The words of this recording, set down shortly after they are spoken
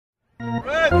Hey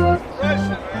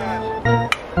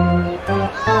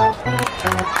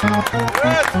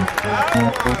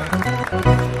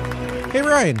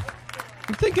Ryan,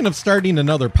 I'm thinking of starting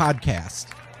another podcast.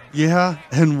 Yeah,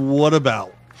 and what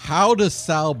about? How to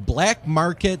sell black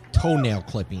market toenail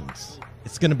clippings.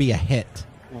 It's going to be a hit.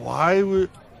 Why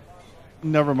would...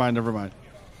 Never mind.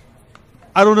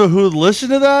 I don't know who would listen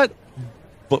to that,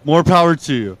 but more power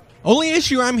to you. Only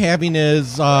issue I'm having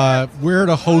is where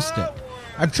to host it.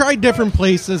 I've tried different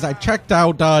places. I've checked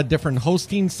out different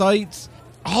hosting sites.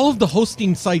 All of the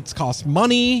hosting sites cost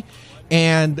money,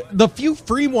 and the few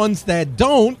free ones that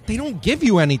they don't give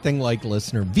you anything like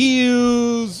listener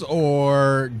views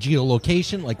or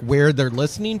geolocation, like where they're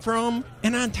listening from.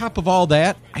 And on top of all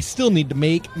that, I still need to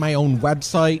make my own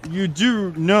website. You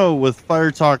do know with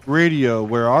Firetalk Radio,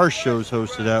 where our show's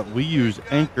hosted at, we use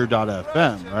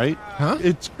Anchor.fm, right? Huh?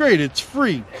 It's great. It's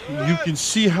free. You can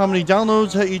see how many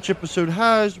downloads each episode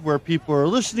has, where people are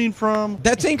listening from.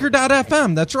 That's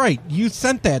Anchor.fm. That's right. You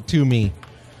sent that to me.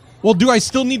 Well, do I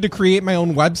still need to create my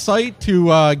own website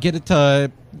to get it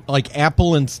to like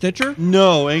Apple and Stitcher?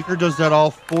 No, Anchor does that all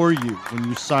for you. When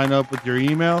you sign up with your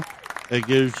email, it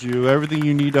gives you everything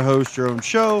you need to host your own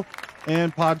show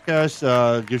and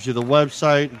podcast. Gives you the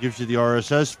website, it gives you the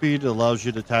RSS feed, it allows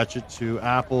you to attach it to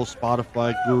Apple,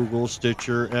 Spotify, Google,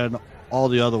 Stitcher, and all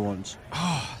the other ones.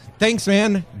 Oh, thanks,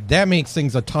 man. That makes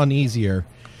things a ton easier.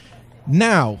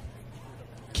 Now,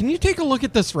 can you take a look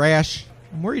at this rash?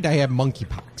 I'm worried I have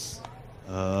monkeypox.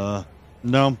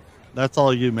 No, that's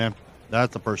all you, man.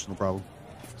 That's a personal problem.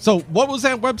 So what was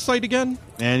that website again?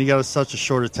 Man, you got such a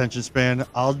short attention span.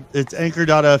 It's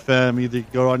Anchor.fm. Either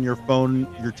go on your phone,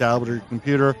 your tablet, or your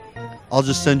computer. I'll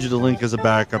just send you the link as a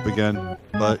backup again.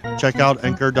 But check out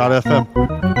Anchor.fm.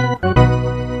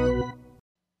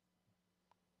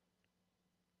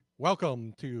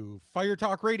 Welcome to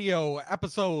Firetalk Radio,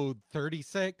 episode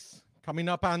 36. Coming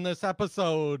up on this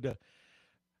episode,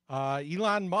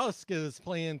 Elon Musk is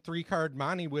playing 3-card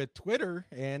money with Twitter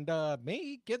and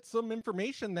may get some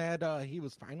information that he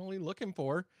was finally looking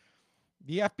for.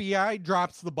 The FBI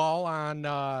drops the ball on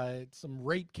some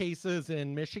rape cases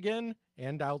in Michigan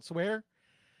and elsewhere.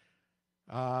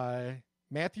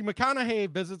 Matthew McConaughey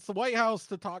visits the White House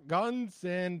to talk guns,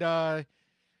 and I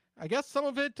guess some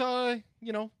of it,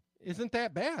 isn't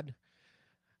that bad.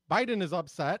 Biden is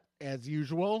upset, as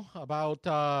usual, about,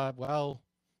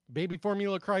 baby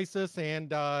formula crisis and,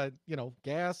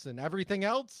 gas and everything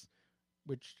else,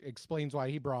 which explains why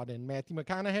he brought in Matthew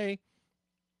McConaughey.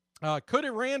 Could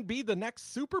Iran be the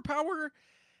next superpower?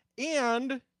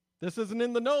 And this isn't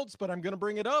in the notes, but I'm going to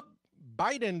bring it up.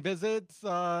 Biden visits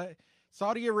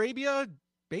Saudi Arabia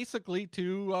basically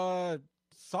to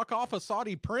suck off a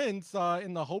Saudi prince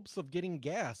in the hopes of getting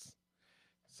gas.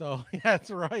 So that's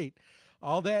right.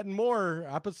 All that and more,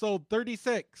 episode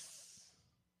 36.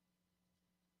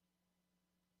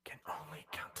 Can only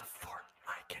count to 4.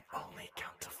 I can only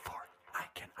count to 4. I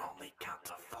can only count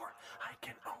to 4. I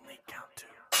can only count to...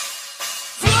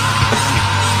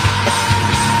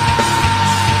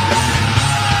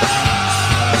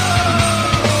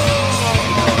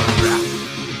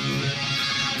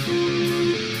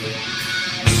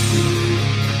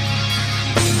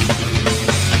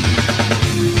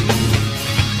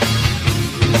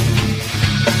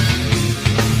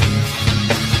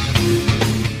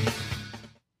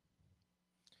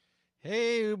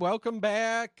 Hey, welcome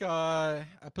back.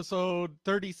 Episode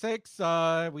 36.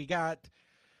 We got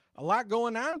a lot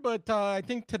going on, but I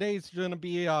think today's going to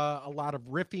be a lot of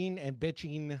riffing and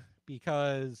bitching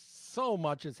because so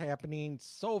much is happening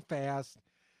so fast.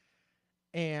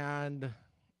 And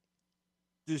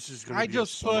This is I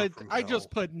just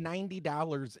put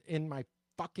 $90 in my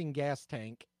fucking gas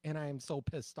tank, and I am so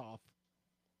pissed off.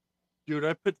 Dude,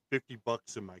 I put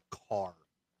 $50 in my car.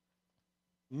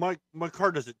 My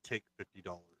car doesn't take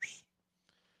 $50.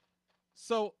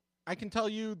 So I can tell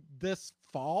you this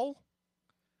fall,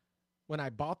 when I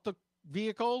bought the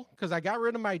vehicle, because I got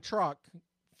rid of my truck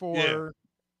for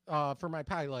my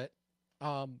Pilot,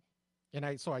 and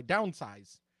I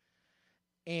downsized,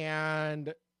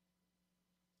 and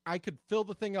I could fill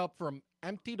the thing up from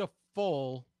empty to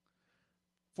full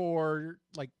for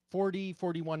like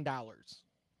 $41.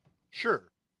 Sure.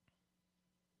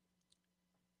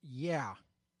 Yeah.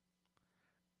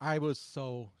 I was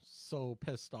so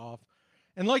pissed off.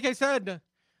 And like I said,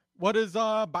 what does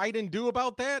Biden do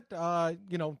about that?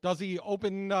 Does he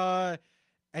open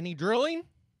any drilling?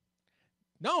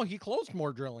 No, he closed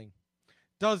more drilling.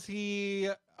 Does he,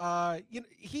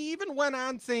 he even went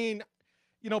on saying,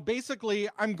 basically,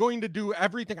 I'm going to do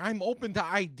everything. I'm open to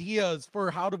ideas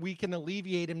for how we can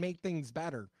alleviate and make things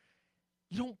better.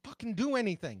 You don't fucking do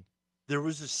anything. There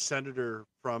was a senator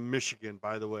from Michigan,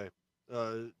 by the way.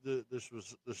 This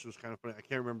was kind of funny. I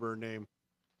can't remember her name.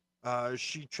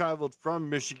 She traveled from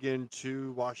Michigan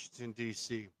to Washington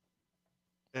D.C.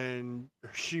 and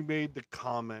she made the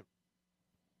comment.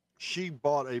 She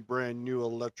bought a brand new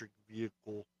electric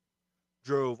vehicle,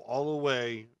 drove all the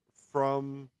way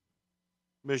from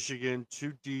Michigan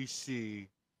to DC,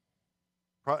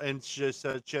 and she just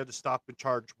said she had to stop and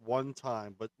charge one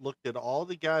time, but looked at all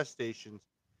the gas stations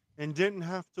and didn't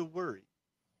have to worry.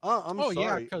 I'm Oh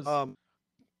yeah, sorry.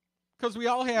 because we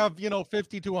all have, you know,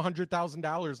 $50 to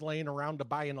 $100,000 laying around to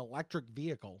buy an electric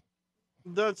vehicle.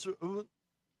 That's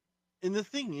and the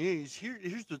thing is,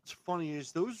 here's what's funny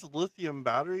is those lithium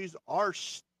batteries are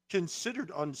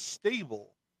considered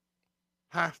unstable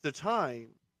half the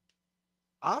time.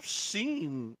 I've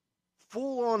seen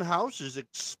full on houses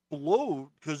explode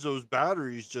because those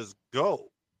batteries just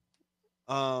go.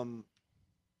 Um,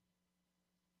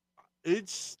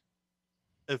 it's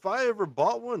if I ever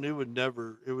bought one, it would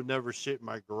never sit in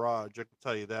my garage. I can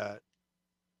tell you that.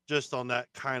 Just on that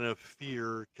kind of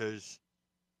fear, because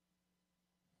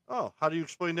how do you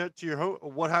explain that to your home?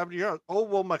 What happened to your house? Oh,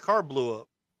 well, my car blew up.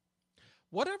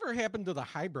 Whatever happened to the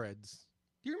hybrids?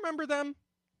 Do you remember them?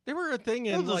 They were a thing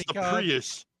That in was the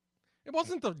Prius. it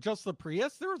wasn't just the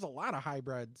Prius. There was a lot of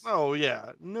hybrids. Oh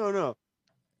yeah, no.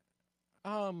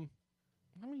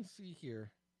 Let me see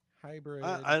here. Hybrid.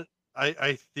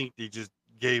 I think they just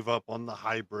gave up on the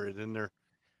hybrid in there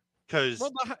because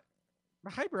Well, the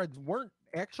hybrids weren't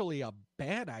actually a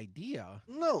bad idea.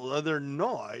 no, they're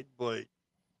not. But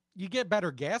You get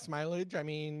better gas mileage. I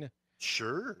mean,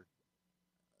 sure.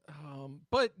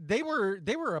 but they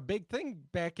were a big thing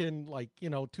back in, like, you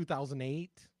know,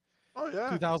 2008, Oh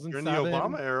yeah, during the 2007.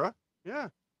 Obama era. Yeah.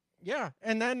 Yeah,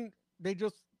 and then they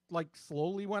just like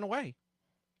slowly went away.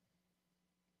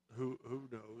 Who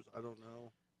knows? I don't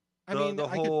know. I The mean, the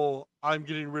I could. whole I'm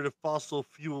getting rid of fossil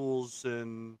fuels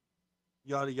and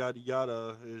yada yada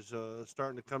yada is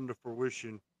starting to come to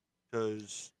fruition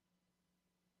because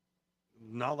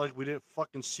not like we didn't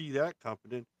fucking see that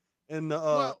company. And the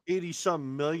Well, 80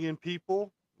 some million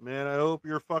people, man, I hope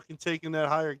you're fucking taking that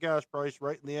higher gas price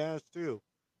right in the ass too,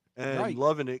 and right.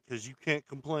 loving it because you can't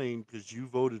complain because you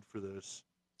voted for this.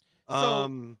 So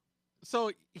Um,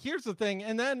 so here's the thing,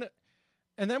 and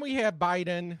then we have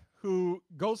Biden, who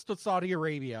goes to Saudi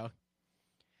Arabia.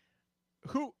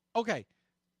 Who, okay,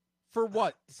 for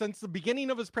what? Since the beginning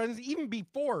of his presidency, even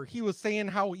before, he was saying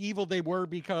how evil they were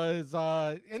because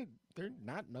and they're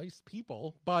not nice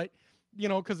people, but you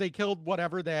know, because they killed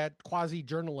whatever that quasi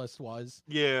journalist was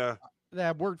yeah,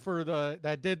 that worked for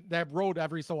that wrote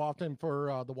every so often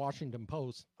for the Washington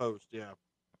Post. post, yeah.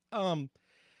 Um,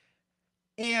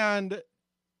 and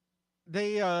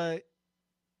they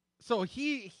so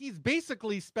he's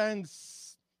basically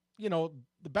spends, you know,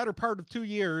 the better part of 2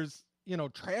 years, you know,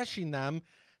 trashing them,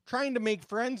 trying to make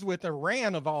friends with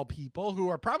Iran of all people, who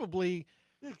are probably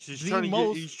Yeah, 'cause he's the trying to get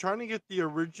most. he's trying to get the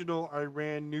original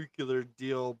Iran nuclear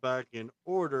deal back in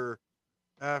order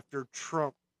after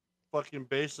Trump fucking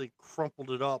basically crumpled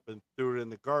it up and threw it in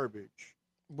the garbage.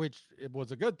 Which it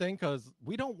was a good thing because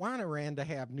we don't want Iran to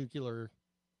have nuclear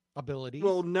Well, abilities.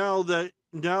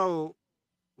 now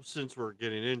since we're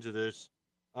getting into this,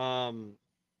 um,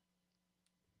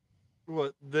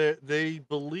 what they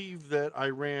believe that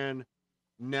Iran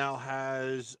now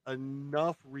has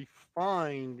enough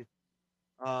refined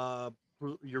uh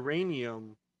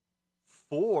uranium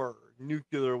for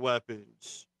nuclear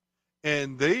weapons,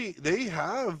 and they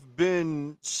have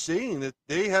been saying that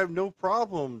they have no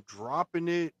problem dropping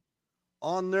it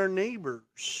on their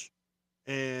neighbors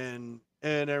and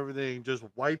everything, just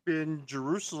wiping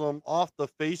Jerusalem off the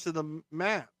face of the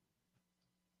map.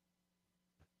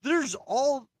 There's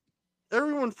all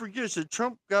Everyone forgets that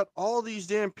Trump got all these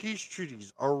damn peace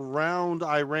treaties around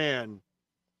Iran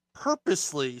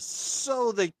purposely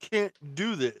so they can't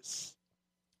do this.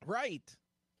 Right,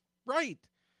 right.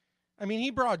 I mean,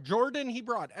 he brought Jordan, he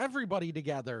brought everybody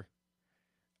together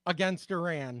against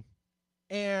Iran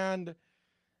and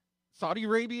Saudi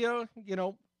Arabia, you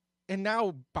know, and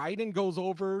now Biden goes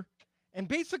over and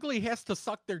basically has to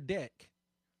suck their dick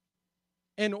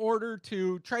in order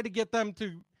to try to get them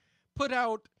to put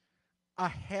out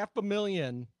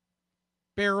 500,000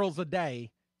 barrels a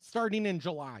day starting in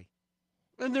July.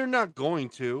 And they're not going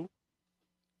to.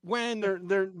 When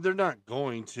They're not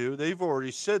going to. They've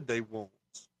already said they won't.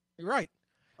 right.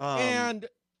 Um And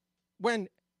when,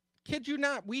 kid you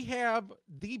not, we have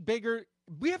a bigger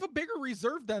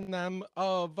reserve than them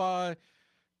of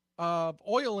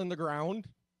oil in the ground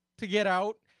to get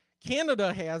out.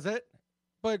 Canada has it,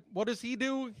 but what does he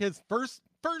do? His first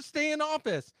day in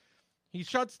office, He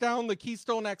shuts down the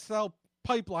Keystone XL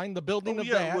pipeline, the building of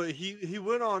that. Well, he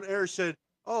went on air, said,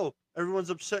 "Oh, everyone's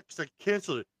upset because I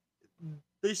canceled it."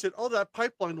 They said, "Oh, that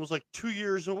pipeline was like 2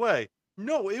 years away."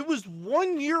 No, it was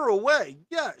 1 year away.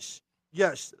 Yes,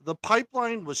 the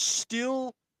pipeline was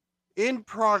still in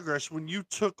progress when you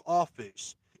took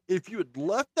office. If you had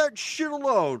left that shit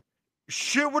alone,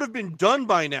 shit would have been done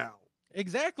by now.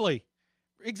 Exactly.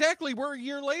 We're a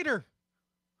year later.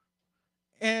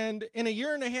 And in a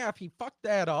year and a half, he fucked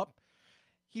that up.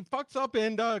 He fucks up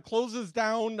and closes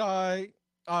down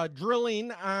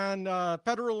drilling on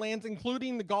federal lands,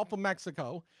 including the Gulf of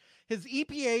Mexico. His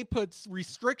EPA puts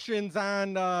restrictions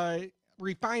on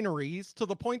refineries to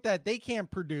the point that they can't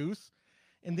produce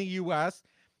in the U.S.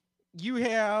 You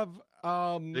have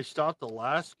They stopped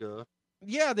Alaska.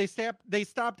 Yeah, they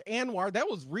stopped Anwar. That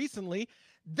was recently.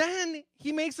 Then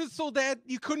he makes it so that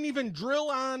you couldn't even drill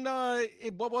on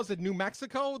what was it, New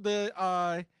Mexico,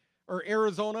 or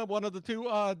Arizona, one of the two,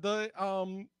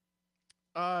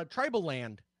 tribal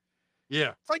land.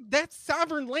 Yeah. It's like, that's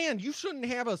sovereign land. You shouldn't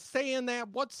have a say in that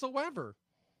whatsoever.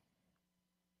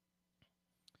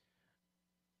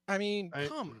 I mean,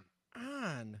 come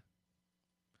on.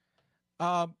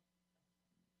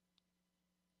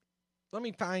 Let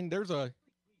me find, there's a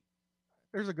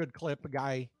good clip. A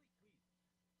guy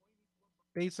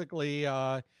basically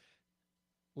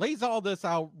lays all this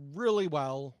out really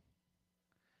well.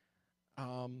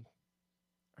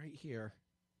 Right here.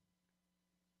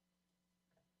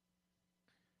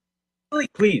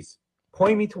 Please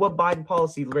point me to what Biden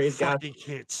policy raised gas. I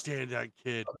can't stand that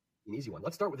kid. An easy one.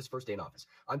 Let's start with his first day in office.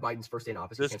 On Biden's first day in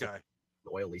office, This guy.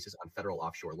 oil leases on federal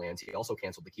offshore lands. He also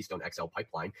canceled the Keystone XL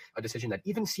pipeline, a decision that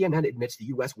even CNN admits the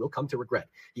U.S. will come to regret.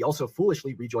 He also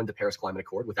foolishly rejoined the Paris Climate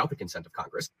Accord without the consent of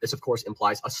Congress. This, of course,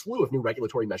 implies a slew of new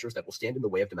regulatory measures that will stand in the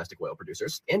way of domestic oil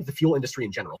producers and the fuel industry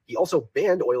in general. He also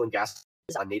banned oil and gas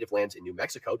on native lands in New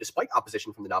Mexico, despite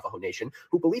opposition from the Navajo Nation,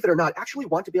 who, believe it or not, actually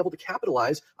want to be able to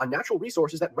capitalize on natural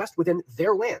resources that rest within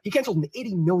their land. He canceled an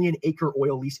 80 million acre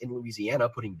oil lease in Louisiana,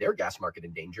 putting their gas market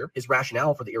in danger. His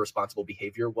rationale for the irresponsible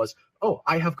behavior was, "Oh,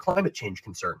 I have climate change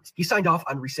concerns." He signed off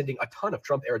on rescinding a ton of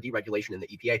Trump-era deregulation in the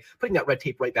EPA, putting that red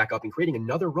tape right back up and creating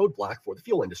another roadblock for the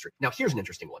fuel industry. Now, here's an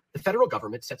interesting one. The federal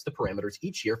government sets the parameters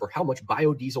each year for how much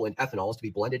biodiesel and ethanol is to be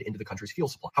blended into the country's fuel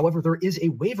supply. However, there is a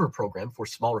waiver program for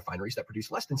small refineries that produce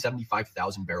less than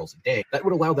 75,000 barrels a day that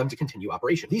would allow them to continue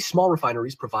operation. These small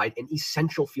refineries provide an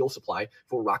essential fuel supply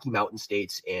for Rocky Mountain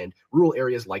states and rural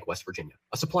areas like West Virginia,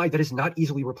 a supply that is not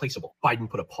easily replaceable. Biden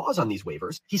put a pause on these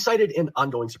waivers. He cited an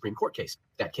ongoing Supreme Court case.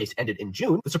 That case ended in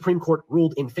June. The Supreme Court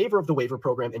ruled in favor of the waiver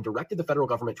program and directed the federal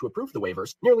government to approve the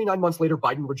waivers. Nearly 9 months later,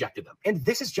 Biden rejected them. And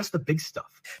this is just the big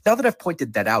stuff. Now that I've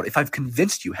pointed that out, if I've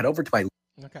convinced you, head over to my...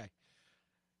 Okay.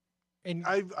 And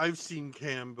I've seen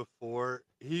Cam before.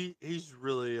 He's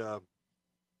really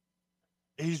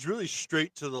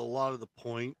straight to a lot of the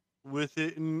point with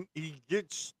it, and he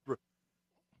gets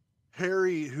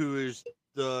Harry, who is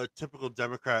the typical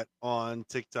Democrat on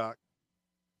TikTok.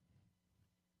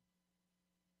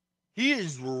 He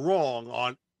is wrong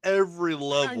on every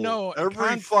level. I know, every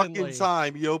constantly. fucking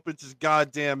time he opens his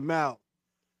goddamn mouth,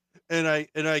 and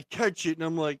I catch it, and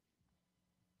I'm like,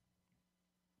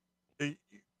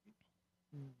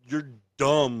 "You're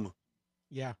dumb."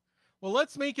 Yeah. Well,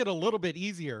 let's make it a little bit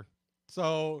easier.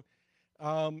 So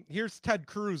here's Ted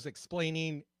Cruz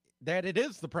explaining that it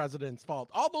is the president's fault.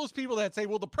 All those people that say,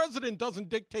 well, the president doesn't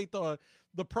dictate the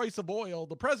price of oil.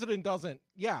 The president doesn't.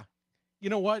 Yeah. You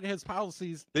know what? His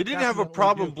policies. They didn't have a definitely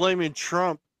problem do. blaming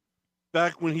Trump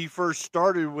back when he first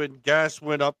started, when gas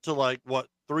went up to like what,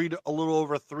 a little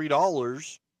over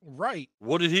 $3. Right.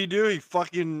 What did he do? He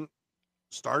fucking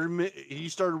started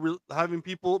having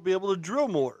people be able to drill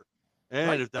more. And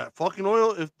Right. if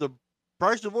the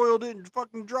price of oil didn't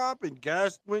fucking drop and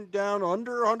gas went down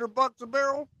under $100 a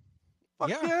barrel, fuck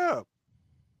yeah.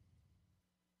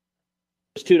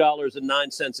 It's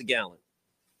 $2.09 a gallon.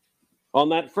 On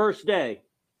that first day,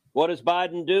 what does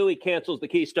Biden do? He cancels the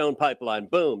Keystone pipeline.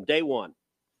 Boom, day one.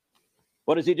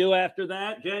 What does he do after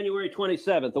that? January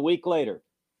 27th, a week later,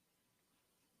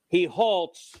 he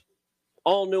halts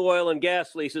all new oil and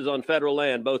gas leases on federal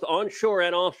land, both onshore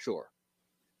and offshore.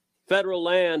 Federal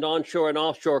land, onshore and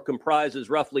offshore, comprises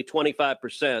roughly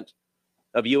 25%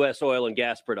 of U.S. oil and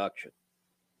gas production.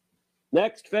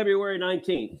 Next, February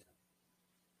 19th,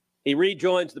 he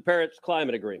rejoins the Paris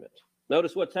Climate Agreement.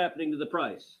 Notice what's happening to the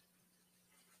price.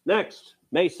 Next,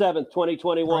 May 7th,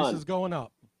 2021. Price is going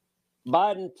up.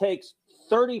 Biden takes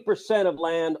 30% of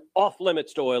land off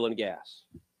limits to oil and gas.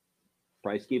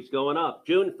 Price keeps going up.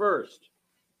 June 1st,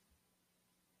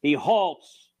 he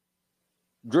halts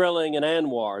drilling in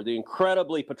Anwar, the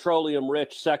incredibly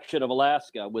petroleum-rich section of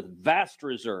Alaska with vast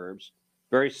reserves,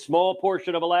 very small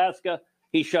portion of Alaska,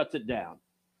 he shuts it down.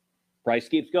 Price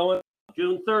keeps going.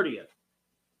 June 30th.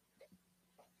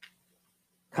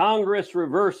 Congress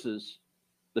reverses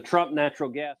the Trump natural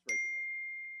gas regulation.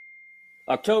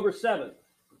 October 7th.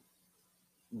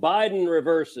 Biden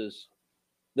reverses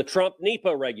the Trump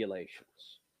NEPA regulations.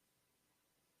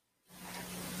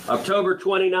 October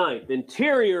 29th,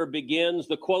 Interior begins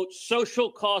the, quote,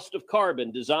 social cost of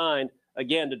carbon designed,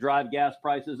 again, to drive gas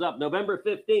prices up. November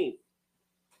 15th,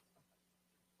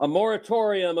 a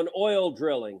moratorium on oil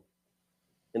drilling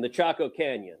in the Chaco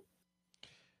Canyon.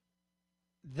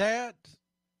 That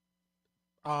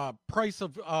price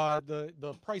of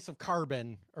the price of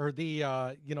carbon, or the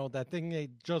that thing they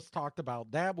just talked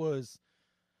about, that was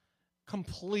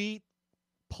complete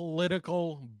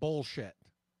political bullshit.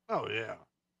 Oh yeah.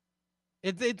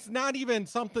 It's not even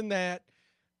something that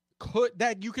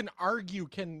you can argue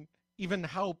can even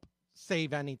help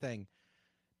save anything.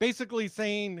 Basically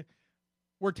saying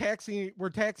we're taxing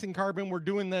carbon, we're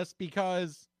doing this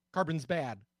because carbon's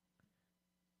bad.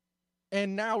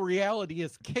 And now reality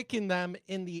is kicking them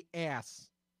in the ass.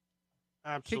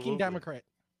 Absolutely. Kicking Democrat.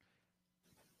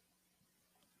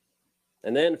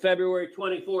 And then February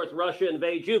 24th, Russia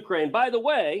invades Ukraine. By the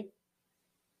way,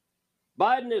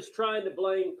 Biden is trying to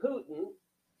blame Putin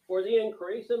for the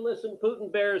increase. And listen,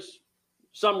 Putin bears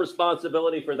some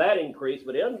responsibility for that increase,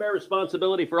 but he doesn't bear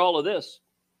responsibility for all of this.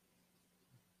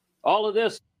 All of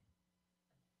this.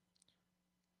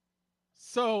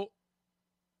 So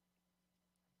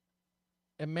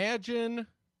imagine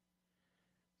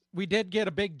we did get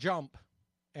a big jump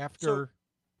after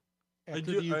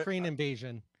the Ukraine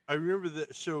invasion. I remember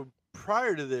that. So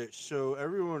prior to this, so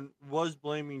everyone was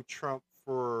blaming Trump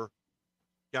for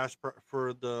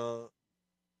for the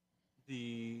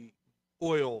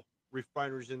oil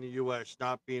refineries in the U.S.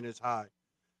 not being as high.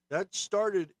 That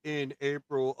started in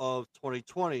April of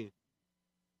 2020.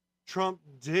 Trump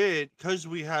did, because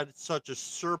we had such a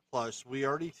surplus, we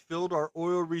already filled our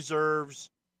oil reserves,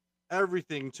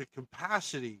 everything to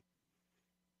capacity.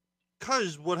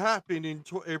 Because what happened in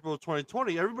April of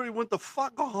 2020, everybody went the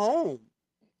fuck home.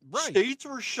 Right. States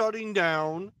were shutting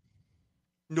down.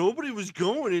 Nobody was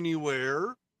going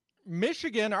anywhere.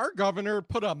 Michigan, our governor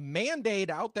put a mandate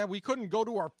out that we couldn't go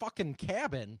to our fucking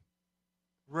cabin.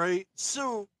 Right.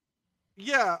 So,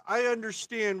 yeah, I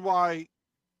understand why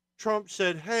Trump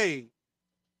said, hey,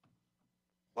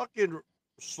 fucking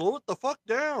slow it the fuck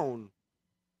down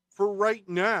for right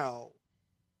now.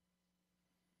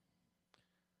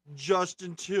 Just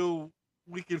until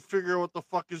we can figure out what the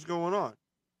fuck is going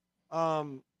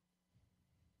on.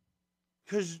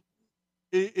 Because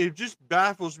it just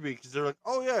baffles me, because they're like,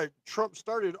 oh yeah, Trump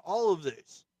started all of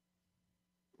this.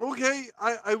 Okay,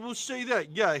 I will say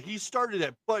that. Yeah, he started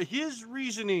it. But his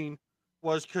reasoning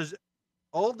was because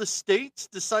all the states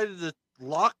decided to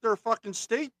lock their fucking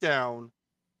state down.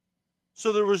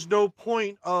 So there was no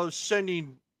point of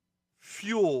sending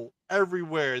fuel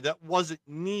everywhere that wasn't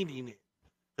needing it.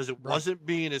 Because it wasn't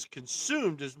being as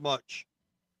consumed as much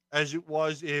as it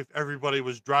was if everybody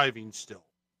was driving still.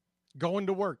 Going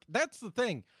to work. That's the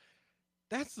thing.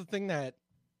 That's the thing that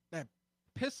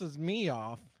pisses me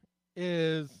off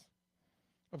is,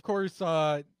 of course,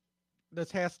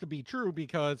 this has to be true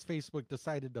because Facebook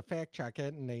decided to fact check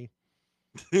it, and they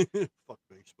fuck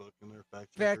Facebook and their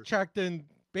fact checked, and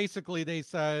basically they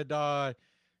said, the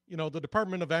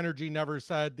Department of Energy never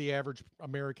said the average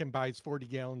American buys 40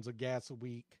 gallons of gas a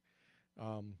week.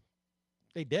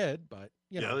 They did, but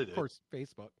of course,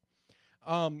 Facebook.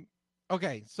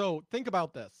 Okay, so think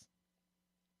about this.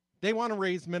 They want to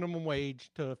raise minimum wage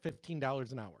to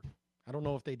 $15 an hour. I don't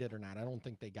know if they did or not. I don't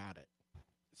think they got it.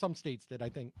 Some states did, I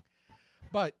think.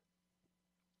 But,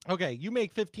 okay, you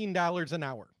make $15 an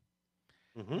hour.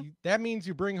 Mm-hmm. That means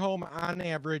you bring home, on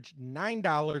average,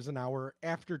 $9 an hour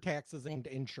after taxes and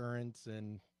insurance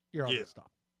and your other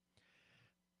stuff.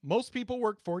 Most people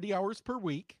work 40 hours per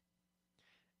week.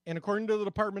 And according to the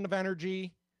Department of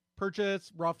Energy, purchase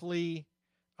roughly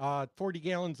 40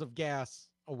 gallons of gas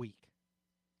a week.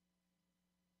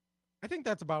 I think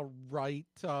that's about right.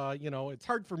 It's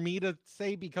hard for me to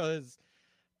say because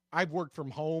I've worked from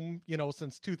home,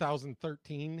 since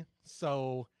 2013.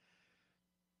 So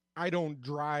I don't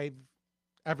drive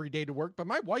every day to work, but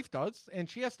my wife does, and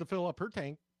she has to fill up her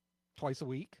tank twice a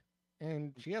week,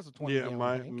 and she has a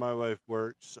 20-gallon tank. My wife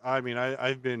works. I mean,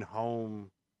 I've been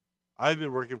home. I've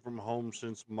been working from home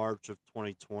since March of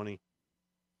 2020.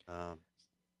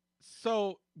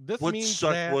 So this what means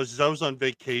sucked was I was on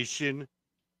vacation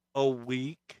a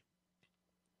week,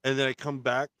 and then I come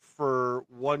back for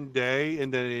one day,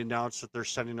 and then they announced that they're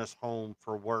sending us home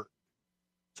for work,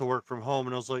 to work from home.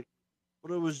 And I was like,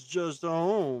 but it was just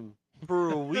home for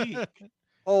a week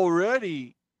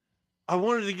already. I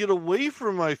wanted to get away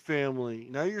from my family.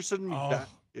 Now you're sending me back.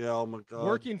 Yeah, oh my God.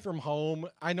 Working from home.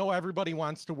 I know everybody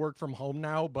wants to work from home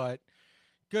now, but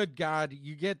good God,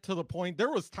 you get to the point.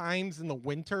 There was times in the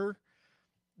winter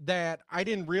that I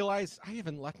didn't realize I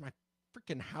haven't left my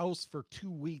freaking house for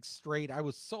 2 weeks straight. I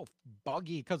was so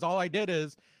buggy because all I did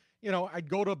is, I'd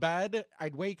go to bed,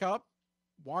 I'd wake up,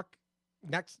 walk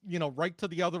next, right to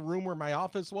the other room where my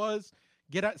office was,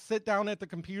 sit down at the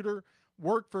computer,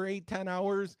 work for 8-10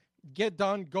 hours, get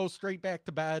done, go straight back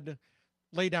to bed,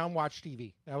 lay down, watch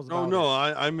TV. That was about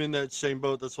it. I'm in that same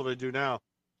boat. That's what I do now.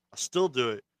 I still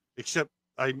do it, except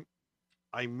I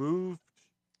moved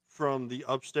from the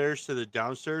upstairs to the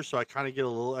downstairs, so I kind of get a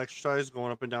little exercise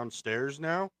going up and downstairs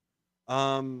now.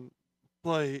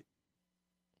 But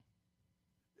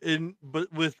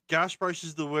with gas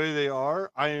prices the way they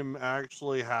are, I am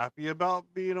actually happy about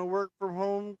being a work from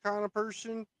home kind of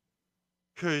person,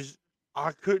 because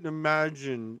I couldn't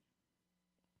imagine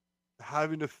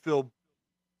having to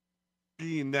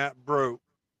being that broke,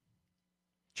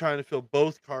 trying to fill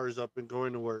both cars up and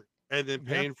going to work, and then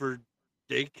paying for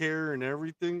daycare and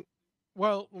everything.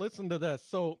 Well, listen to this.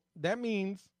 So that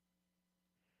means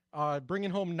bringing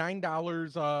home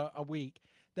 $9 a week.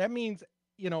 That means,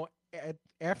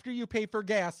 after you pay for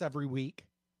gas every week,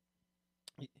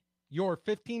 your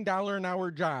 $15 an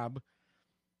hour job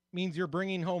means you're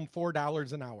bringing home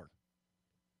 $4 an hour.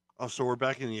 Oh, so we're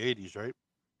back in the 80s, right?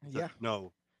 Yeah.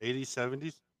 No, 80s,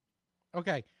 70s?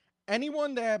 Okay.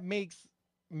 Anyone that makes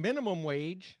minimum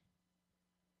wage,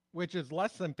 which is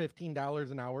less than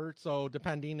 $15 an hour, so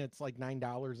depending, it's like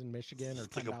 $9 in Michigan or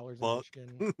 $10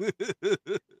 in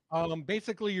Michigan.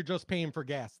 Basically, you're just paying for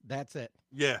gas. That's it.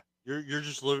 Yeah, you're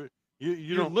just living.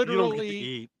 You don't get to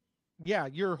eat. Yeah,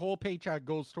 your whole paycheck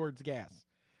goes towards gas.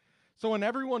 So when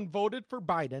everyone voted for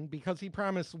Biden because he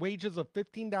promised wages of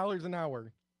 $15 an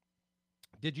hour,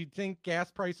 did you think gas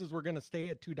prices were going to stay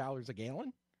at $2 a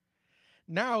gallon?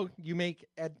 Now you make,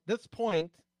 at this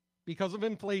point, because of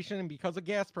inflation and because of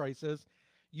gas prices,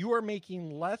 you are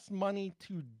making less money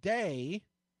today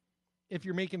if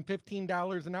you're making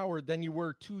 $15 an hour than you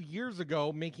were 2 years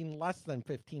ago making less than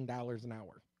 $15 an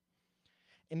hour.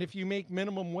 And if you make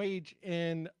minimum wage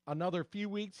in another few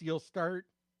weeks, you'll start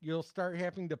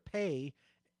having to pay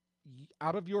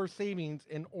out of your savings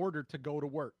in order to go to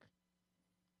work.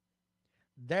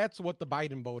 That's what the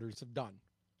Biden voters have done.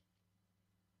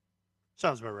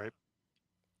 Sounds about right.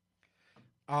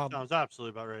 Sounds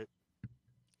absolutely about right.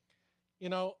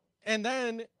 And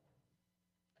then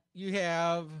you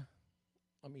have,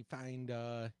 let me find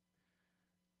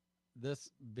this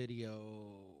video.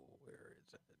 Where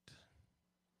is it?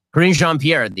 Karine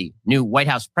Jean-Pierre, the new White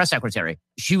House press secretary,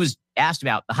 she was asked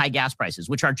about the high gas prices,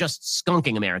 which are just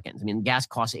skunking Americans. I mean, gas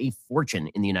costs a fortune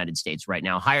in the United States right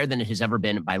now, higher than it has ever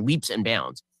been by leaps and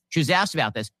bounds. She was asked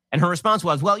about this, and her response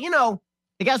was, well,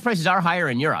 the gas prices are higher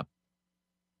in Europe.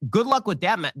 Good luck with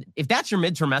that. If that's your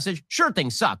midterm message, sure,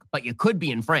 things suck, but you could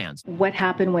be in France. What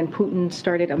happened when Putin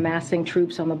started amassing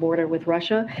troops on the border with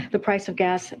Russia? The price of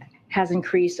gas has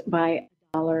increased by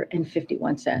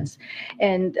 $1.51.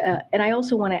 And I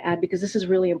also want to add, because this is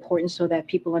really important so that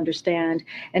people understand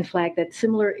and flag that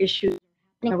similar issues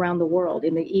around the world.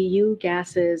 In the EU,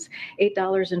 gas is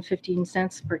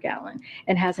 $8.15 per gallon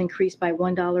and has increased by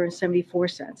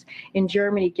 $1.74. In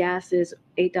Germany, gas is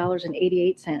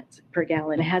 $8.88 per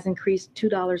gallon. It has increased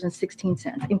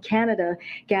 $2.16. In Canada,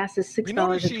 gas is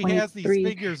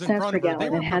 $6.23 per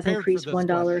gallon and has increased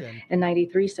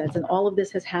 $1.93. And all of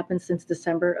this has happened since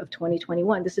December of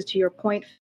 2021. This is to your point.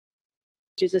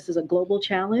 This is a global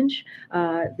challenge.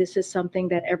 This is something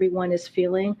that everyone is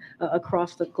feeling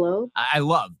across the globe. I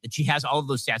love that she has all of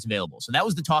those stats available. So that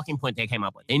was the talking point they came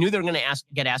up with. They knew they were going to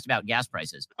get asked about gas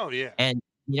prices. Oh, yeah. And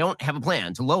you don't have a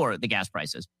plan to lower the gas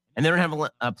prices. And they don't have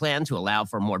a plan to allow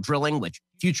for more drilling, which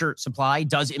future supply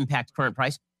does impact current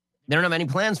price. They don't have any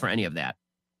plans for any of that.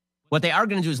 What they are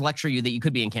going to do is lecture you that you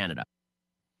could be in Canada.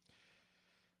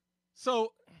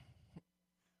 So,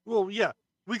 well, yeah,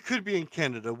 we could be in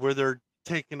Canada where they're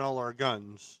taking all our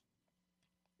guns,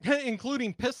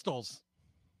 including pistols.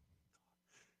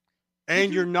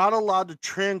 And you're not allowed to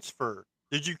transfer.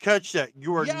 Did you catch that?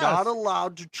 You are not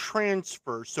allowed to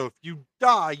transfer. So if you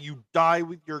die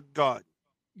with your gun.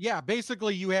 Yeah,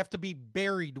 basically you have to be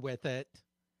buried with it.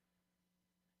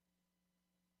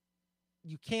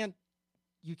 You can't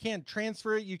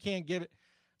transfer it. You can't give it.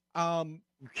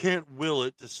 You can't will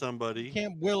it to somebody. You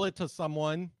can't will it to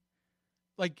someone.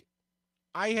 Like,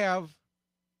 I have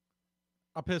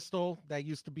a pistol that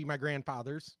used to be my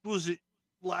grandfather's. Was it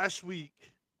last week?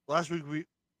 Last week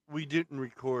we didn't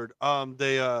record.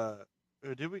 They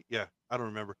did we? Yeah, I don't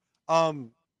remember.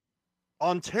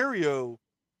 Ontario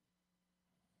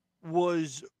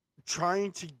was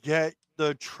trying to get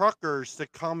the truckers to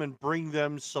come and bring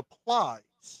them supplies,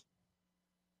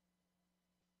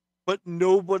 but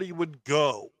nobody would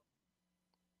go.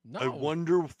 No. I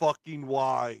wonder fucking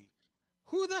why.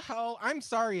 Who the hell? I'm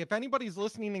sorry. If anybody's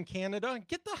listening in Canada,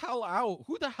 get the hell out.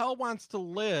 Who the hell wants to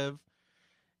live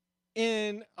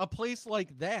in a place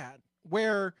like that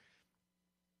where,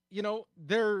 you know,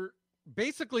 they're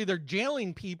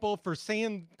jailing people for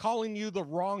calling you the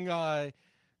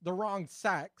wrong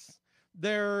sex.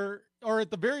 Or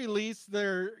at the very least,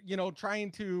 they're, you know,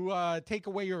 trying to take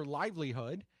away your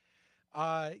livelihood.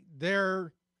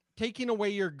 They're taking away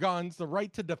your guns, the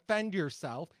right to defend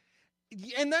yourself.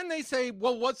 And then they say,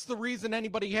 well, what's the reason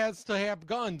anybody has to have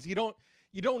guns? You don't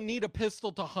need a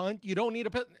pistol to hunt. You don't need a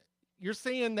pistol. You're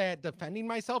saying that defending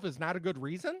myself is not a good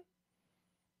reason?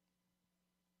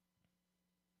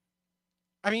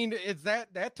 I mean, is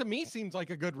that to me seems like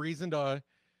a good reason to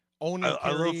own and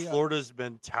I love carry. Florida's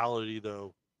mentality,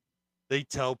 though. They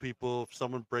tell people if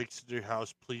someone breaks into your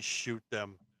house, please shoot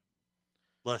them.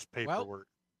 Less paperwork.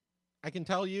 I can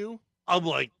tell you. I'm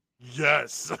like,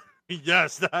 yes,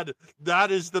 yes,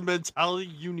 that is the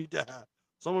mentality you need to have.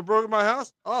 Someone broke in my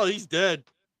house? Oh, he's dead.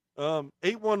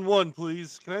 811,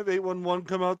 please. Can I have 811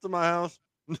 come out to my house?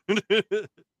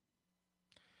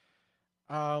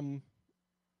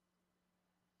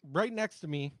 Right next to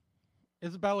me,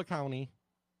 Isabella County,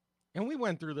 and we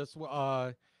went through this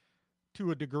to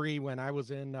a degree when I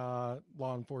was in law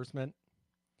enforcement.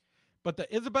 But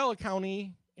the Isabella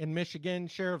County in Michigan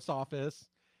Sheriff's Office,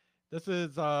 this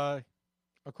is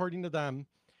according to them,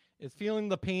 is feeling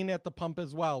the pain at the pump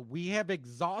as well. We have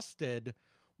exhausted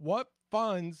what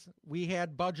funds we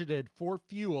had budgeted for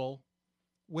fuel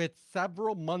with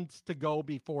several months to go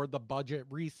before the budget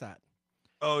reset.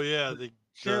 Oh yeah, the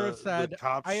sheriff said, the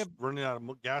cops I have running out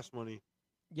of gas money.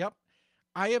 Yep.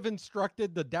 I have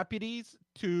instructed the deputies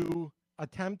to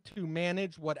attempt to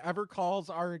manage whatever calls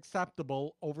are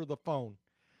acceptable over the phone.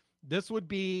 This would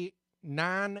be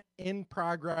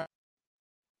non-in-progress,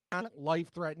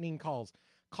 non-life-threatening calls.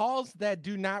 Calls that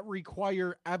do not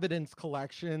require evidence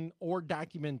collection or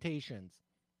documentations.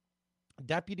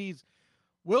 Deputies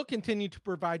will continue to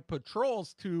provide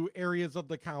patrols to areas of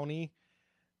the county.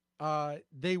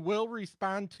 They will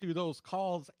respond to those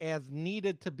calls as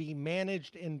needed to be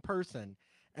managed in person.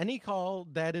 Any call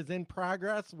that is in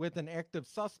progress with an active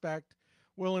suspect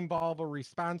will involve a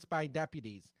response by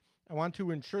deputies. I want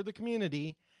to ensure the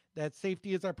community that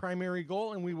safety is our primary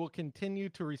goal, and we will continue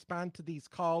to respond to these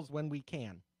calls when we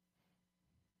can.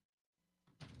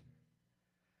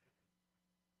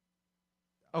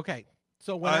 Okay,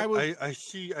 so when I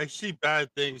see bad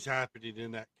things happening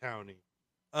in that county.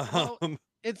 Well,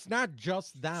 it's not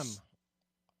just them.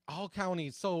 All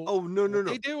counties. So no.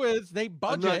 They do is they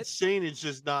budget. I'm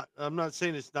not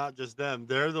saying it's not just them.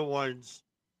 They're the ones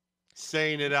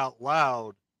saying it out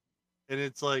loud, and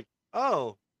it's like,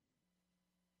 oh,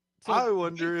 So I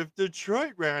wonder if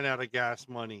Detroit ran out of gas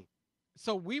money.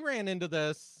 So we ran into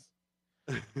this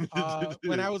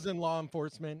when I was in law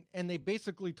enforcement, and they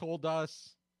basically told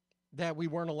us that we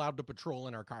weren't allowed to patrol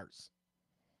in our cars.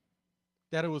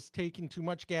 That it was taking too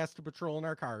much gas to patrol in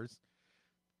our cars.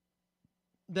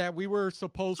 That we were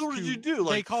supposed to. So what did you do? They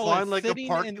Like call find it like a sitting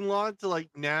parking lot to like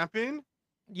nap in?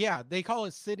 Yeah, they call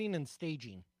it sitting and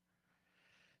staging.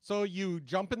 So you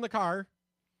jump in the car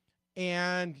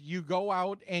and you go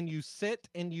out and you sit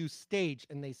and you stage,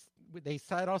 and they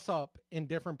set us up in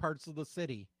different parts of the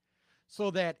city so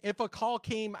that if a call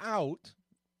came out,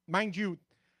 mind you,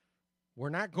 we're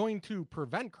not going to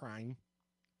prevent crime.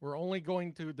 We're only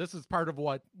going to, this is part of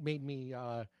what made me,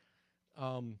 have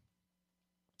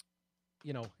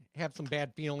some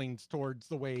bad feelings towards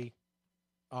the way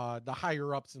the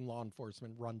higher ups in law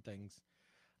enforcement run things.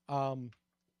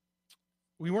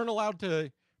 We weren't allowed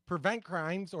to prevent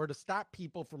crimes or to stop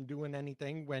people from doing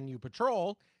anything when you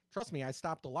patrol. Trust me, I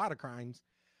stopped a lot of crimes.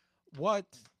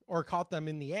 Or caught them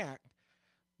in the act.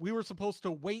 We were supposed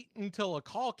to wait until a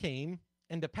call came,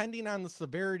 and depending on the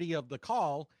severity of the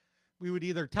call, we would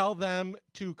either tell them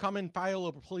to come and file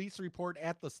a police report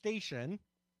at the station,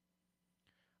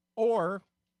 or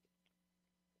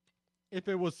if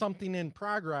it was something in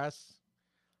progress,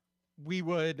 we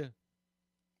would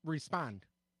respond.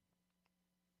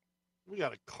 We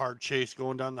got a car chase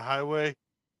going down the highway.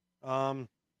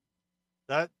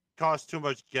 That costs too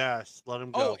much gas. Let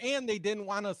them go. Oh, and they didn't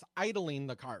want us idling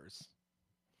the cars.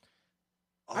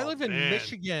 I Oh, live in man.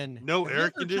 Michigan. No Have you air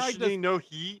ever tried to- conditioning, no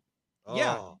heat.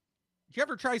 Yeah. Oh. Do you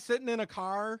ever try sitting in a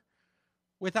car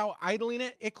without idling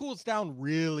it? It cools down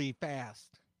really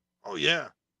fast. Oh yeah.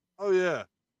 Oh yeah.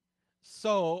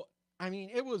 So, I mean,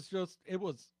 it was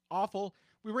awful.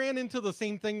 We ran into the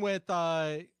same thing with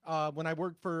when I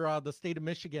worked for the state of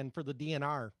Michigan for the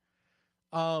DNR.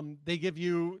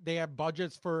 They have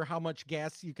budgets for how much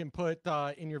gas you can put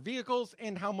in your vehicles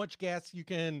and how much gas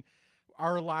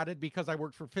are allotted, because I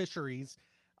work for fisheries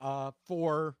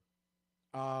for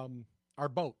our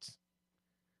boats.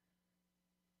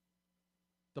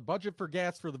 The budget for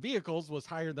gas for the vehicles was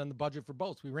higher than the budget for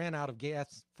boats. We ran out of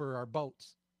gas for our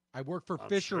boats. I work for I'm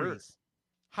fisheries. sure.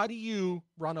 How do you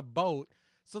run a boat?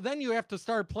 So then you have to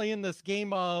start playing this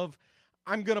game of,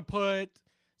 I'm going to put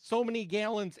so many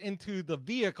gallons into the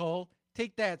vehicle,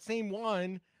 take that same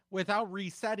one without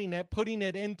resetting it, putting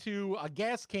it into a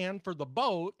gas can for the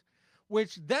boat,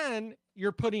 which then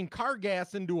you're putting car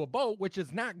gas into a boat, which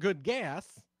is not good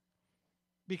gas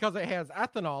because it has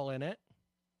ethanol in it.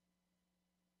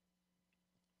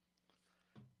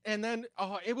 And then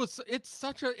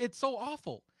it's so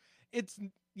awful. It's,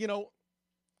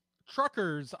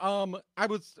 truckers.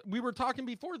 We were talking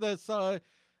before this, a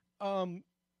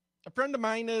friend of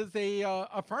mine is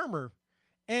a farmer,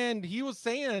 and he was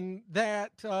saying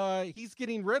that he's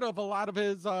getting rid of a lot of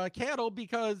his cattle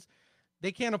because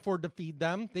they can't afford to feed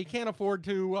them. They can't afford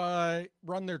to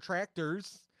run their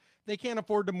tractors. They can't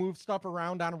afford to move stuff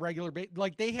around on a regular basis.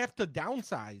 Like, they have to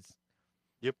downsize.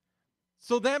 Yep.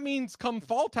 So that means come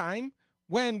fall time,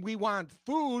 when we want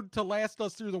food to last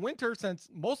us through the winter, since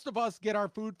most of us get our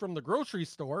food from the grocery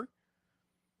store,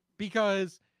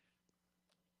 because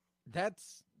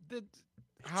that's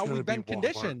how we've been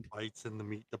conditioned. Fights in the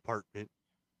meat department.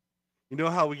 You know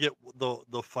how we get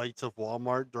the fights of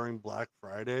Walmart during Black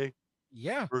Friday?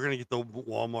 Yeah, We're gonna get the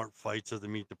Walmart fights of the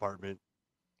meat department.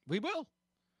 we will.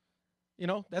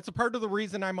 That's a part of the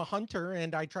reason I'm a hunter,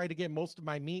 and I try to get most of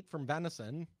my meat from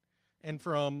venison and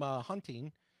from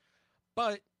hunting.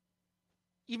 But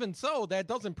even so, that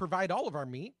doesn't provide all of our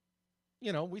meat.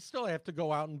 We still have to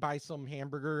go out and buy some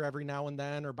hamburger every now and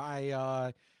then, or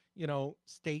buy,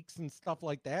 steaks and stuff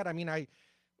like that. I mean, I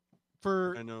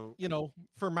know.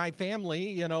 For my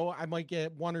family, I might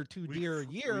get one or two deer a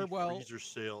year.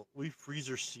 We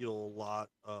freezer seal a lot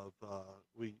of,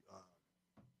 we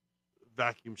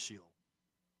vacuum seal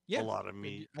a lot of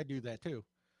meat. I do that too.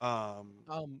 Um,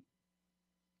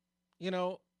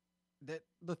 that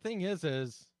the thing is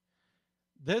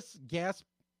this gas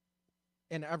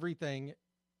and everything.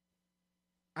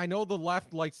 I know the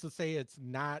left likes to say it's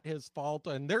not his fault,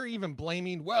 and they're even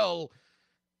blaming,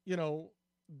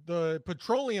 the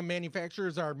petroleum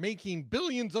manufacturers are making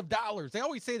billions of dollars. They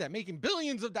always say that, making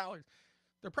billions of dollars.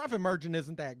 Their profit margin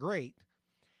isn't that great.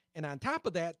 And on top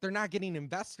of that, they're not getting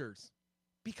investors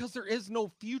because there is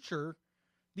no future.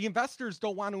 The investors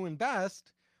don't want to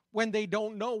invest when they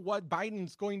don't know what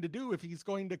Biden's going to do, if he's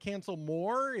going to cancel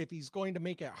more, if he's going to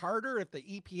make it harder, if the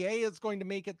EPA is going to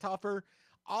make it tougher,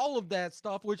 all of that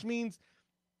stuff, which means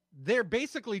they're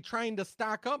basically trying to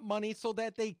stock up money so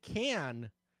that they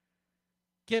can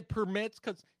get permits,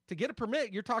 because to get a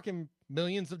permit, you're talking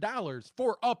millions of dollars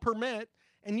for a permit,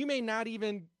 and you may not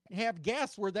even have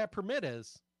gas where that permit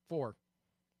is for.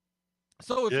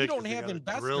 So if you don't have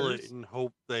investors, drill it and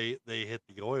hope they hit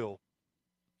the oil.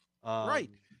 Right.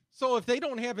 So if they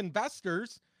don't have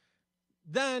investors,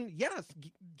 then yes,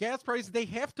 gas prices, they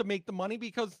have to make the money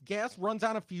because gas runs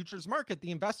on a futures market.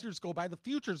 The investors go by the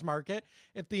futures market.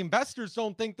 If the investors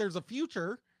don't think there's a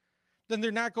future, then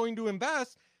they're not going to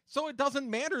invest. So it doesn't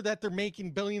matter that they're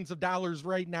making billions of dollars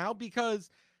right now, because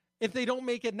if they don't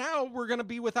make it now, we're going to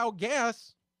be without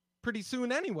gas pretty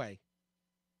soon anyway.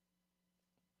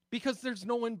 Because there's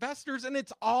no investors, and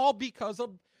it's all because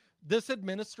of this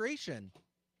administration.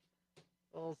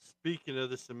 Well, speaking of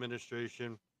this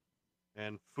administration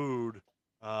and food,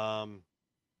 the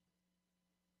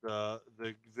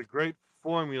great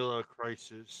formula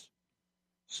crisis.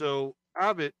 So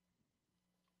Abbott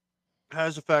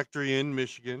has a factory in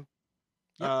Michigan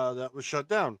that was shut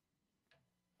down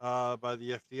by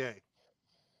the FDA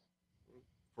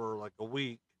for like a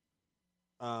week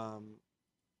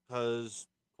because,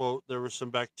 quote, there was some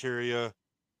bacteria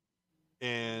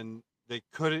and they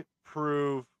couldn't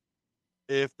prove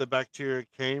if the bacteria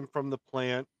came from the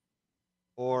plant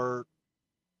or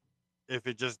if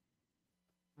it just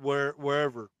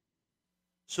wherever.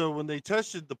 So when they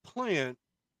tested the plant,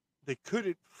 they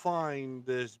couldn't find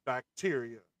this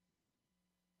bacteria.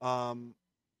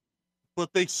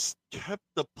 But they kept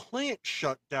the plant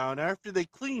shut down after they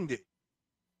cleaned it.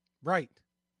 Right.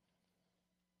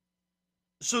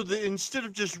 So instead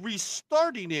of just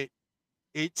restarting it,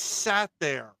 it sat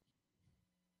there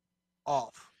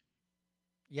off.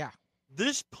 Yeah.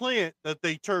 This plant that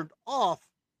they turned off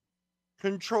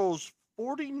controls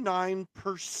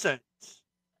 49%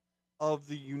 of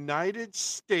the United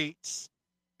States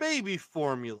baby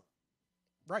formula.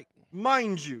 Right.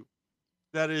 Mind you,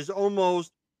 that is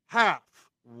almost half.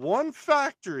 One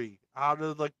factory out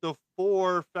of like the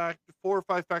four or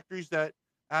five factories that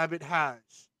Abbott has.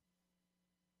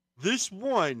 This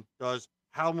one does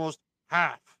almost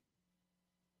half.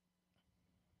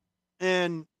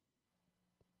 And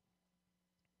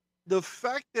the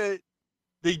fact that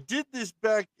they did this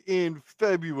back in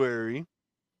February,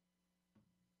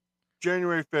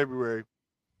 January, February,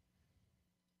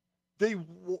 they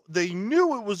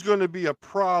knew it was going to be a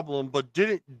problem, but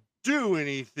didn't do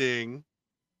anything.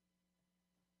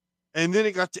 And then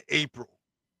it got to April.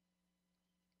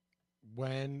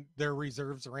 When their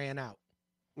reserves ran out.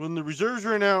 When the reserves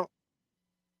ran out,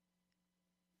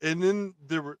 and then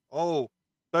there were,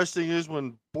 best thing is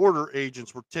when border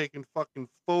agents were taking fucking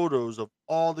photos of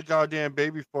all the goddamn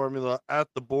baby formula at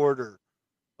the border.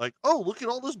 Like, oh, look at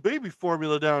all this baby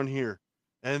formula down here.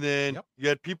 And then you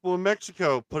had people in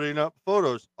Mexico putting up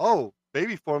photos. Oh,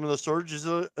 baby formula shortage is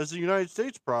a United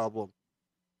States problem.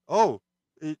 Oh,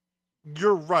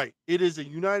 you're right. It is a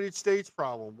United States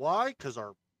problem. Why? Because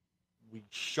we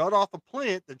shut off a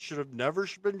plant that should have never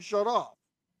been shut off.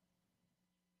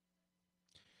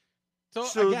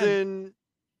 So again, then,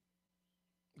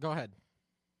 go ahead.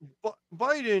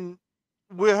 Biden,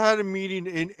 we had a meeting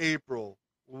in April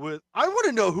with. I want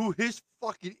to know who his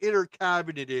fucking inner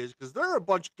cabinet is, because they're a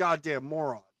bunch of goddamn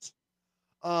morons.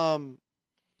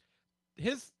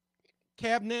 His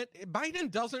cabinet,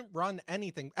 Biden doesn't run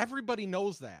anything. Everybody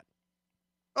knows that.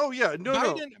 Oh yeah,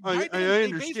 Biden, I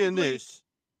understand this.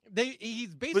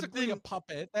 He's basically a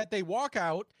puppet that they walk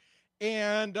out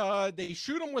and they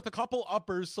shoot him with a couple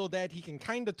uppers so that he can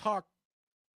kind of talk,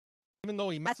 even though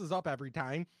he messes up every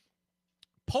time.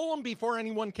 Pull him before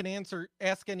anyone can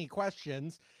ask any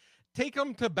questions. Take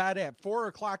him to bed at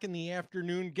 4:00 in the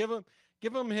afternoon. Give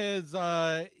him his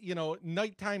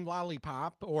nighttime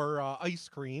lollipop or ice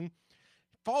cream.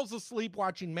 Falls asleep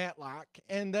watching Matlock,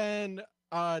 and then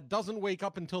doesn't wake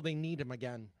up until they need him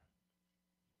again.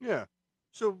 Yeah.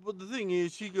 So, but the thing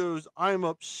is, he goes, I'm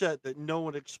upset that no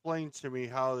one explained to me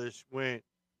how this went.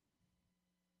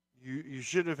 You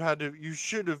should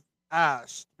have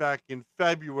asked back in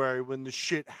February when the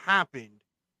shit happened,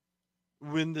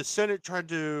 when the Senate tried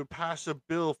to pass a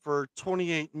bill for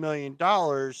 $28 million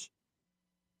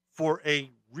for a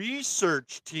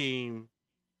research team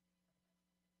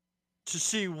to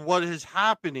see what is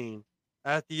happening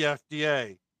at the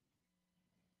FDA.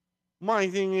 My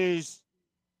thing is,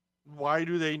 why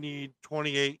do they need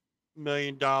 $28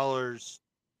 million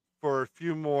for a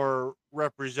few more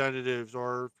representatives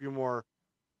or a few more?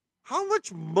 How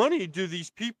much money do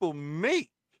these people make?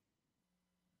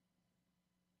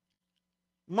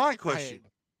 My question.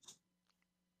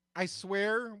 I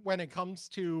swear, when it comes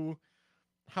to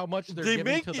how much they're they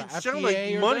giving make to the it FDA, sound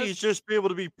like money is just be able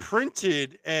to be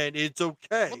printed and it's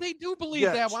okay. Well, they do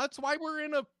believe that. Well, that's why we're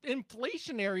in an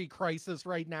inflationary crisis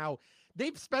right now.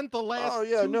 They've spent the last 2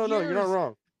 years, you're not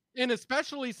wrong. And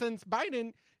especially since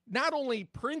Biden, not only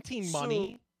printing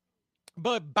money,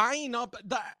 but buying up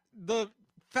the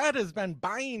Fed has been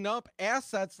buying up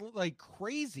assets like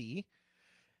crazy,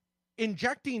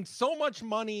 injecting so much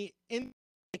money in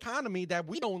the economy that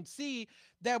we don't see,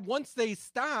 that once they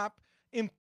stop,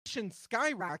 inflation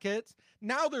skyrockets.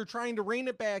 Now they're trying to rein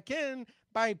it back in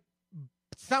by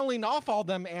selling off all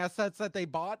them assets that they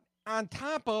bought, on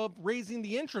top of raising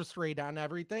the interest rate on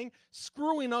everything,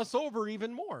 screwing us over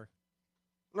even more.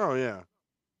 Oh, yeah.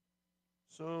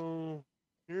 So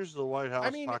here's the White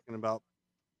House talking about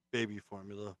baby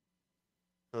formula.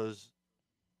 Because.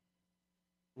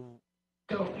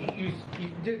 So you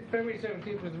did February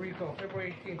 17th was recall.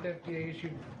 February 18th, FDA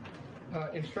issued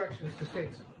instructions to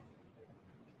states.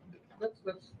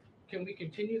 Can we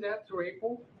continue that through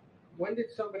April? When did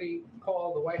somebody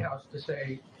call the White House to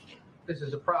say, this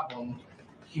is a problem,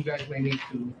 you guys may need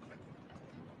to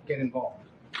get involved?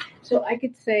 So I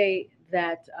could say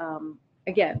that,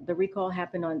 again, the recall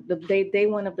happened on the day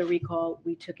one of the recall.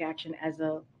 We took action as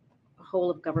a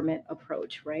whole of government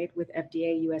approach, right? With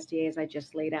FDA, USDA, as I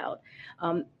just laid out.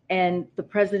 And the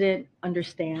president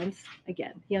understands,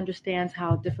 again, he understands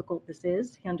how difficult this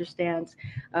is. He understands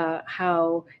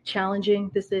how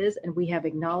challenging this is, and we have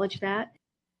acknowledged that.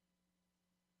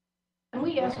 And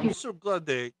we ask you. I'm so glad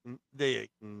they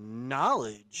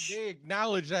acknowledge. They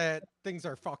acknowledge that things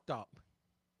are fucked up.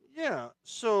 Yeah.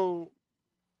 So,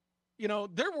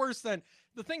 they're worse than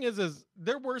The thing is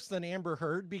they're worse than Amber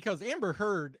Heard because Amber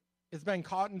Heard has been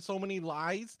caught in so many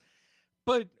lies,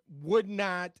 but would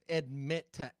not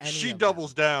admit to any She of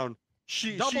doubles them. down.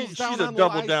 Doubles She's down a on the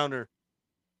double lies, downer.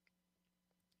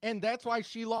 and that's why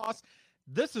she lost.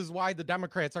 This is why the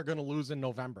Democrats are going to lose in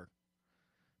November. Oh,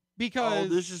 Because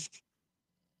this is.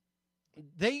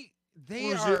 they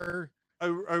Was it? are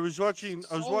I was watching.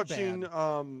 I was so watching.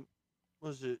 bad.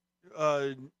 Was it?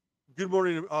 Good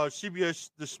morning. CBS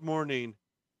this morning.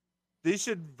 They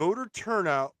said voter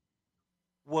turnout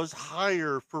was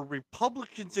higher for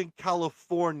Republicans in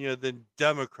California than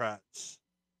Democrats.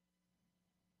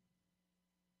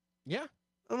 Yeah.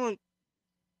 I'm like,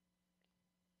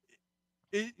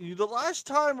 the last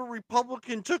time a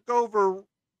Republican took over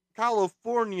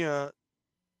California,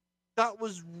 that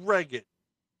was Reagan.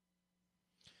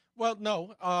 Well,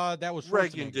 no, that was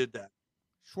Reagan Schwarzenegger. did that.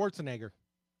 Schwarzenegger.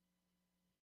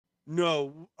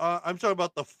 No, I'm talking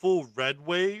about the full red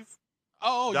wave.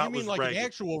 Oh, That you mean was like Reagan. an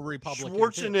actual Republican? Too.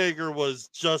 Schwarzenegger was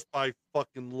just by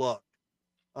fucking luck.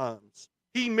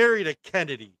 He married a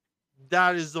Kennedy.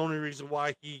 That is the only reason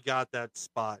why he got that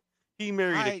spot. He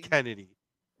married a Kennedy.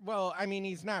 Well, I mean,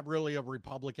 he's not really a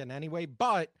Republican anyway,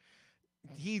 but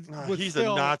he's a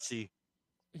Nazi.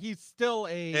 He's still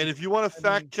a. And if you want to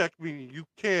fact check me, you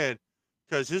can,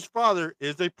 because his father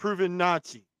is a proven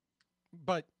Nazi.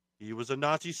 But he was a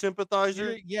Nazi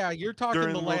sympathizer. You're talking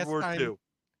during the World last War time. II.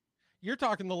 You're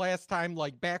talking the last time,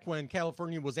 like back when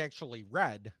California was actually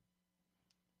red.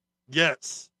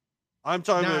 Yes, I'm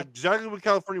talking about exactly when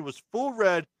California was full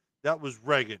red. That was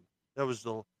Reagan. That was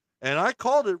and I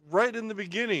called it right in the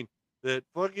beginning that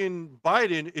fucking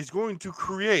Biden is going to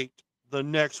create the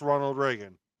next Ronald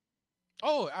Reagan.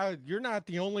 Oh, you're not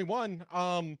the only one.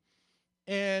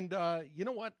 And you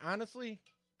know what? Honestly,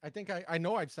 I think I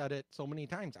know I've said it so many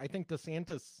times. I think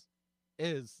DeSantis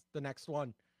is the next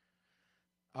one.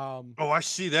 Oh, I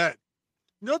see that.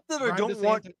 Not that I don't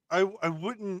want. I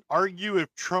wouldn't argue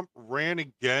if Trump ran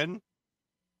again,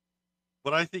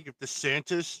 but I think if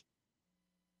DeSantis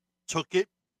took it,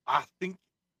 I think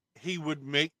he would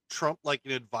make Trump like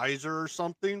an advisor or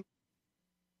something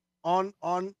on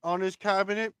his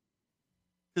cabinet,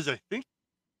 because I think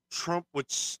Trump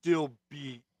would still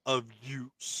be of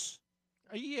use.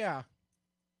 Yeah.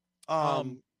 But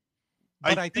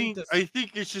I think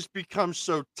it's just become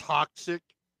so toxic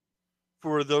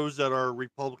for those that are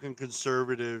Republican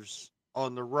conservatives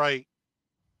on the right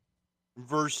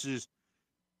versus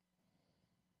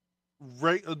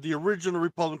the original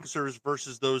Republican conservatives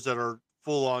versus those that are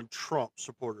full-on Trump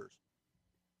supporters.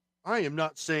 I am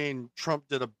not saying Trump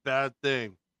did a bad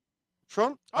thing.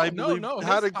 Trump, I believe,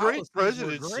 had a great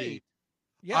presidency.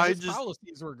 Yeah, his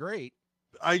policies were great.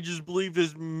 I just believe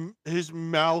his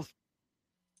mouth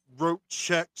wrote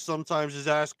checks sometimes his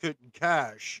ass couldn't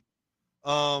cash.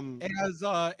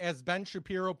 As Ben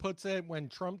Shapiro puts it, when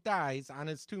Trump dies on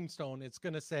his tombstone, it's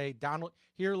going to say,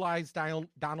 here lies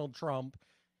Donald Trump.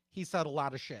 He said a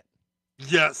lot of shit.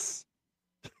 Yes.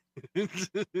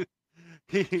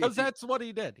 Because that's what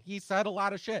he did. He said a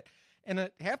lot of shit. And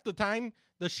half the time,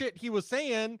 the shit he was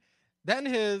saying, then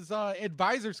his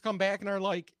advisors come back and are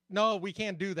like, no, we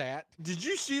can't do that. Did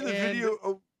you see the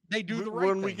video? They do the right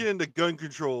when thing. we get into gun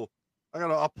control.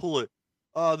 I'll pull it.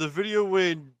 The video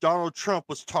when Donald Trump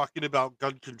was talking about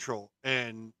gun control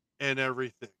and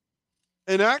everything.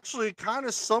 And actually kind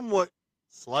of somewhat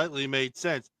slightly made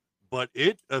sense, but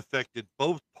it affected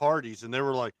both parties. And they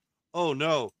were like, oh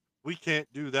no, we can't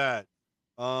do that.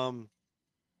 And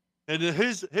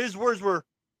his words were,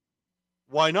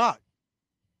 why not?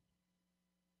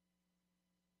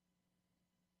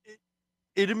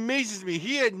 It amazes me.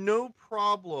 He had no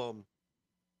problem.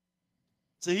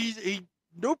 So he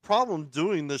no problem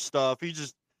doing this stuff. He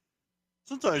just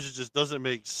sometimes it just doesn't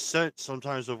make sense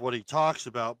sometimes of what he talks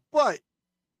about. But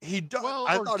he does.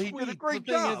 I thought he did a great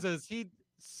job. The thing is he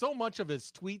so much of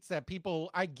his tweets that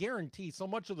I guarantee so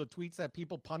much of the tweets that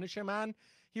people punish him on,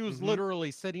 he was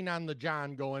literally sitting on the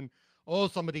John going, oh,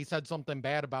 somebody said something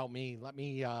bad about me. Let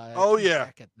me oh yeah.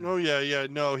 Oh yeah.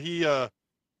 No, he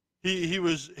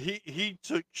was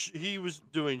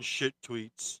doing shit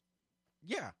tweets.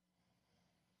 Yeah.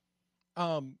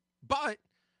 But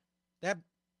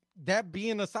that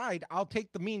being aside, I'll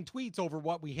take the mean tweets over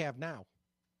what we have now,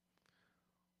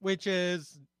 which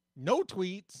is no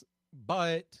tweets,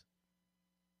 but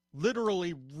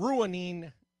literally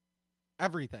ruining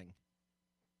everything.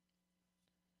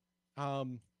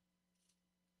 And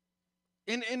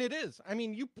it is. I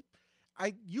mean,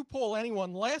 you poll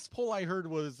anyone. Last poll I heard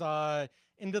was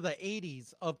into the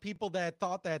 80s of people that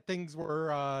thought that things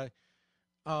were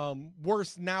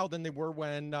worse now than they were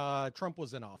when Trump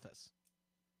was in office.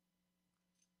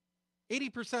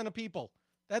 80% of people.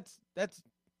 That's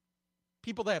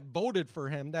people that voted for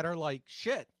him that are like,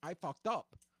 shit, I fucked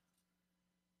up.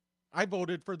 I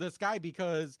voted for this guy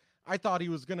because I thought he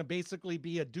was going to basically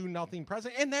be a do-nothing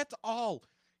president. And that's all.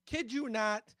 Kid you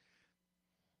not,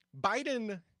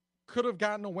 Biden could have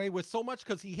gotten away with so much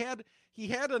because he had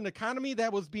an economy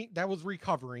that was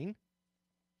recovering.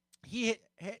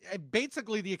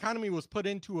 Basically the economy was put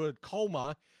into a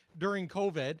coma during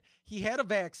COVID. He had a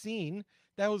vaccine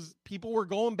people were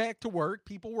going back to work.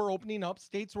 People were opening up.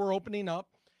 States were opening up.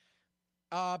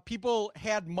 People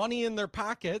had money in their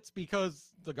pockets because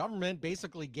the government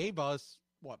basically gave us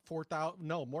what, 4,000?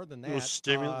 No, more than that.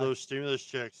 Those stimulus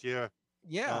checks, yeah.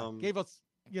 Yeah, gave us,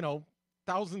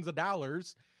 thousands of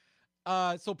dollars.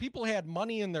 So people had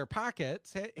money in their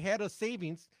pockets, had a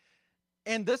savings,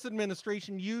 and this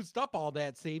administration used up all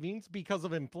that savings because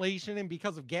of inflation and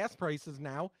because of gas prices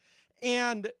now.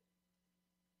 And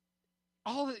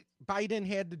all that Biden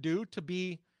had to do to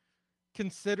be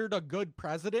considered a good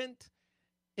president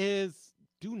is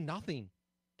do nothing.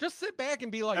 Just sit back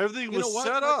and be like, everything was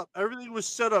set up. Everything was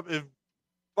set up. If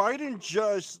Biden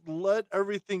just let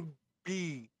everything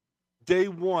be day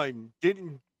one,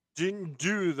 didn't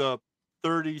do the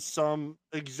 30-some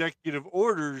executive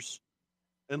orders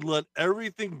and let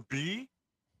everything be,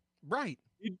 right?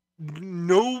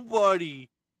 No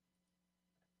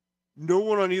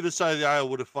one on either side of the aisle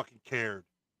would have fucking cared.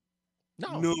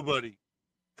 No. Nobody.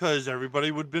 Because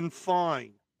everybody would have been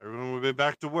fine. Everyone would have been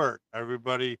back to work.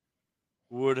 Everybody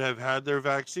would have had their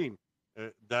vaccine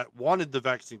that wanted the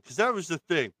vaccine. Because that was the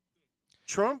thing.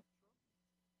 Trump,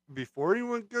 before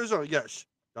anyone goes on, yes,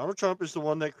 Donald Trump is the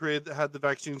one that had the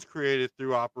vaccines created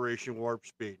through Operation Warp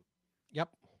Speed. Yep.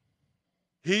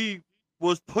 He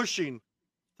was pushing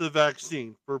the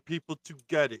vaccine for people to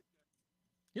get it.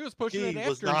 He was pushing it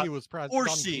after he was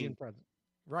president.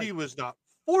 Right. He was not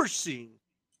forcing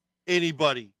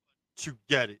anybody to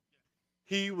get it.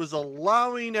 He was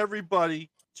allowing everybody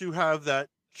to have that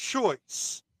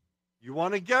choice. You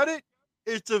want to get it?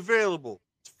 It's available.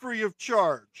 It's free of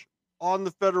charge on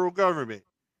the federal government.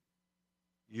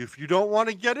 If you don't want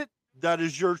to get it, that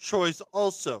is your choice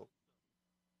also.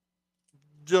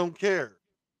 Don't care.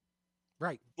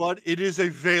 Right. But it is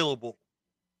available.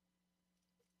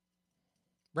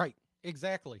 Right.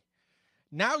 Exactly.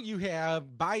 Now you have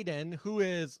Biden, who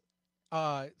is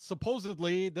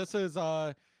supposedly, this is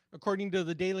according to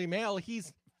the Daily Mail,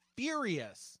 he's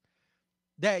furious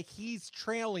that he's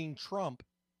trailing Trump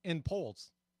in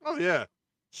polls. Oh yeah,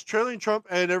 he's trailing Trump,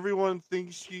 and everyone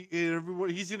thinks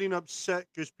he's getting upset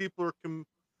because people are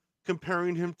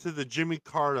comparing him to the Jimmy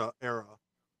Carter era,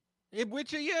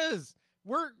 which he is.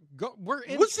 We're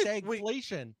in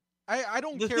stagflation. I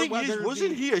don't care whether would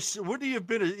he have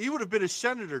been he would have been a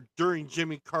senator during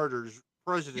Jimmy Carter's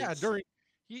presidency. Yeah, during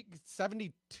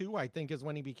 72, I think, is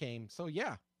when he became. So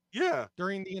yeah. Yeah.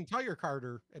 During the entire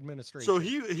Carter administration. So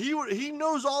he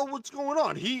knows all what's going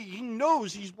on. He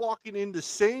knows he's walking in the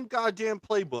same goddamn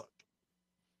playbook.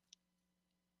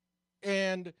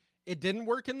 And it didn't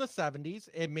work in the 70s.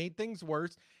 It made things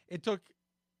worse. It took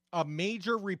a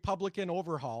major Republican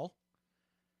overhaul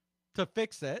to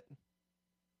fix it.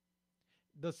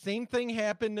 The same thing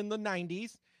happened in the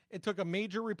 90s. It took a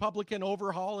major Republican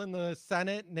overhaul in the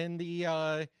Senate and in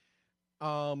the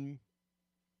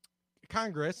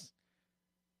Congress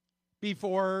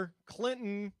before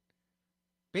Clinton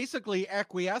basically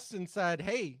acquiesced and said,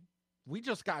 hey, we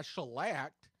just got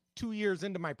shellacked 2 years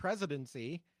into my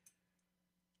presidency.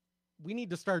 We need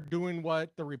to start doing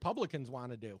what the Republicans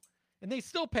want to do. And they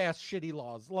still passed shitty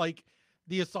laws like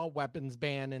the assault weapons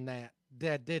ban and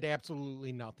that did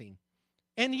absolutely nothing.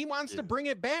 And he wants to bring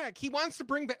it back. He wants to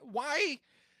bring back. Why?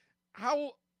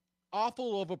 How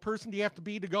awful of a person do you have to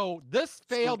be to go, this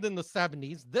failed in the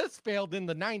 70s, this failed in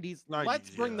the 90s. Let's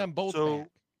bring them both back.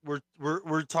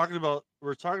 We're talking about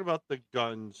the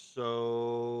guns.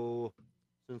 So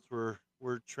since we're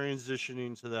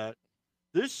transitioning to that,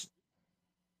 this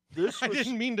I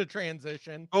didn't mean to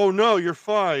transition. Oh no, you're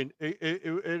fine.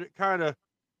 It kind of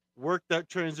worked that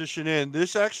transition in.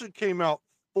 This actually came out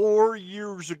 4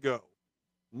 years ago.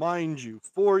 Mind you,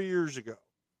 4 years ago.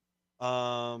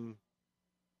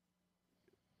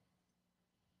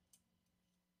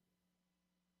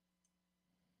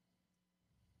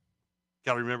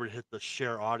 Got to remember to hit the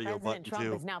share audio button, Trump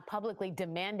too. is now publicly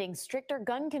demanding stricter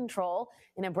gun control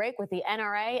in a break with the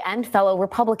NRA and fellow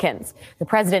Republicans. The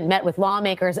president met with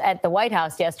lawmakers at the White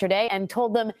House yesterday and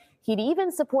told them he'd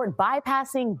even support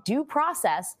bypassing due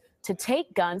process to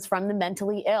take guns from the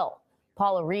mentally ill.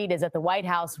 Paula Reed is at the White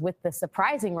House with the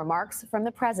surprising remarks from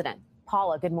the president.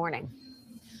 Paula, good morning.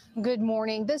 Good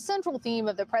morning. The central theme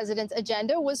of the president's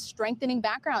agenda was strengthening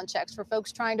background checks for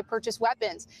folks trying to purchase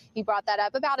weapons. He brought that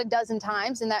up about a dozen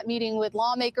times in that meeting with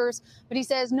lawmakers, but he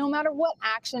says no matter what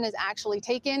action is actually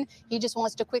taken, he just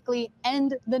wants to quickly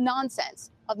end the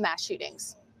nonsense of mass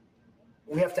shootings.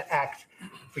 We have to act.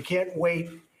 We can't wait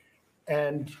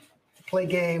and play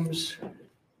games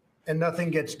and nothing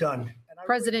gets done.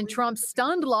 President Trump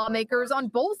stunned lawmakers on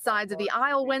both sides of the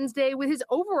aisle Wednesday with his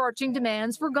overarching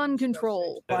demands for gun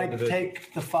control. Like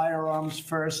take the firearms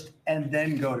first and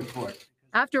then go to court.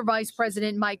 After Vice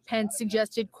President Mike Pence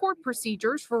suggested court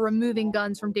procedures for removing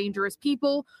guns from dangerous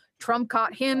people, Trump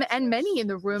caught him and many in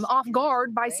the room off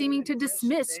guard by seeming to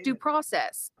dismiss due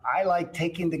process. I like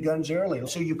taking the guns early,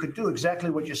 so you could do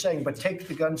exactly what you're saying, but take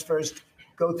the guns first,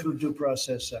 go through due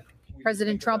process second.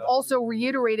 President Trump also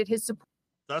reiterated his support.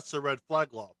 That's the red flag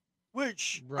law,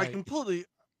 which I completely,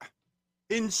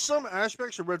 in some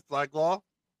aspects, a red flag law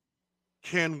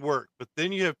can work, but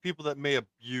then you have people that may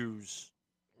abuse.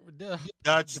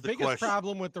 That's the biggest question.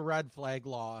 problem with the red flag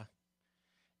law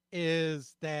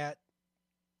is that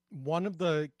one of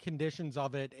the conditions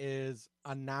of it is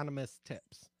anonymous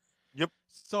tips. Yep.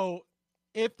 So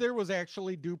if there was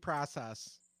actually due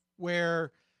process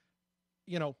where,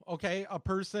 you know, okay, a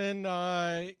person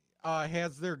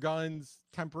has their guns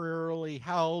temporarily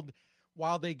held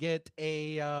while they get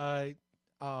an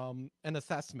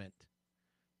assessment.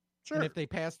 Sure. And if they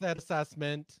pass that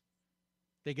assessment,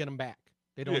 they get them back.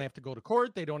 They don't have to go to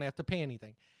court. They don't have to pay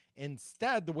anything.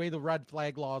 Instead, the way the red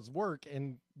flag laws work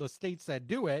in the states that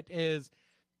do it is,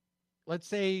 let's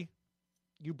say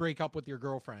you break up with your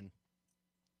girlfriend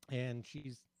and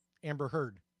she's Amber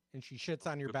Heard and she shits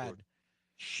on your bed.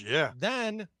 Yeah.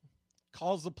 Then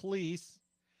calls the police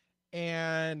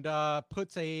and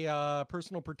puts a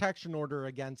personal protection order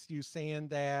against you saying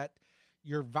that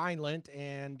you're violent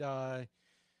and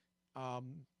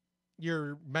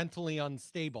you're mentally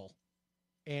unstable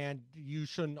and you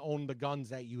shouldn't own the guns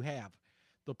that you have.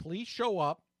 The police show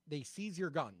up, they seize your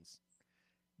guns.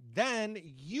 Then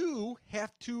you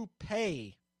have to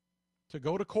pay to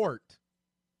go to court,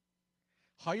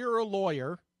 hire a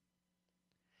lawyer,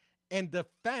 and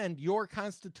defend your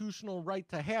constitutional right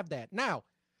to have that. Now,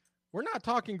 we're not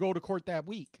talking go to court that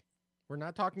week. We're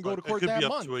not talking go to court that month. It could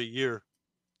be up to a year.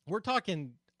 We're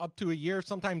talking up to a year,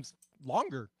 sometimes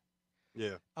longer.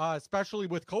 Yeah. Especially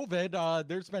with COVID,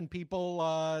 there's been people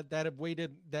that have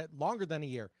waited that longer than a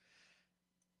year.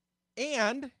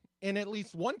 And in at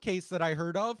least one case that I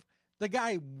heard of, the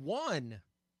guy won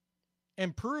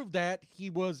and proved that he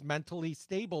was mentally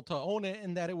stable to own it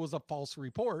and that it was a false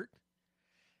report.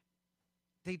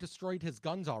 They destroyed his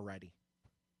guns already.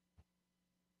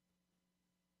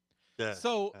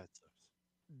 So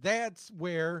that's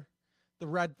where the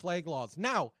red flag laws.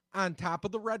 Now, on top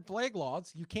of the red flag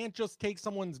laws, you can't just take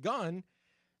someone's gun.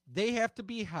 They have to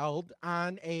be held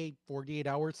on a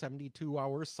 48-hour,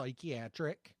 72-hour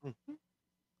psychiatric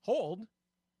hold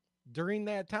during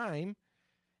that time,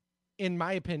 in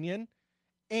my opinion.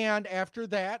 And after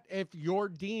that, if you're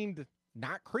deemed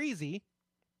not crazy,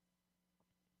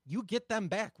 you get them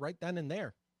back right then and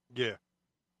there. Yeah.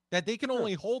 That they can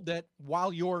only hold it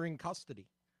while you're in custody.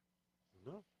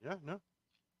 No. Yeah, no.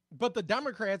 But the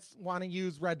Democrats want to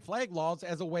use red flag laws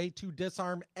as a way to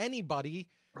disarm anybody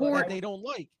that they don't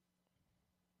like.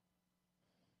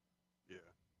 Yeah.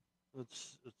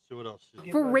 Let's see what else.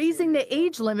 For raising the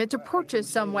age limit to purchase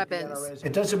some weapons.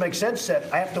 It doesn't make sense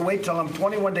that I have to wait till I'm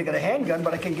 21 to get a handgun,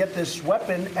 but I can get this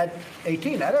weapon at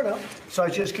 18. I don't know. So I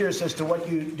was just curious as to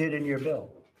what you did in your bill.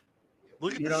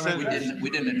 Look at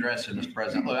We didn't address it, Mr.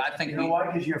 President. Look, I think you know why?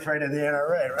 Because you're afraid of the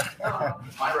NRA, right?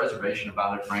 My reservation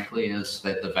about it, frankly, is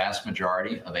that the vast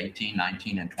majority of 18,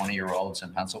 19, and 20-year-olds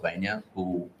in Pennsylvania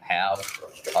who have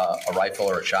a rifle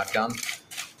or a shotgun,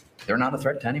 they're not a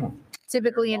threat to anyone.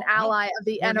 Typically an ally of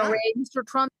the NRA, Mr.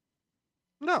 Trump.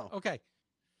 No. Okay.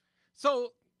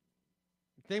 So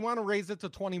they want to raise it to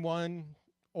 21,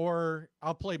 or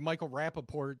I'll play Michael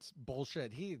Rappaport's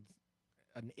bullshit. He's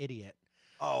an idiot.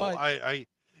 Oh, but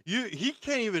he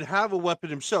can't even have a weapon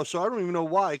himself, so I don't even know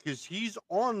why, because he's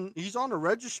on the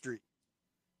registry.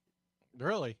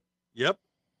 Really? Yep.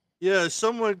 Yeah,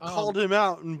 someone called him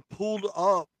out and pulled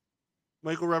up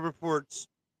Michael Rappaport's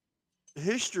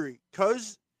history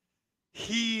because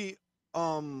he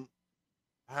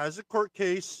has a court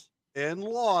case and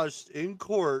lost in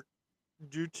court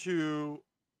due to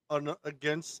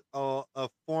against a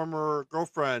former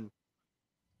girlfriend.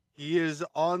 He is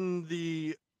on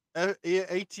the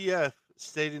ATF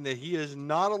stating that he is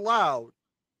not allowed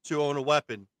to own a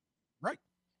weapon. Right.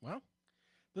 Well,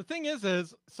 the thing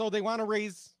is so they want to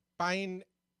raise buying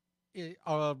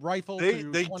a rifle They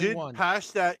to did 21.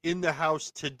 pass that in the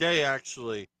House today,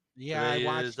 actually. Yeah, I Today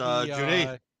watched is the June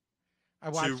 8th I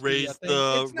to watched raise thing.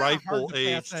 the It's not hard rifle to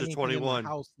age pass to anything in the 21.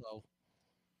 House, though.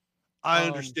 I Um,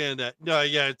 understand that. No,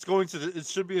 yeah, it's going to it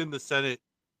should be in the Senate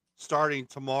starting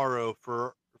tomorrow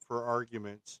for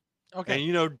arguments. Okay. And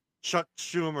you know Chuck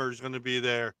Schumer is going to be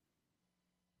there.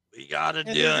 We got to and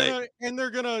do they're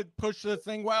it. gonna push this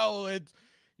thing. Well, it's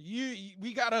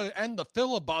we gotta end the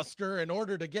filibuster in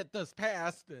order to get this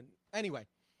passed. And anyway,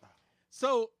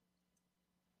 so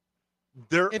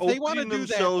They're if they want to opening do that,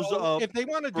 themselves though, up if they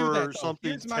want to do for that, though,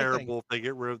 something here's my thing. terrible if they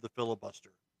get rid of the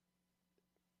filibuster.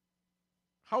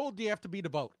 How old do you have to be to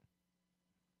vote?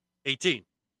 18.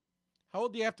 How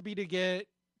old do you have to be to get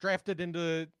drafted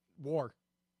into war?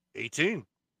 18.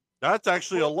 That's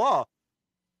actually a law.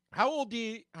 How old do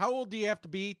you have to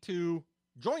be to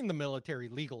join the military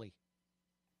legally?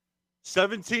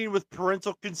 17 with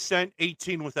parental consent,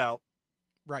 18 without.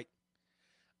 Right.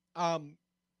 How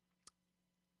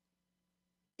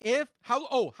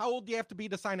old do you have to be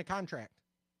to sign a contract?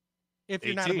 If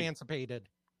you're 18. not emancipated.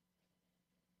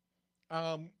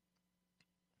 How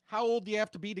old do you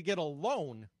have to be to get a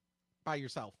loan by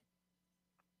yourself?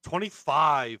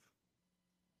 25.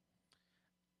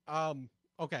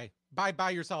 Okay.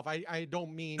 By yourself. I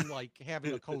don't mean like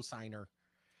having a cosigner.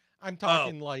 I'm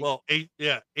talking like 18.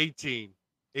 18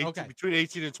 Okay. Between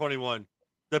 18 and 21,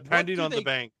 depending on the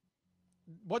bank.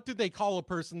 What do they call a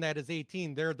person that is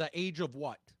 18? They're the age of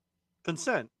what?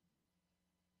 Consent.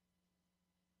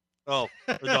 Oh,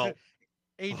 adult.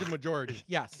 Age of majority.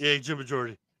 Yes. The age of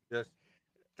majority. Yes.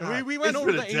 God, we went it's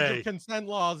over been the a age day. of consent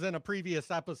laws in a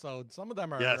previous episode. Some of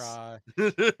them are Yes.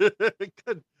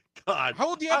 Good God. How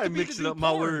old do you have to I'm be to mixing do up my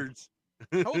porn? words.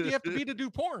 How old do you have to be to do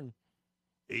porn?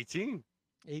 18.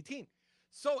 18.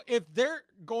 So if they're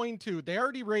going to, they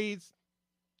already raised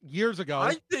years ago.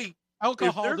 I think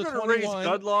alcohol if to they're going to 21. raise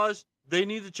gun laws, they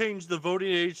need to change the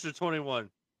voting age to 21.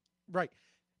 Right.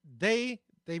 They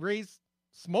raised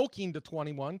smoking to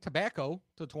 21, tobacco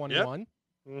to 21.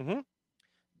 Mm-hmm.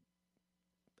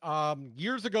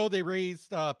 Years ago they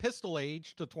raised pistol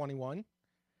age to 21.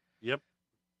 Yep.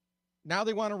 Now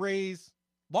they want to raise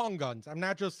long guns. I'm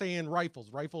not just saying rifles,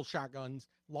 shotguns,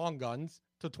 long guns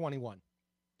to 21.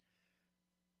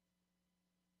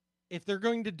 If they're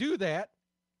going to do that,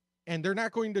 and they're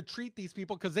not going to treat these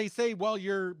people because they say, well,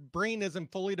 your brain isn't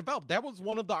fully developed. That was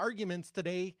one of the arguments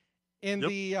today in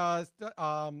the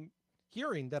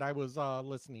hearing that I was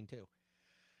listening to.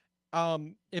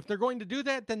 If they're going to do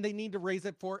that, then they need to raise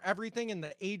it for everything, and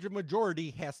the age of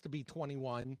majority has to be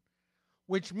 21,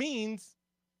 which means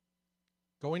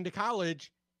going to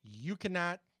college, you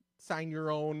cannot sign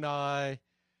your own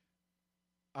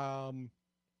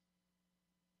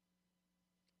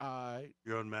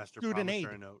your own master student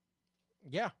promissory aid note.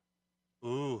 Yeah.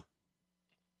 Ooh.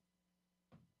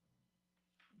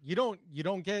 You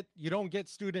don't get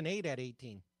student aid at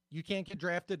 18. You can't get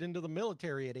drafted into the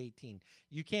military at 18.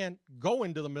 You can't go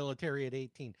into the military at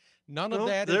 18. None of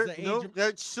that is the age of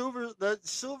that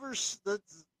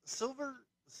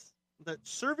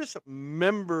service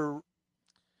member.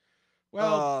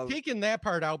 Well, taking that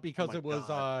part out because my it was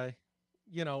God.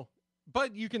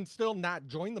 but you can still not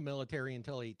join the military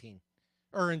until 18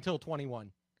 or until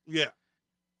 21. Yeah.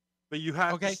 But you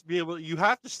have to be able. You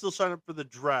have to still sign up for the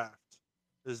draft,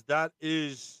 because that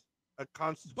is a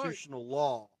constitutional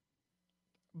law.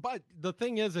 But the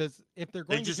thing is if they're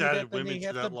They going just to do added that, then women they to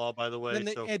have that law, by the way.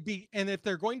 and if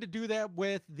they're going to do that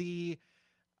with the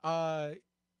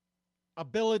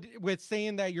ability with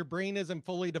saying that your brain isn't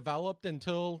fully developed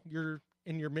until you're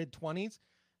in your mid 20s,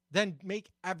 then make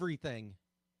everything.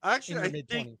 Actually,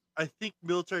 I think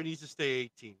military needs to stay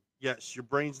 18. Yes, your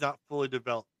brain's not fully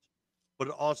developed, but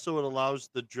it allows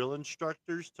the drill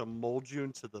instructors to mold you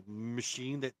into the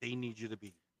machine that they need you to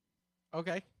be.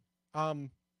 Okay.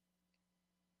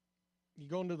 You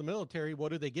go into the military,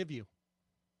 what do they give you?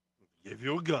 Give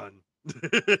you a gun.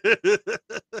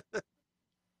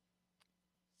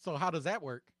 So how does that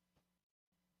work?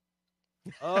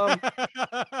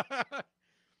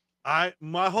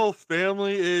 My whole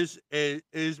family is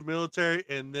military,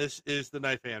 and this is the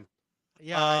knife hand.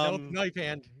 Yeah, I know it's knife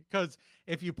hand, because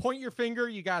if you point your finger,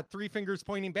 you got 3 fingers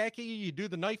pointing back at you. You do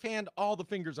the knife hand, all the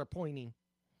fingers are pointing.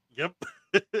 Yep.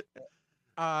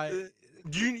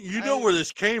 You know where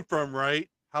this came from, right?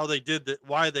 How they did that?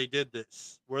 Why they did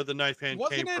this? Where the knife hand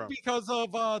came from? Wasn't it because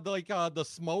of the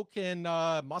smoke and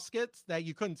muskets that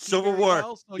you couldn't see Civil very War?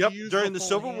 well, so Yep. you used During the full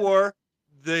Civil hand? War,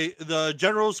 the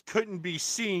generals couldn't be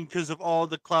seen because of all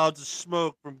the clouds of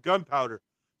smoke from gunpowder.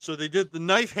 So they did the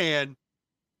knife hand,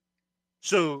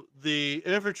 so the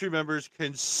infantry members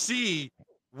can see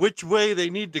which way they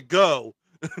need to go.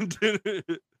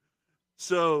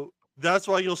 So that's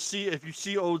why you'll see, if you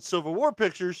see old Civil War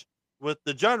pictures with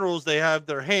the generals, they have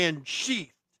their hand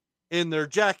sheathed in their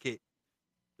jacket,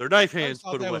 their knife I always hands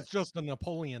thought put that away. was just a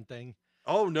Napoleon thing.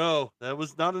 Oh no, that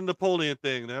was not a Napoleon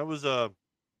thing. That was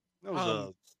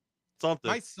something.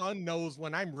 My son knows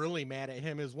when I'm really mad at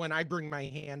him is when I bring my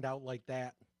hand out like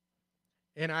that.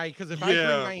 And because if I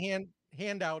bring my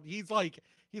hand out, he's like,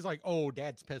 oh,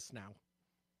 Dad's pissed now.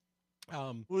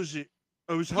 What was it?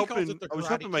 I was he calls helping it the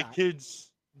my karate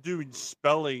kids doing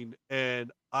spelling,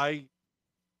 and my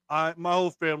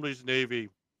whole family's Navy,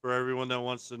 for everyone that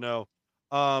wants to know.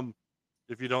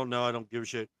 If you don't know, I don't give a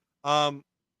shit.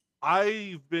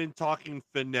 I've been talking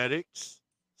phonetics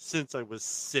since I was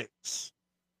 6. It's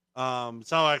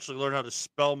how I actually learned how to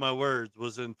spell my words,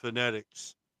 was in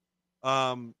phonetics.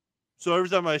 So every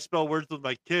time I spell words with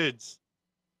my kids,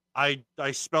 I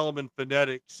spell them in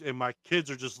phonetics, and my kids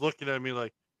are just looking at me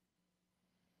like,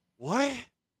 "What?"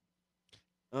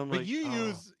 I'm But like, you "Oh,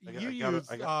 use I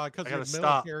because gotta you're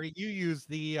stop." military, you use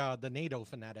the NATO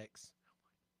phonetics.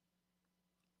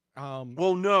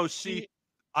 Well, no, see,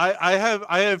 I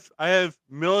have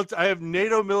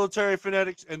NATO military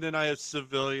phonetics, and then I have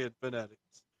civilian phonetics.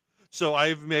 So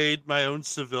I've made my own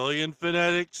civilian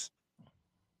phonetics,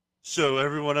 so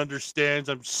everyone understands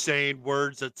I'm saying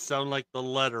words that sound like the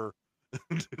letter.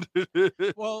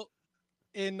 Well,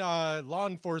 in law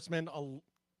enforcement,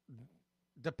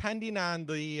 depending on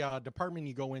the department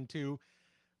you go into,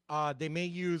 they may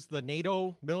use the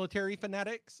NATO military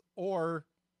phonetics, or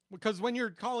because when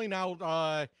you're calling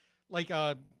out,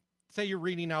 say you're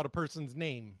reading out a person's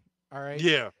name, all right?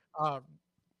 Yeah.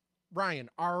 Ryan,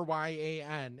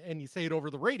 Ryan, and you say it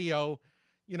over the radio,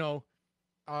 you know,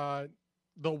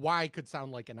 the Y could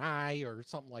sound like an I or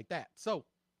something like that. So,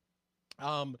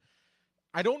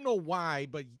 I don't know why,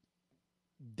 but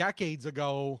decades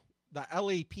ago, the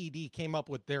LAPD came up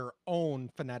with their own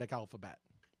phonetic alphabet.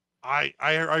 I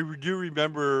do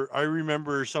remember. I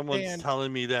remember someone's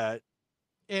telling me that.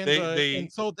 And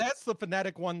so that's the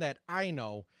phonetic one that I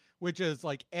know, which is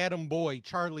like Adam Boy,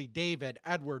 Charlie, David,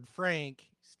 Edward, Frank,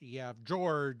 Steve,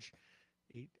 George,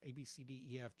 A B C D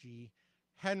E F G,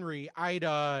 Henry,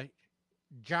 Ida,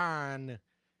 John,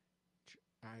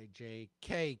 I J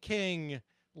K, King,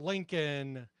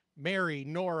 Lincoln, Mary,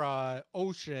 Nora,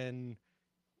 Ocean,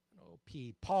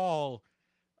 P, Paul,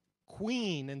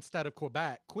 Queen instead of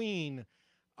Quebec, Queen,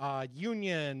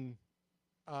 Union,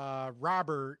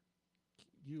 Robert,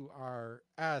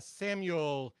 U-R-S,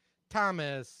 Samuel,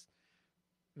 Thomas.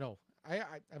 No, I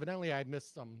evidently I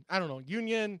missed some. I don't know.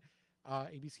 Union, A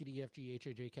B C D E F G H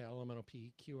I J K L M N O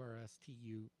P Q R S T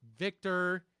U,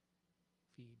 Victor,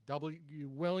 V W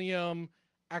William,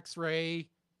 X-ray.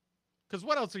 Because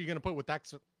what else are you going to put with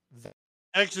X?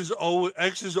 X has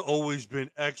always been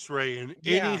X-ray in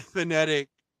Yeah. any phonetic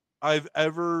I've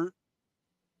ever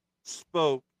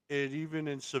spoke, and even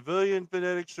in civilian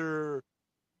phonetics or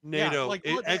NATO, like,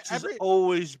 look, X has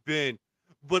always been.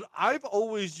 But I've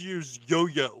always used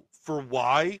yo-yo for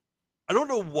Y. I don't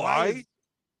know why.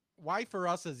 Y for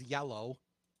us is yellow,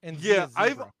 and Z Yeah, is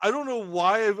zebra. I don't know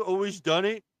why I've always done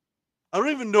it. I don't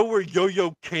even know where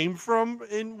yo-yo came from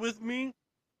with me.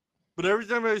 But every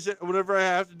time whenever I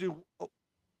have to do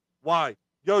Y,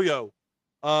 yo-yo,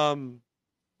 what?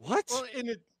 Well,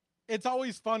 and it's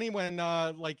always funny when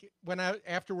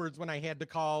afterwards when I had to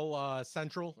call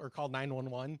Central or call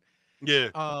 911.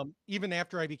 Yeah. Even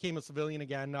after I became a civilian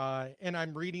again, and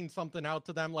I'm reading something out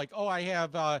to them like, oh, I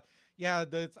have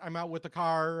I'm out with the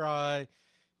car.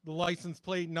 The license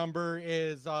plate number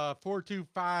is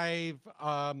 425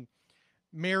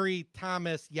 Mary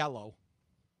Thomas Yellow.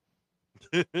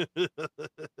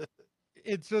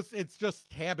 It's just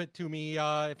habit to me.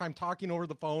 If I'm talking over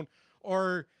the phone,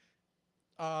 or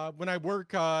when I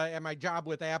work at my job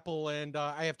with Apple and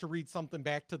I have to read something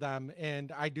back to them,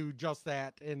 and I do just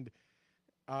that. And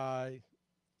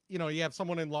you have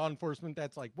someone in law enforcement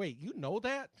that's like, wait, you know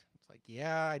that? It's like,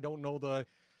 yeah, I don't know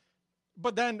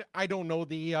but then I don't know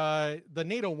the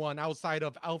NATO one outside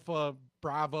of Alpha,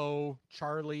 Bravo,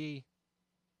 Charlie.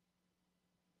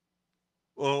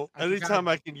 Well, anytime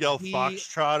I can yell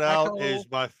Foxtrot out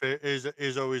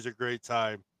is always a great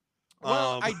time.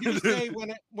 Well, I do say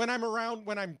when I'm around,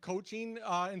 when I'm coaching,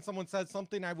 and someone says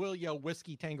something, I will yell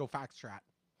Whiskey Tango Foxtrot.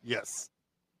 Yes.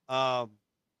 I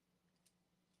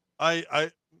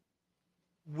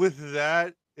with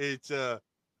that, it's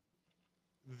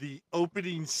the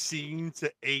opening scene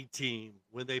to A-Team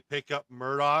when they pick up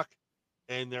Murdoch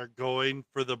and they're going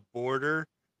for the border,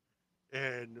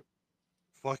 and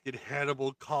fucking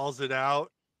Hannibal calls it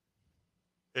out,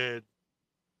 and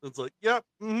It's like, yep,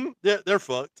 yeah, they're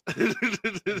fucked.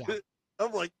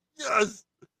 I'm like, yes.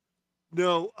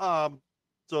 No,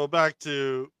 so back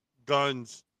to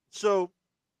guns. So,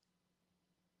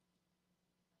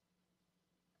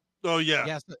 oh yeah,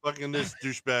 Yes. fucking this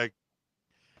douchebag.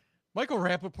 Michael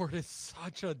Rappaport is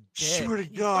such a dick. Swear to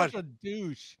He's God. such a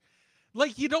douche.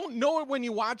 Like, you don't know it when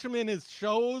you watch him in his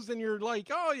shows, and you're like,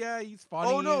 oh yeah, he's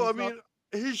funny. Oh no, I and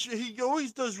stuff. mean, he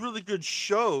always does really good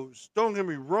shows. Don't get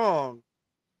me wrong.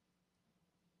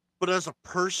 But as a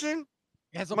person,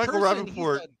 As a Michael person,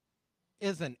 Rappaport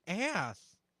is an ass.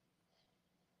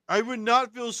 I would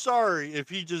not feel sorry if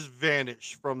he just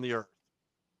vanished from the earth.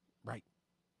 Right.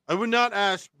 I would not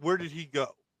ask, where did he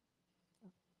go?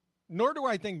 Nor do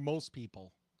I think most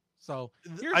people. So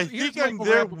I think I'm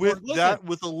there with that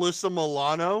with Alyssa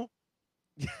Milano.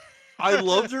 I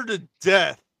loved her to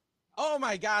death. Oh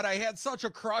my God, I had such a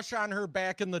crush on her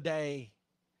back in the day.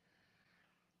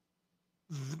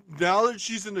 Now that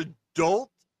she's an adult,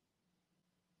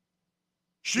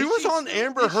 she was on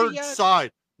Amber Heard's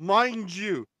side, mind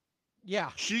you. Yeah.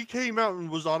 She came out and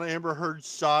was on Amber Heard's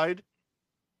side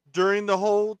during the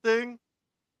whole thing.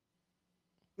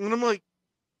 And I'm like,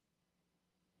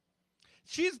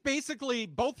 she's basically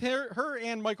both her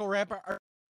and Michael Rappaport.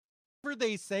 Whatever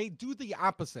they say, do the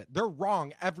opposite. They're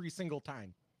wrong every single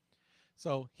time.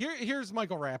 So here's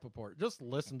Michael Rappaport. Just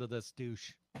listen to this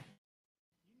douche.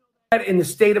 In the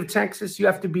state of Texas, you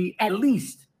have to be at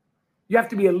least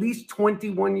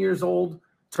 21 years old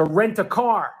to rent a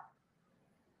car.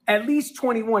 At least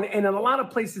 21. And in a lot of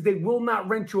places, they will not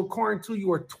rent you a car until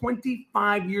you are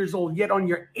 25 years old. Yet on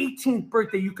your 18th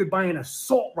birthday, you could buy an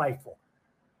assault rifle.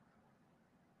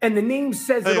 And the name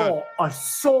says it all.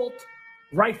 Assault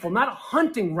rifle, not a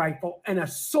hunting rifle, an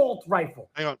assault rifle.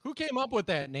 Hang on. Who came up with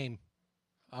that name?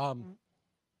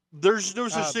 There's no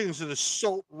such thing as an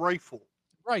assault rifle.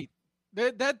 Right.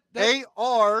 That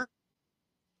AR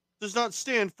does not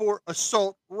stand for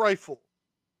assault rifle.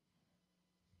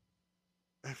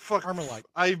 Fuck. Armalite.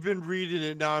 I've been reading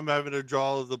it now. I'm having a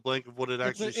draw of the blank of what it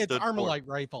actually stood for. It's Armalite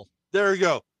rifle. There we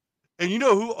go. And you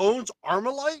know who owns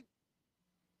Armalite?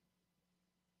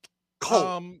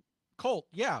 Colt. Colt,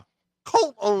 yeah.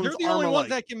 Colt owns They're the Armalite. only ones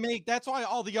that can make. That's why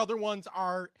all the other ones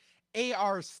are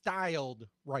AR styled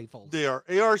rifles. They are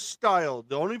AR styled.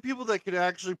 The only people that can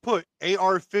actually put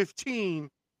AR-15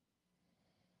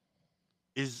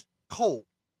 is Colt.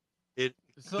 It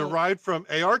derived from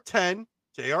AR-10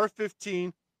 to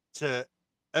AR-15 to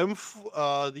the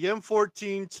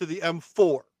M14 to the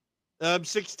M4,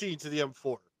 M16 to the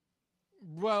M4.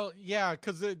 Well, yeah,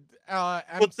 because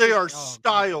but they are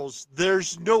styles.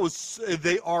 There's no.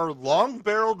 They are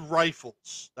long-barreled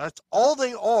rifles. That's all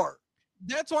they are.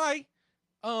 That's why,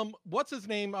 what's his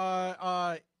name?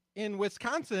 In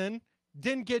Wisconsin,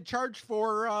 didn't get charged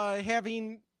for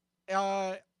having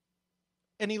an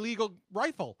illegal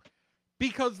rifle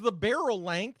because the barrel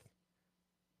length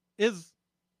is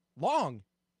long.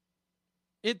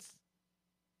 It's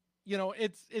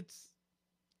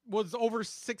was over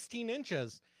 16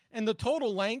 inches, and the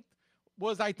total length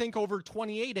was, I think, over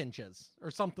 28 inches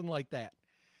or something like that.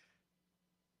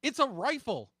 It's a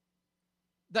rifle.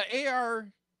 The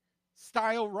AR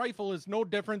style rifle is no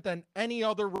different than any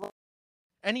other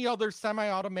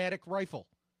semi-automatic rifle.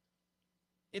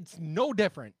 It's no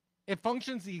different. It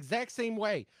functions the exact same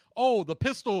way. Oh, the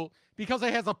pistol, because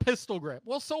it has a pistol grip.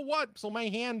 Well, so what? So my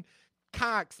hand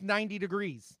cocks 90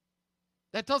 degrees.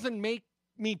 That doesn't make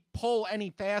me pull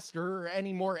any faster or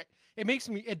any more.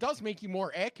 It does make you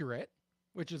more accurate,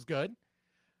 which is good.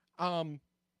 But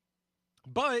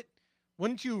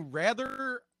wouldn't you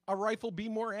rather a rifle be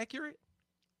more accurate?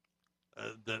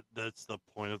 That's the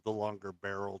point of the longer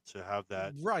barrel, to have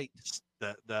that right,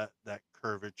 that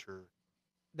curvature,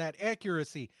 that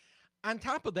accuracy. On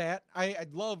top of that, I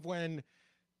love when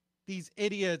these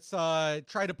idiots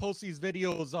try to post these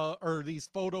videos or these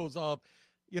photos of,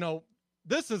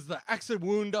 this is the exit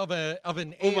wound of an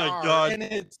AR. My God. And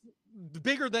it's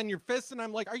bigger than your fist. And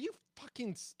I'm like, are you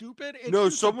fucking stupid? No,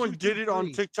 someone did it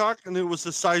on TikTok and it was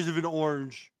the size of an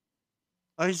orange.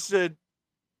 I said,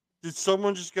 did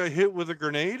someone just get hit with a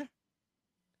grenade?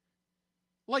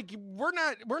 Like, we're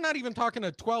not even talking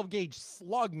a 12 gauge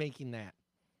slug making that.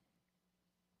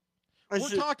 We're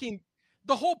talking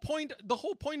the whole point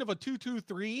of a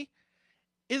 223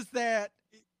 is that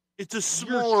it's a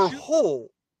smaller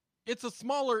hole. It's a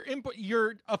smaller input.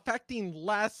 You're affecting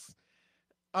less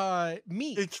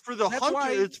meat. It's for the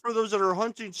hunter. It's for those that are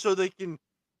hunting, so they can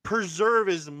preserve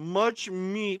as much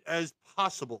meat as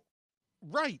possible.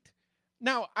 Right.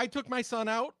 Now, I took my son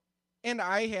out, and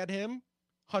I had him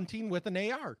hunting with an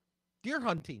AR, deer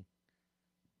hunting,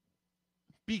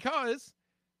 because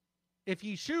if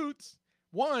he shoots,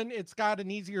 one, it's got an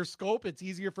easier scope. It's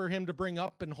easier for him to bring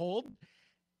up and hold.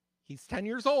 He's 10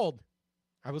 years old.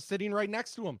 I was sitting right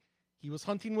next to him. He was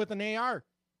hunting with an AR.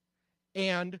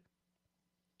 And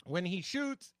when he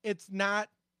shoots, it's not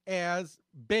as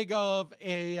big of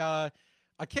a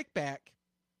kickback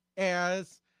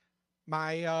as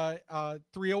my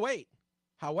 308.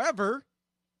 However,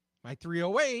 my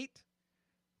 308,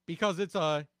 because it's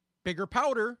a bigger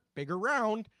powder, bigger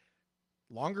round,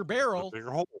 longer barrel,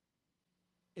 bigger hole.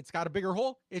 It's got a bigger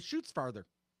hole. It shoots farther.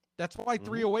 That's why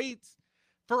 308s,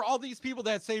 for all these people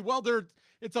that say, well,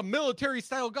 it's a military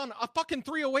style gun. A fucking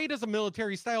 308 is a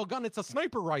military style gun. It's a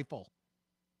sniper rifle.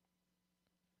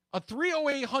 A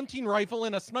 308 hunting rifle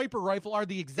and a sniper rifle are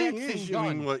the exact same gun.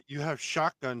 I mean, what you have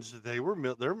shotguns? They were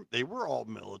all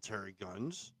military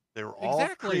guns. They were all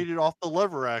created off the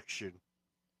lever action.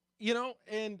 You know,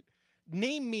 and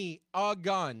name me a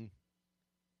gun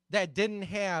that didn't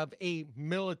have a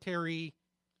military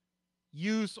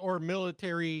use or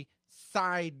military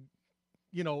side,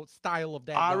 style of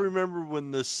that. I gun. remember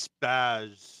when the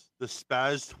Spaz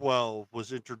 12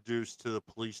 was introduced to the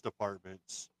police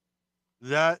departments.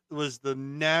 That was the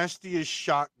nastiest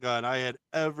shotgun I had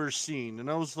ever seen. And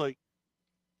I was like,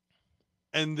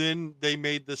 and then they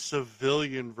made the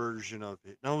civilian version of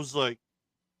it. And I was like,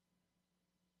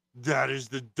 that is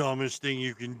the dumbest thing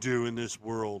you can do in this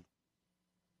world.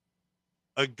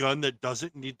 A gun that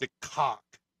doesn't need to cock.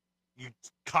 You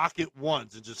cock it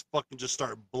once and just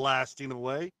start blasting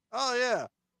away. Oh, yeah.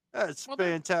 That's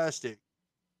fantastic.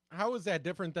 How is that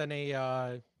different than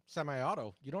a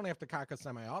semi-auto? You don't have to cock a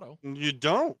semi-auto. You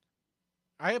don't.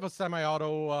 I have a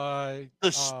semi-auto. The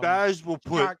Spaz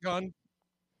shotgun.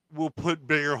 will put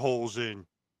bigger holes in,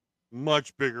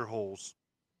 much bigger holes.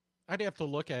 I'd have to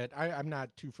look at. I'm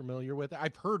not too familiar with it.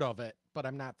 I've heard of it, but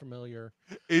I'm not familiar.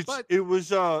 It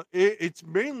was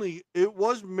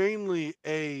mainly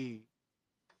a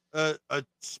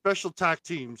special tac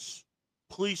teams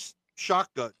police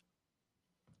shotgun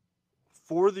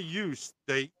for the use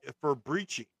for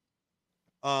breaching.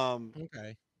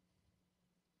 Okay.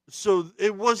 So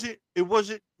it wasn't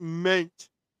meant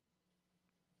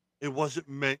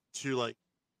to like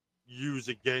use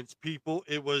against people.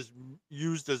 It was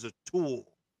used as a tool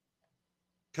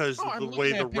because of the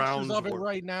way the rounds of it work.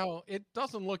 Right now, it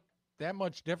doesn't look that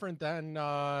much different than.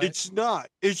 It's not.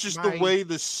 It's just the way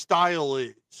the style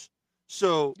is.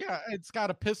 So yeah, it's got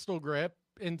a pistol grip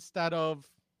instead of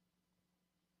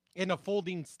in a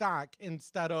folding stock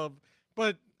instead of.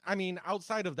 But I mean,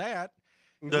 outside of that,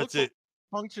 that's it.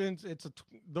 Functions.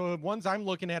 The ones I'm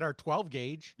looking at are 12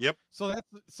 gauge. Yep.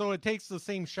 So it takes the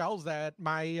same shells that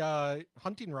my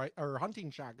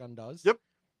hunting shotgun does. Yep.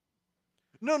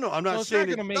 No, I'm not saying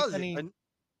it doesn't.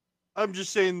 I'm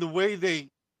just saying the way they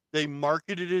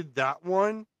marketed it, that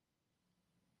one.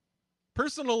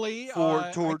 Personally,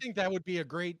 I think that would be a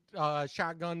great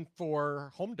shotgun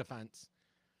for home defense.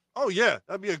 Oh yeah,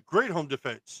 that'd be a great home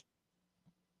defense.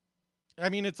 I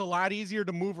mean, it's a lot easier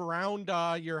to move around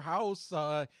your house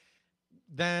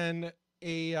than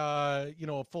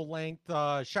a full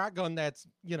length shotgun that's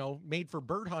made for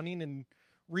bird hunting and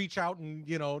reach out and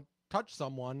touch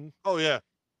someone. Oh yeah,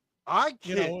 I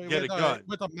can't get a gun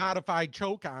with a modified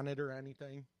choke on it or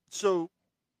anything. So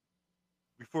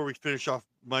before we finish off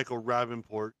Michael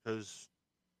Ravenport, because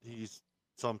he's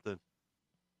something,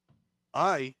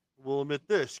 I will admit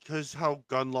this, because how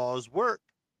gun laws work,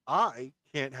 I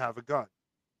can't have a gun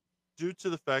due to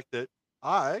the fact that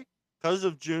because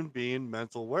of June being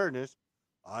mental awareness,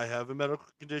 I have a medical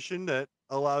condition that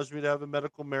allows me to have a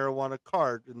medical marijuana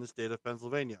card in the state of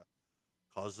Pennsylvania.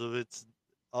 Because of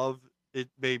it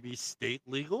may be state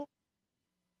legal,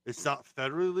 it's not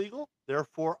federally legal.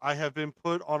 Therefore, I have been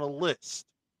put on a list.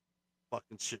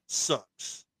 Fucking shit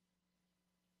sucks.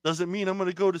 Doesn't mean I'm going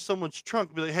to go to someone's trunk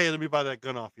and be like, hey, let me buy that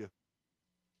gun off you.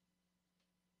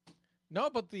 No,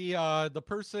 but the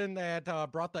person that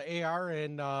brought the AR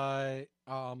in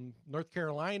North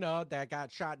Carolina that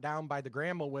got shot down by the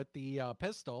grandma with the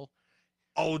pistol.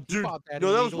 Oh, dude.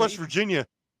 No, that was West Virginia.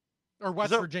 Or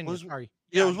West Virginia, sorry.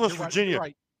 Yeah, it was West Virginia.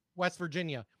 Right. West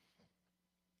Virginia.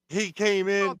 He came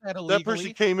in. That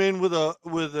person came in with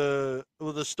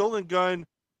a stolen gun.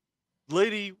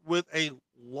 Lady with a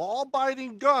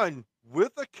law-abiding gun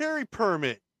with a carry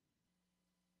permit.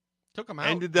 Took him out.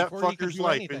 Ended that fucker's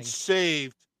life and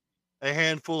saved a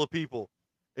handful of people.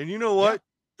 And you know what?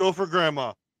 Yeah. Go for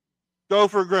grandma. Go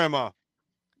for grandma.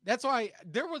 That's why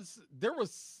there was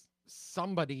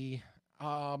somebody,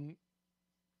 one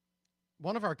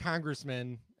of our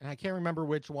congressmen, and I can't remember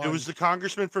which one. It was the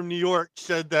congressman from New York,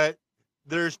 said that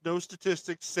there's no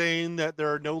statistics saying that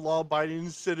there are no law-abiding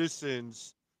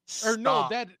citizens Or no,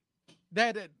 Stop.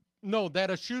 that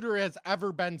a shooter has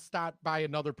ever been stopped by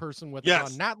another person with a Yes.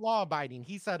 gun, not law abiding.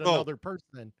 He said No. another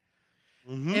person.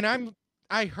 Mhm. And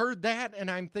I heard that and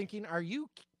I'm thinking, are you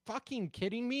fucking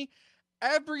kidding me?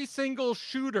 Every single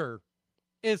shooter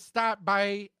is stopped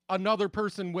by another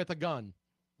person with a gun.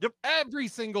 Yep. Every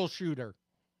single shooter.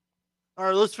 All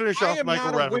right, let's finish I off am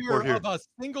Michael not aware Rappaport here. of a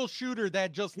single shooter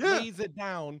that just Yeah. lays it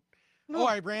down. No. Oh,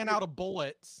 I ran out of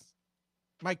bullets.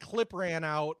 My clip ran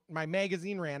out. My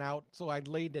magazine ran out, so I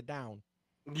laid it down.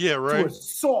 Yeah, To right.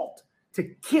 assault, to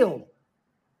kill.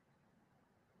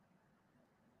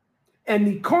 And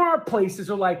the car places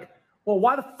are like, well,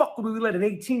 why the fuck would we let an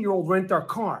 18-year-old rent our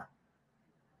car?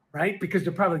 Right? Because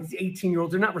they're probably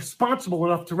 18-year-olds. They're not responsible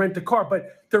enough to rent a car,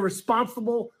 but they're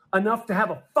responsible enough to have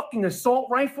a fucking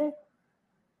assault rifle.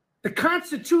 The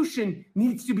Constitution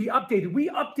needs to be updated. We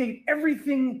update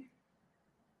everything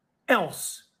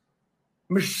else.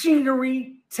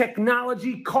 Machinery,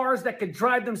 technology, cars that could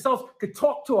drive themselves, could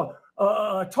talk to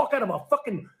talk out of a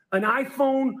fucking an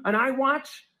iPhone, an iWatch.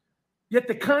 Yet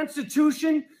the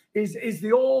Constitution is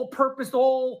the all-purpose,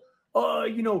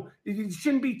 it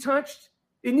shouldn't be touched.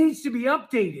 It needs to be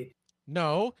updated.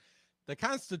 No, the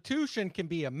Constitution can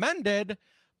be amended,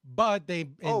 but they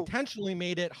intentionally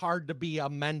made it hard to be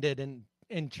amended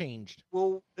and changed.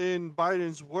 Well, in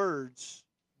Biden's words,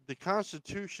 the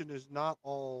Constitution is not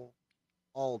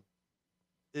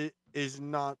it is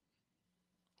not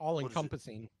all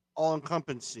encompassing. All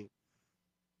encompassing.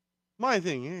 My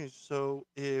thing is, so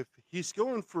if he's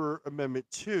going for Amendment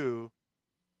 2,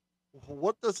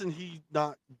 what doesn't he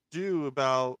not do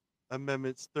about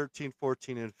Amendments 13,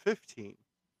 14, and 15?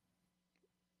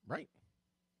 Right.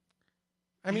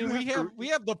 I mean, we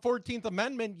have the 14th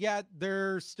Amendment, yet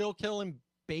they're still killing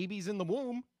babies in the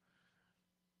womb.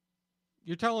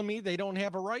 You're telling me they don't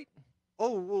have a right?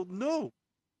 Oh, well, no.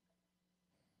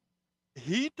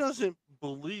 He doesn't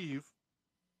believe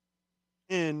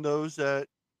in those that,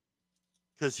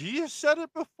 because he has said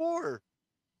it before,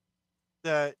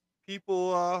 that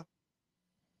people are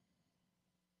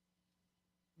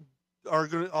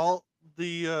going to, all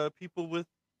the people with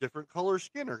different color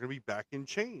skin are going to be back in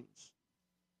chains.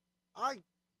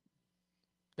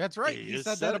 That's right. He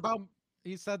said that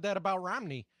about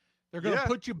Romney. They're going to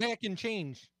put you back in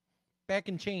chains.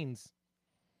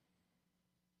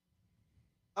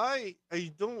 I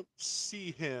don't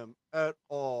see him at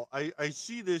all. I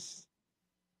see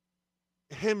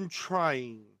him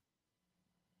trying,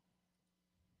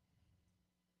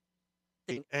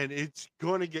 and it's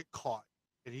going to get caught,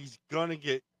 and he's going to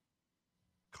get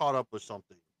caught up with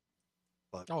something.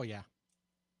 But oh yeah,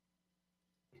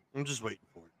 I'm just waiting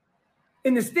for it.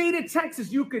 In the state of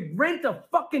Texas, you could rent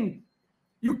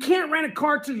you can't rent a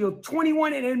car till you're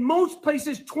 21, and in most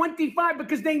places 25,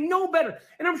 because they know better.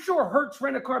 And I'm sure Hertz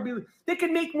rent a car. They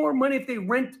can make more money if they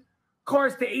rent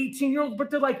cars to 18-year-olds,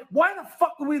 but they're like, why the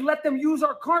fuck would we let them use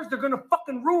our cars? They're going to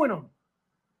fucking ruin them.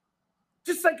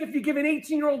 Just like if you give an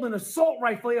 18-year-old an assault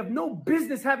rifle, they have no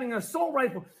business having an assault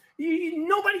rifle.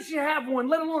 Nobody should have one,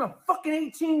 let alone a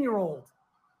fucking 18-year-old.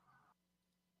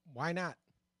 Why not?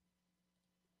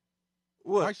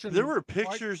 What? There were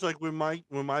pictures like when my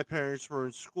parents were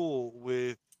in school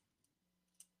with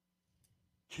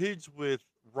kids with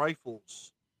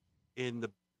rifles in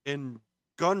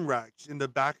gun racks in the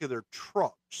back of their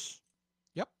trucks.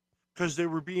 Yep. Because they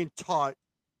were being taught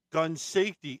gun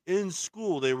safety in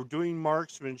school. They were doing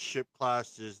marksmanship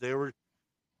classes. They were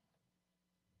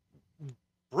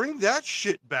bring that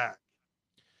shit back.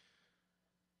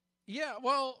 Yeah,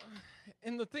 well,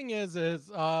 and the thing is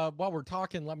while we're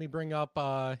talking, let me bring up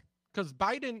because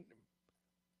Biden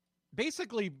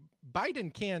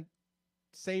can't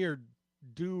say or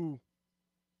do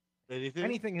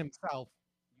anything himself.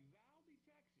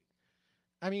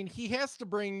 I mean, he has to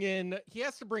bring in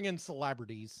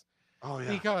celebrities. Oh yeah.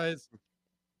 Because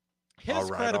his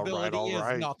credibility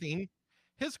is nothing.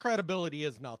 His credibility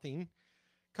is nothing.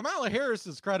 Kamala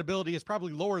Harris's credibility is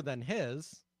probably lower than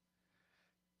his.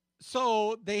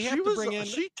 So they have to bring in.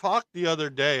 She talked the other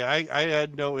day. I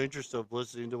had no interest of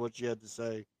listening to what she had to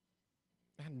say.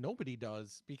 And nobody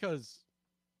does, because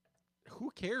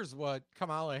who cares what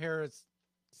Kamala Harris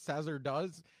says or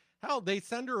does? Hell, they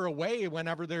send her away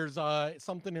whenever there's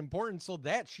something important so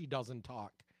that she doesn't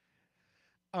talk.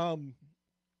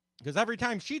 Because every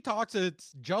time she talks,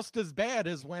 it's just as bad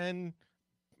as when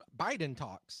Biden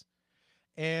talks,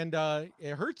 and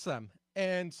it hurts them.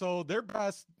 And so their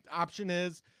best option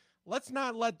is, let's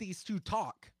not let these two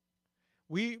talk.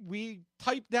 We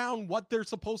type down what they're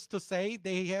supposed to say.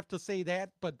 They have to say that,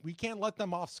 but we can't let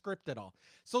them off script at all.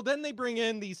 So then they bring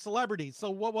in these celebrities. So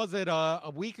what was it?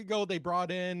 A week ago, they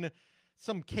brought in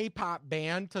some K-pop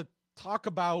band to talk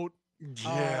about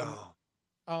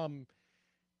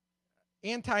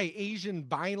anti-Asian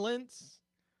violence,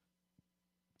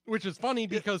 which is funny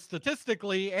because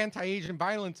statistically anti-Asian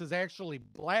violence is actually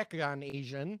black on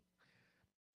Asian.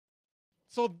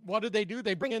 So what did they do?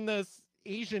 They bring in this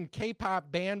Asian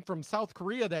K-pop band from South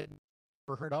Korea that I've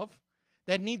never heard of,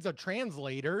 that needs a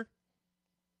translator.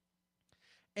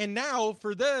 And now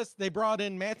for this, they brought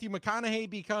in Matthew McConaughey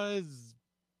because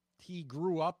he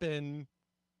grew up in,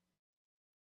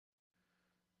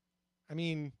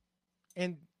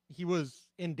 and he was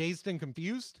in Dazed and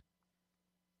Confused.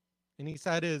 And he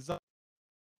said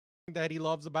that he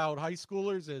loves about high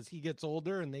schoolers is he gets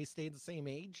older and they stay the same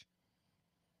age.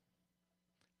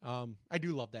 I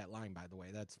do love that line, by the way.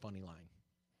 That's a funny line.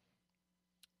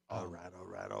 All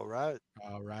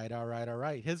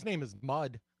right. His name is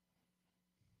Mud.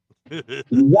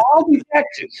 Uvalde,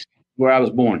 Texas, where I was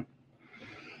born.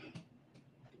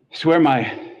 I swear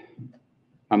my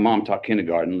mom taught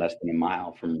kindergarten less than a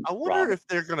mile from. I wonder if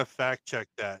they're going to fact check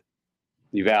that.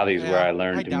 Uvalde is where I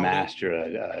learned to master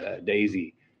a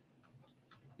Daisy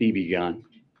BB gun.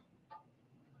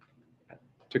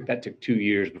 That took 2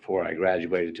 years before I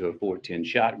graduated to a 410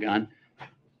 shotgun.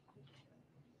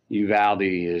 Uvalde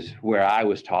is where I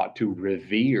was taught to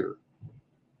revere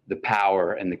the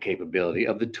power and the capability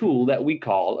of the tool that we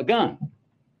call a gun.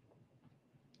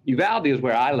 Uvalde is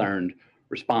where I learned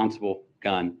responsible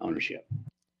gun ownership.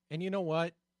 And you know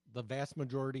what? The vast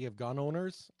majority of gun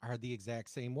owners are the exact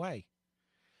same way.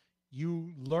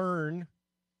 You learn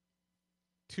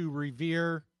to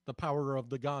revere the power of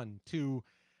the gun, to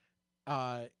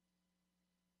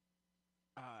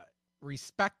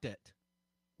respect it.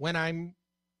 When I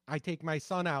take my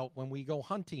son out, when we go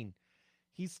hunting,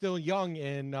 he's still young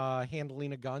in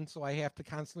handling a gun, so I have to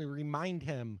constantly remind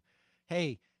him,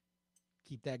 hey,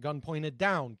 keep that gun pointed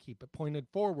down, keep it pointed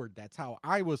forward. That's how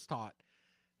I was taught.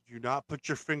 Do not put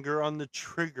your finger on the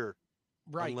trigger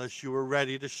unless you were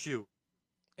ready to shoot.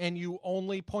 And you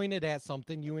only point it at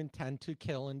something you intend to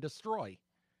kill and destroy.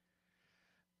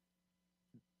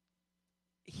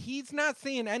 He's not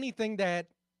saying anything that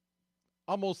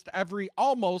almost every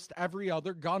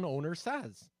other gun owner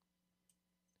says.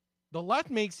 The left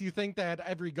makes you think that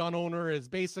every gun owner is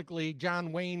basically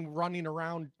John Wayne running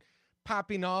around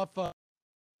popping off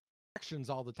actions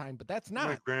all the time, but that's not.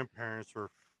 My grandparents were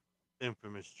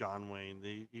infamous John Wayne.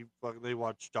 They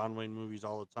watched John Wayne movies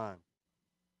all the time.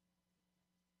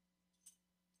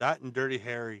 That and Dirty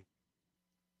Harry.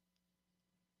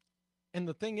 And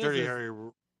the thing Dirty is Harry,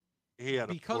 he had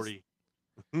a 40.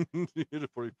 He had a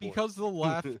 44. Because the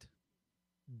left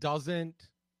doesn't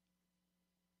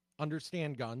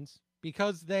understand guns,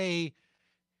 because they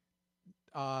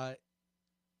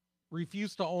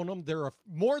refuse to own them.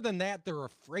 More than that, they're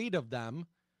afraid of them.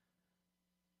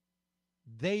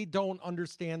 They don't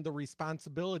understand the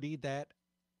responsibility that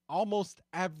almost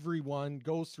everyone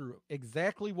goes through.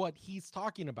 Exactly what he's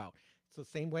talking about. It's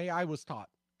the same way I was taught.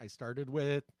 I started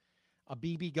with a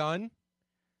BB gun.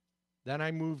 Then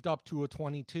I moved up to a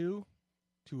 22,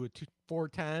 to a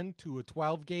 410, to a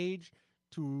 12 gauge,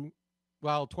 12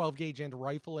 gauge and a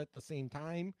rifle at the same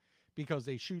time because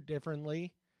they shoot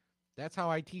differently. That's how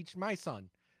I teach my son.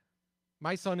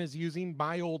 My son is using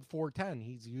my old 410.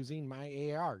 He's using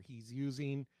my AR. He's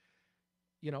using,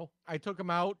 I took him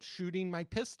out shooting my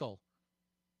pistol.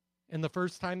 And the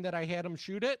first time that I had him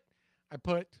shoot it, I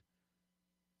put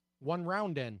one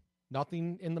round in,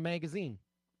 nothing in the magazine.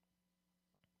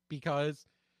 Because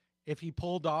if he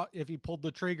pulled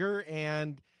the trigger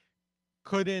and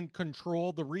couldn't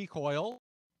control the recoil,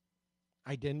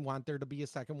 I didn't want there to be a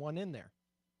second one in there.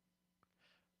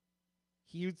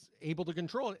 He was able to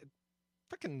control it.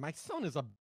 Freaking, my son is a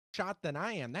shot than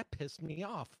I am. That pissed me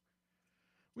off.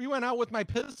 We went out with my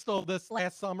pistol this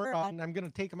last summer, and I'm going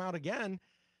to take him out again.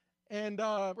 And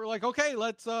we're like, okay,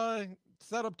 let's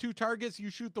set up 2 targets. You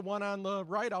shoot the one on the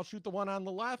right. I'll shoot the one on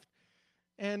the left.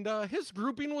 And his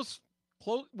grouping was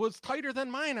tighter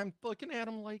than mine. I'm looking at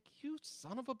him like, you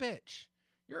son of a bitch.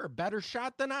 You're a better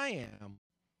shot than I am.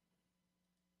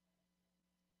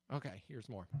 Okay, here's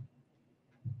more.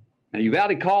 Now,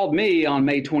 Uvalde called me on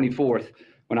May 24th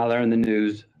when I learned the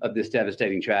news of this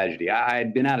devastating tragedy. I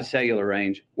had been out of cellular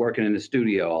range, working in the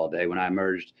studio all day when I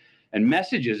emerged, and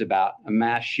messages about a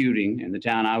mass shooting in the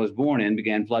town I was born in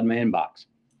began flooding my inbox.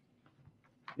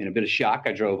 In a bit of shock,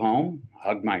 I drove home,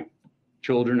 hugged my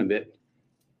children a bit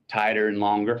tighter and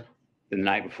longer than the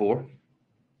night before.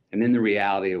 And then the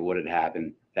reality of what had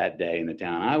happened that day in the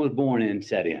town I was born in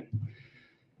set in.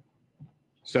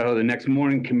 So the next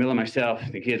morning, Camilla, myself,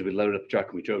 the kids, we loaded up the truck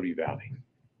and we drove to Uvalde.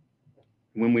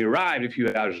 When we arrived a few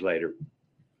hours later,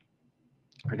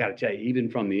 I got to tell you, even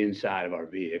from the inside of our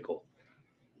vehicle,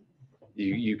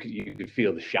 you could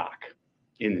feel the shock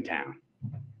in the town.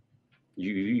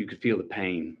 You could feel the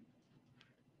pain,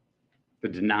 the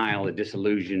denial, the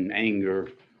disillusion, anger,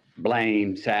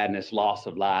 blame, sadness, loss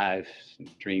of lives,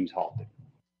 dreams halted.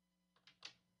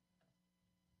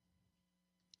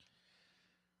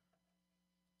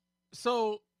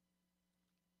 So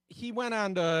he went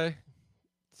on to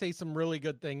say some really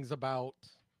good things about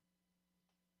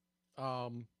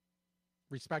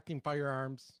respecting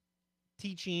firearms,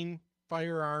 teaching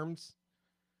firearms.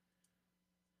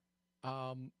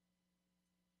 And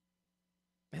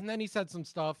then he said some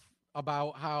stuff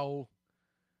about how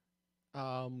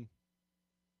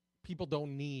people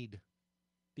don't need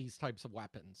these types of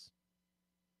weapons.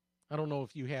 I don't know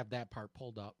if you have that part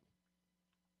pulled up.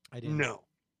 I didn't. No.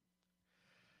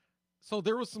 So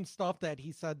there was some stuff that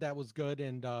he said that was good,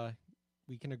 and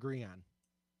we can agree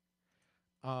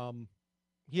on.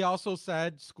 He also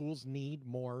said schools need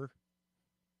more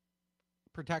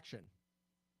protection.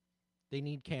 They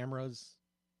need cameras.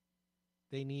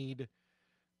 They need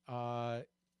to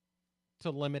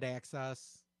limit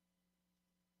access.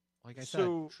 Like I said,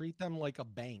 treat them like a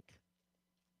bank.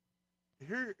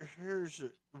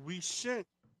 We sent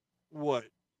what,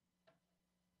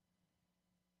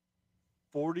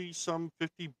 40-some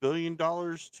 $50 billion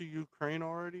to Ukraine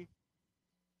already.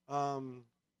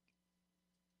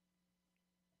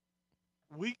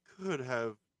 We could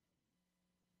have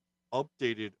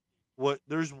updated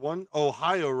there's one.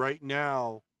 Ohio right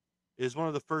now is one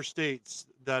of the first states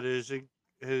that is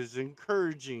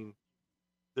encouraging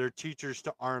their teachers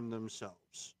to arm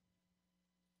themselves.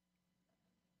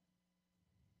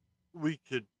 We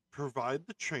could provide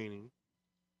the training,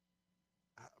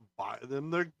 buy them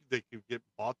they could get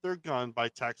bought their gun by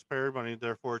taxpayer money.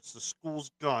 Therefore, it's the school's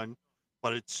gun,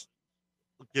 but it's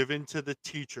given to the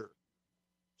teacher.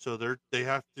 So they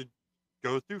have to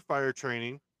go through fire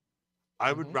training.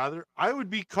 I would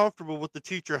be comfortable with the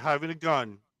teacher having a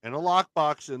gun and a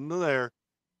lockbox in there.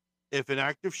 If an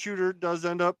active shooter does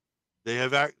end up, they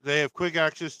have quick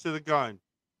access to the gun.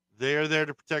 They are there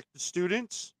to protect the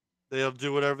students. They'll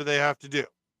do whatever they have to do.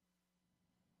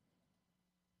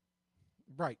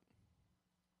 Right.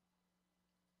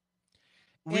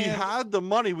 We had the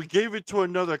money. We gave it to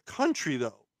another country,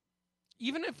 though.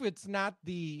 Even if it's not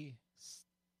the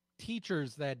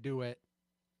teachers that do it,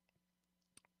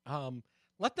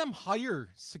 let them hire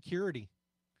security.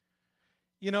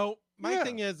 My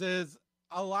thing is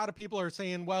a lot of people are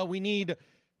saying, well, we need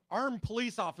armed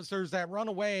police officers that run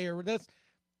away or this.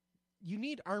 You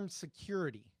need armed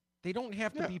security. They don't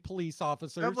have to be police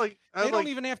officers. They don't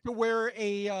even have to wear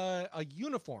a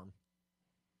uniform.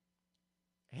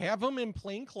 Have them in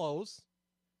plain clothes.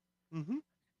 Mm-hmm.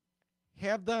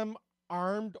 Have them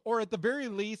armed, or at the very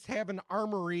least have an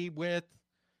armory with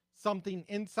something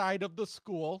inside of the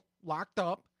school locked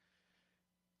up.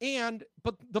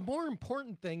 But the more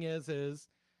important thing is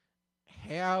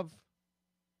have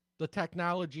the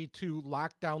technology to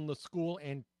lock down the school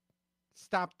and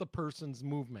stop the person's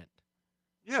movement.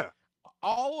 Yeah.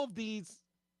 All of these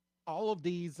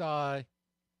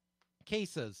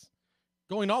cases,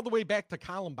 going all the way back to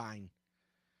Columbine,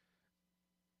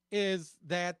 is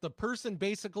that the person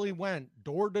basically went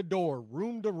door to door,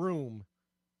 room to room,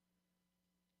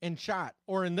 and shot,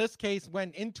 or in this case,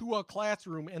 went into a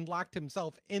classroom and locked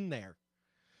himself in there.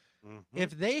 Mm-hmm.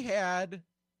 If they had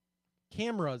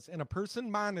cameras and a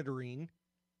person monitoring,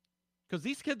 because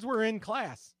these kids were in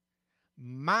class,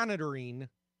 monitoring,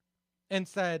 and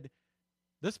said,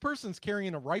 this person's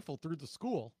carrying a rifle through the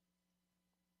school,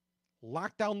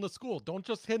 lock down the school. Don't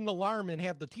just hit an alarm and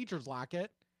have the teachers lock it.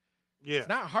 Yeah. It's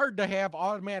not hard to have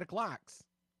automatic locks.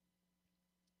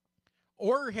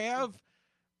 Or have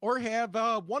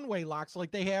one-way locks like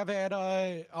they have at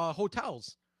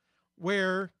hotels,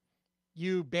 where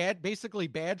you basically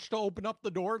badge to open up the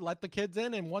door, let the kids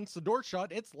in, and once the door's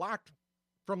shut, it's locked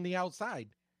from the outside.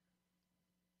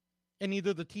 And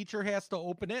either the teacher has to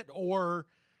open it or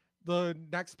the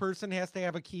next person has to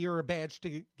have a key or a badge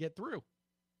to get through.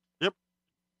 Yep.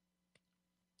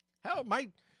 Hell, my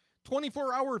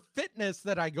 24-hour fitness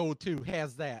that I go to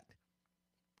has that.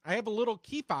 I have a little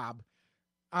key fob.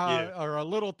 Or a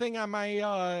little thing on my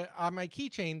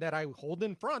keychain that I hold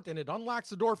in front, and it unlocks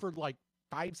the door for like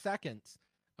 5 seconds,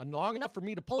 and long enough for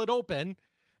me to pull it open.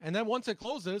 And then once it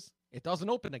closes, it doesn't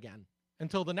open again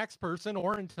until the next person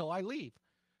or until I leave.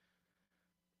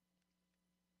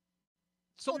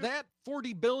 So that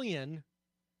 40 billion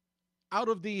out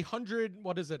of the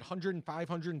 105,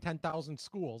 110,000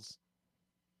 schools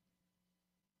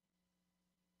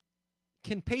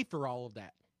can pay for all of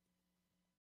that.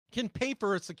 can pay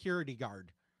for a security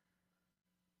guard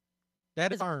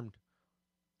that is armed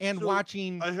and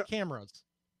watching cameras.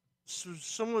 So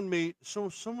someone made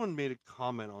a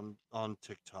comment on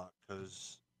TikTok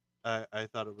because I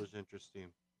thought it was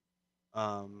interesting.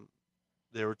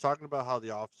 They were talking about how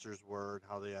the officers were and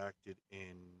how they acted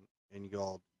in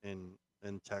Yald in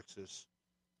Texas.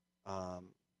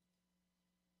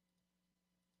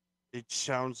 It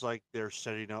sounds like they're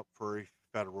setting up for a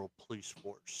federal police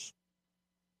force.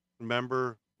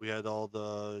 Remember, we had all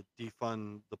the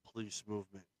defund the police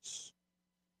movements,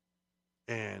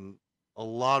 and a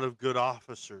lot of good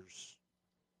officers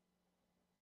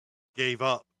gave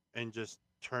up and just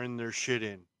turned their shit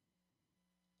in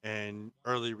and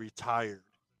early retired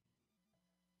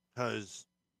because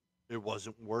it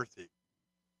wasn't worth it.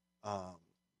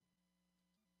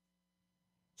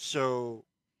 So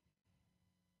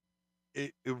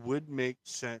it would make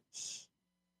sense.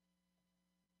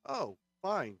 Oh,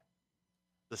 fine.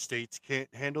 The states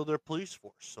can't handle their police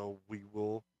force, so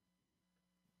we'll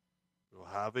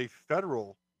have a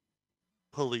federal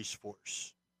police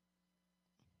force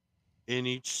in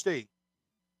each state.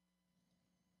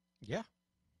 Yeah.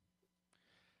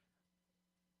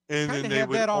 And Kinda then they have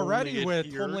would that only already with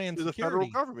adhere Homeland to the federal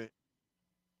Security. government.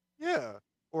 Yeah,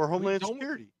 or Homeland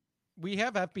Security. We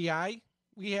have FBI.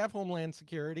 We have Homeland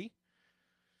Security.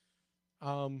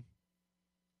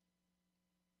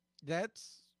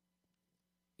 That's,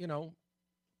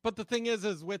 but the thing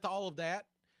is with all of that,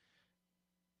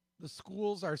 the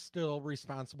schools are still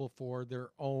responsible for their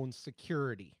own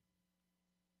security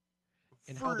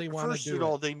and how they want to First do of it.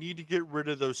 all, they need to get rid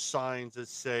of those signs that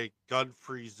say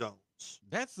gun-free zones.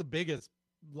 That's the biggest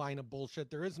line of bullshit.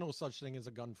 There is no such thing as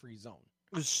a gun-free zone.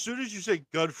 As soon as you say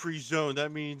gun-free zone,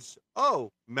 that means,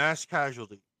 mass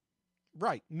casualty.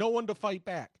 Right. No one to fight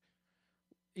back.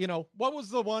 What was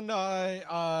the one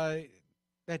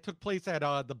that took place at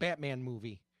the Batman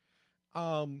movie?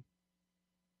 That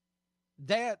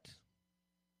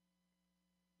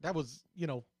was,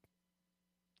 I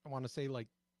want to say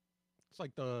it's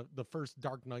like the first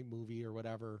Dark Knight movie or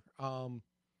whatever.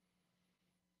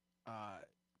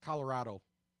 Colorado.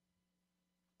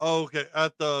 Oh, okay,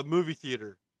 at the movie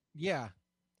theater. Yeah,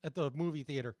 at the movie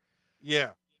theater.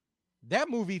 Yeah. That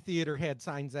movie theater had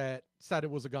signs that said it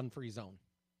was a gun-free zone.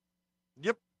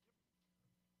 Yep.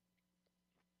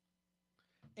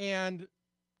 And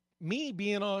me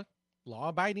being a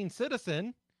law-abiding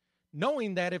citizen,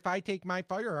 knowing that if I take my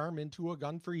firearm into a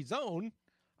gun-free zone,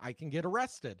 I can get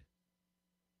arrested.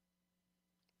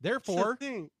 Therefore,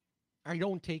 I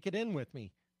don't take it in with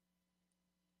me.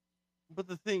 But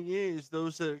the thing is,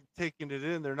 those that are taking it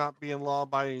in, they're not being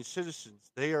law-abiding citizens.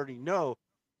 They already know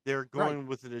they're going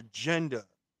with an agenda.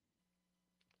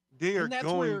 They are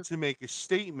going to make a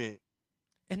statement.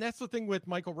 And that's the thing with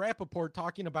Michael Rappaport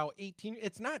talking about 18.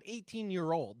 It's not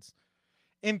 18-year-olds.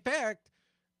 In fact,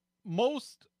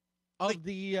 most of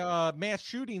the mass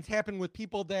shootings happen with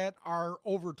people that are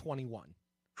over 21.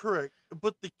 Correct.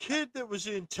 But the kid that was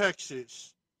in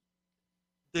Texas,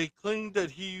 they claimed that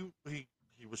he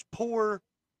was poor,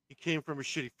 he came from a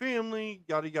shitty family,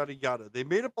 yada yada yada. They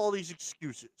made up all these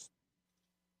excuses.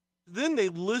 Then they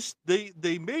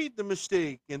made the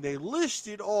mistake and they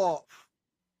listed off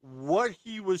what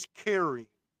he was carrying.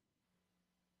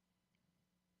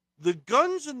 The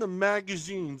guns and the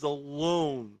magazines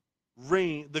alone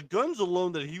the guns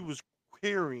alone that he was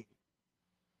carrying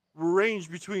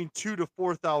ranged between $2,000 to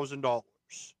 $4,000.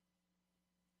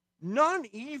 Not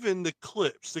even the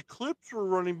clips. The clips were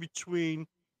running between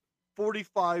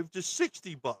 $45 to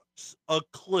 $60 a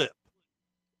clip.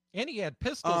 And he had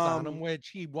pistols on him, which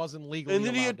he wasn't legally allowed.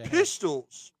 And then he had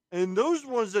pistols. And those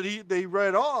ones that they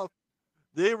read off,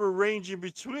 they were ranging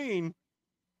between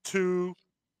 $200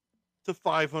 to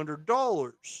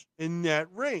 $500 in that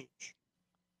range.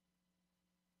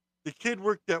 The kid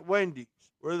worked at Wendy's.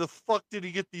 Where the fuck did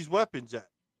he get these weapons at?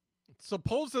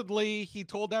 Supposedly, he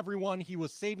told everyone he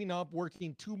was saving up,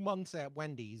 working 2 months at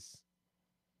Wendy's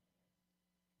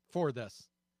for this.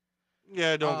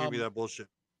 Yeah, don't give me that bullshit.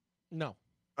 No.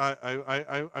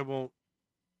 I won't.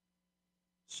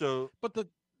 So, but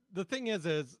the thing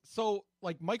is so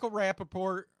like Michael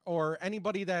Rappaport or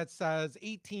anybody that says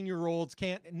 18-year-olds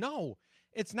can't. No,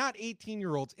 it's not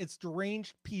 18-year-olds. It's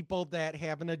deranged people that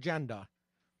have an agenda,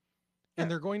 and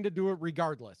they're going to do it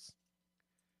regardless.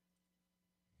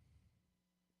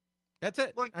 That's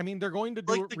it. I mean, they're going to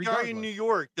do it regardless. Like the guy in New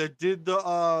York that did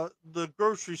the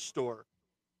grocery store.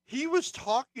 He was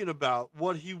talking about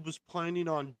what he was planning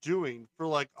on doing for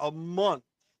like a month.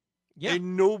 Yeah.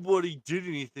 And nobody did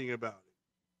anything about it.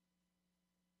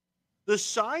 The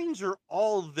signs are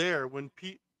all there when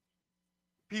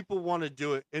people want to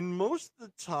do it, and most of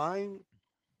the time,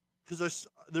 because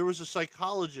there was a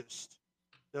psychologist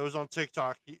that was on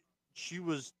TikTok. She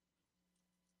was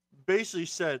basically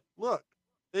said, "Look,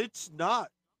 it's not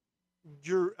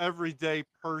your everyday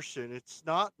person. It's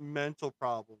not mental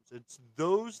problems. It's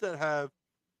those that have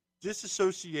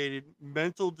disassociated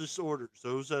mental disorders,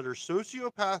 those that are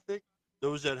sociopathic,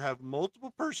 those that have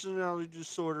multiple personality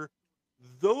disorder.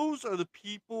 Those are the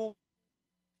people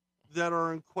that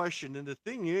are in question. And the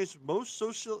thing is, most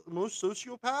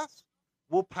sociopaths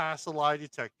will pass a lie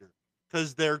detector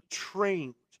because they're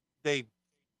trained. They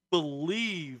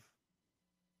believe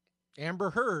Amber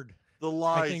Heard, the I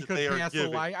lies think, that could they are pass a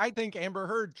giving. lie. I think Amber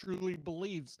Heard truly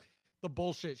believes the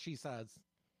bullshit she says.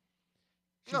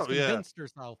 She's Oh, yeah. convinced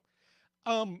herself.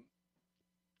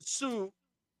 So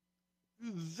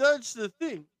that's the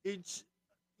thing. It's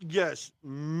yes,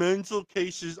 mental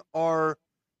cases are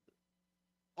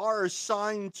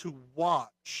assigned to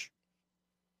watch.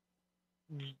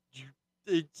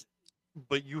 It's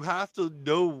but you have to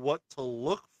know what to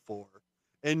look for.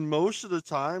 And most of the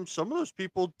time, some of those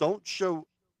people don't show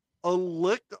a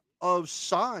lick of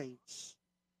signs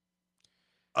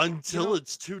until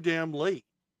it's too damn late.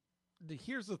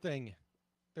 Here's the thing.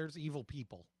 There's evil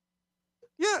people.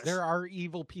 Yes. There are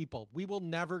evil people. We will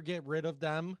never get rid of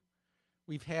them.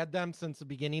 We've had them since the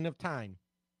beginning of time.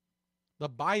 The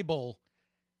Bible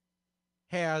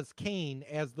has Cain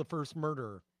as the first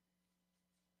murderer.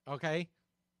 Okay?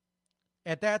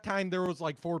 At that time, there was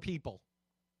like 4 people.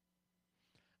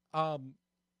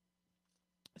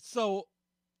 So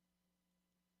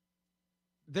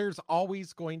there's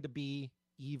always going to be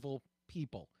evil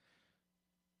people.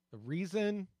 The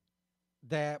reason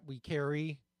that we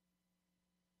carry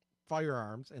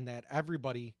firearms and that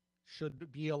everybody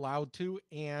should be allowed to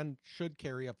and should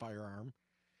carry a firearm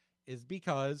is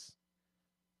because,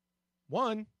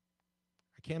 one,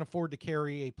 I can't afford to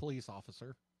carry a police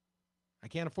officer. I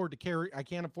can't afford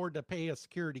to pay a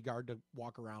security guard to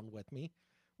walk around with me,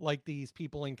 like these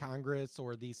people in Congress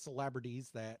or these celebrities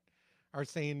that are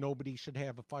saying nobody should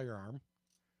have a firearm.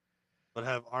 But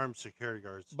have armed security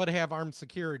guards. But have armed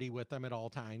security with them at all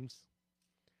times.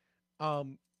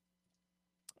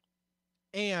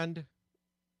 And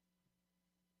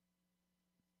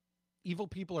evil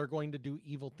people are going to do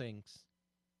evil things,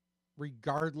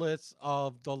 regardless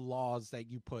of the laws that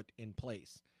you put in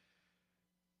place.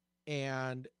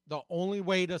 And the only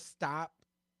way to stop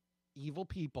evil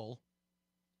people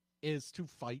is to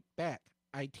fight back.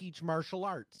 I teach martial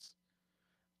arts.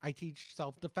 I teach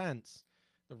self-defense.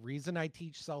 The reason I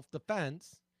teach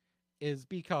self-defense is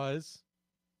because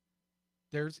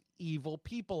there's evil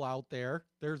people out there.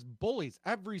 There's bullies.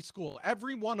 Every school,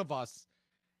 every one of us,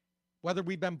 whether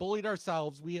we've been bullied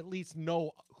ourselves, we at least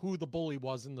know who the bully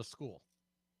was in the school.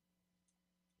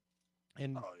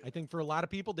 And I think for a lot of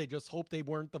people, they just hope they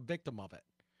weren't the victim of it.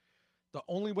 The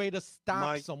only way to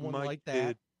stop someone like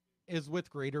that is with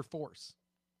greater force.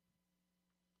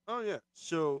 Oh, yeah.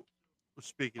 So,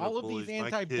 speaking all of of bullies, these my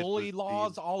kid anti-bully was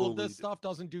laws, being all of this bullied. stuff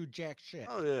doesn't do jack shit.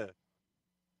 Oh,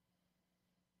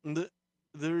 yeah.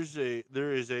 There is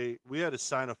a we had to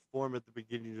sign a form at the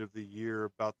beginning of the year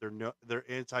about their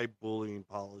anti-bullying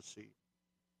policy.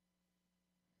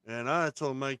 And I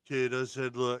told my kid, I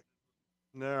said, look,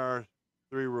 there are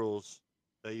 3 rules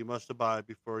that you must abide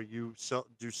before you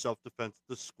do self-defense at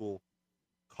the school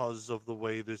because of the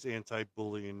way this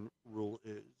anti-bullying rule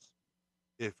is.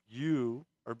 If you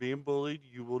are being bullied,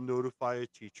 you will notify a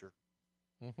teacher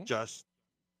just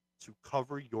to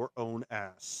cover your own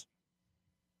ass,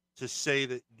 to say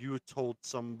that you told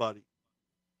somebody.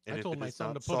 And I if told it my is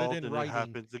son not to put it solved in and writing. it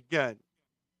happens again,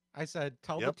 I said,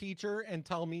 tell the Yep. teacher and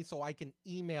tell me so I can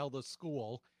email the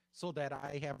school so that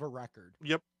I have a record.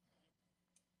 Yep.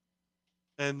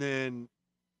 And then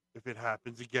if it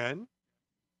happens again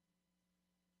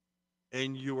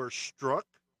and you are struck,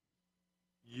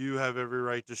 you have every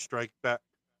right to strike back.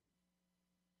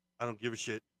 I don't give a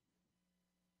shit.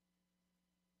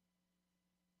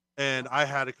 And I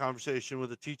had a conversation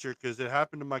with a teacher because it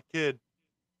happened to my kid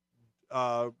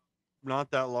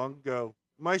not that long ago.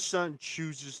 My son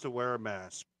chooses to wear a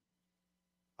mask.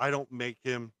 I don't make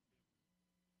him.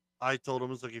 I told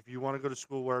him, it's like, if you want to go to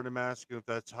school wearing a mask, and if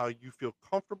that's how you feel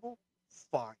comfortable,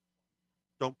 fine.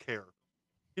 Don't care.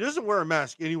 He doesn't wear a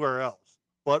mask anywhere else,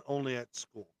 but only at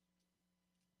school.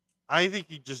 I think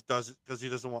he just does it because he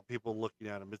doesn't want people looking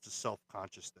at him. It's a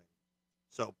self-conscious thing.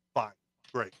 So, fine.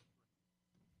 Great.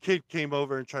 Kid came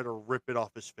over and tried to rip it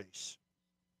off his face.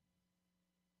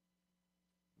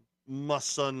 My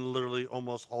son literally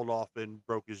almost hauled off and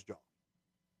broke his jaw.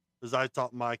 Because I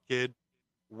taught my kid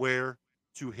where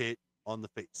to hit on the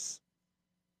face.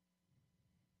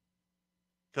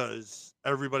 because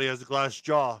everybody has a glass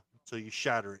jaw until you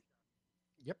shatter it.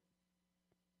 Yep.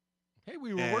 Hey,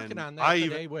 we were working And on that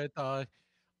today with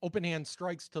open hand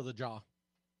strikes to the jaw.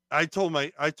 I told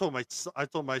my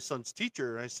son's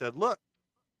teacher, I said, look,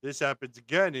 this happens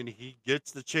again, and he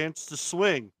gets the chance to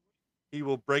swing, he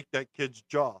will break that kid's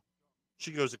jaw.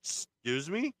 She goes, excuse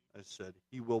me? I said,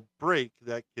 he will break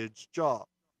that kid's jaw.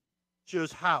 She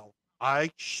goes, how? I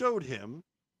showed him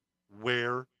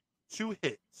where to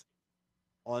hit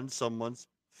on someone's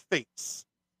face.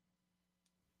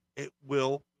 It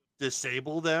will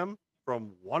disable them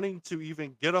from wanting to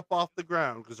even get up off the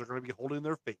ground because they're going to be holding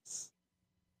their face.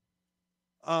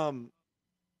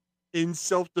 In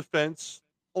self-defense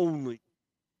only.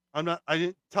 I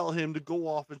didn't tell him to go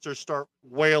off and just start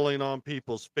wailing on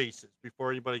people's faces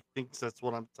before anybody thinks that's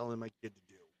what I'm telling my kid to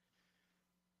do.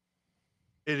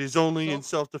 It is only in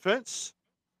self-defense.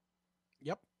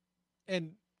 Yep.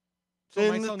 And so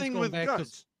and my the son's thing going with back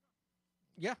guns. to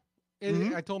yeah.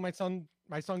 Mhm. I told my son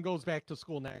goes back to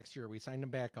school next year. We signed him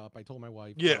back up. I told my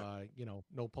wife, Yeah.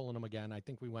 No pulling him again. I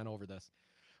think we went over this.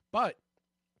 But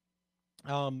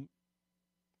my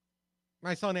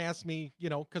son asked me,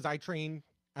 because I train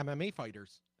MMA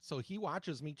fighters. So he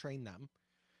watches me train them.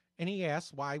 And he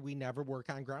asks why we never work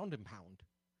on ground and pound.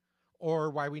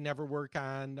 Or why we never work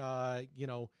on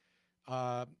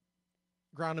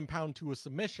ground and pound to a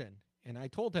submission. And I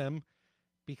told him,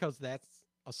 because that's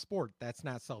a sport, that's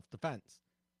not self-defense.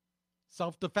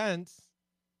 Self-defense,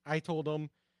 I told him,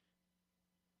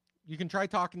 you can try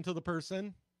talking to the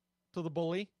person, to the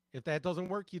bully. If that doesn't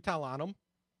work, you tell on them.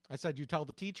 I said, you tell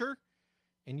the teacher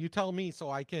and you tell me so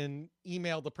I can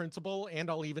email the principal, and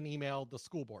I'll even email the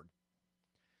school board.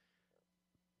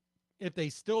 If they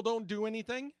still don't do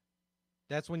anything,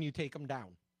 that's when you take them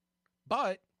down.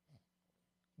 But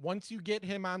once you get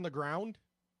him on the ground,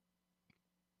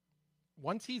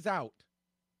 once he's out,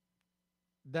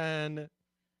 then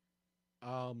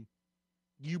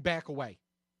you back away.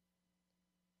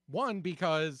 One,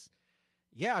 because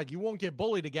you won't get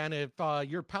bullied again if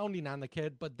you're pounding on the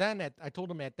kid. But then I told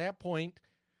him at that point,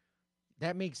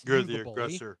 that makes You're you the bully.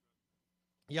 aggressor.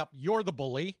 Yep, you're the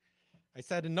bully. I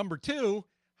said, and number two,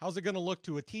 how's it going to look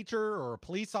to a teacher or a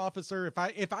police officer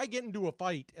if I get into a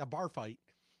fight, a bar fight,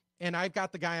 and I've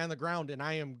got the guy on the ground and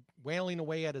I am wailing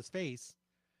away at his face?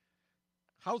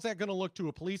 How's that going to look to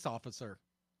a police officer?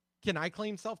 Can I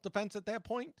claim self-defense at that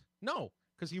point? No,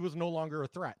 because he was no longer a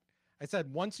threat. I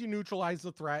said, once you neutralize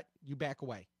the threat, you back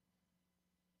away.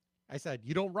 I said,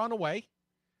 you don't run away.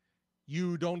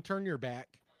 You don't turn your back.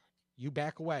 You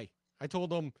back away. I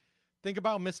told him, think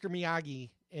about Mr. Miyagi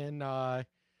in the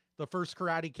first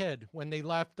Karate Kid when they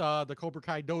left the Cobra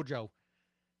Kai dojo.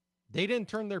 They didn't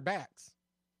turn their backs.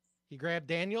 He grabbed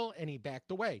Daniel and he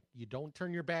backed away. You don't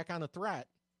turn your back on a threat,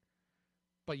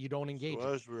 but you don't engage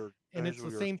it. And it's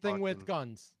the same thing with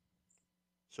guns.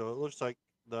 So it looks like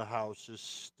the House is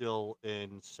still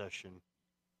in session.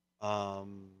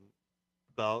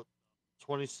 About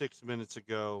 26 minutes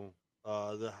ago,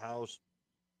 the House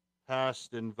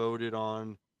passed and voted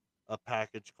on a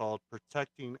package called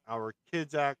Protecting Our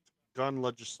Kids Act gun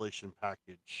legislation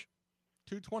package.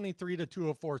 223 to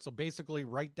 204. So basically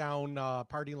right down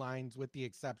party lines with the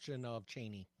exception of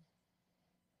Cheney.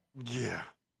 Yeah.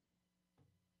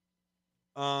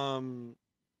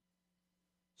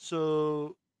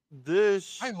 So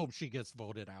this, I hope she gets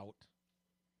voted out.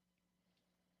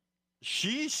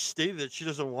 She stated that she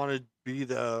doesn't want to be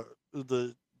the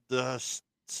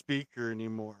speaker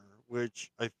anymore,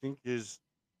 which I think is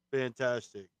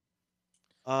fantastic.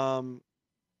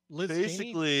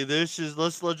 Basically,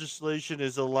 this legislation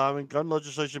is allowing gun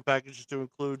legislation packages to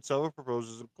include several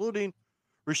proposals, including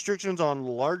restrictions on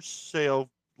large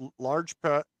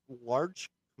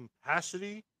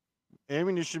capacity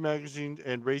ammunition magazines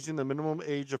and raising the minimum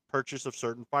age of purchase of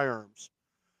certain firearms.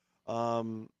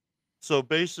 So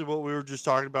basically what we were just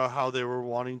talking about, how they were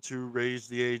wanting to raise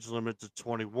the age limit to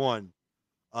 21,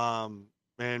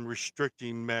 and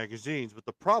restricting magazines. But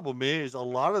the problem is a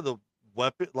lot of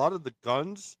the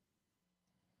guns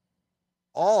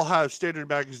all have standard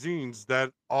magazines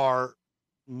that are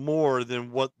more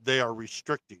than what they are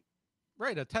restricting.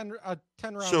 Right, a 10 round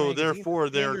So magazine therefore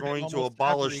they're standard in going to almost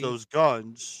abolish every- those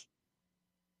guns.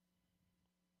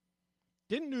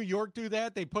 Didn't New York do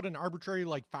that? They put an arbitrary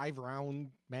 5-round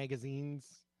magazines.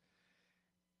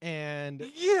 And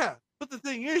yeah, but the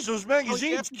thing is, those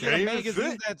magazines can't even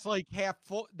magazine fit. that's half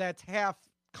full, that's half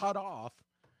cut off.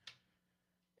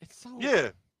 It's so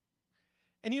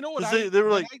And you know what? 'Cause they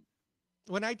were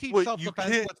when I teach Wait, you self-defense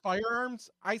can't- with firearms,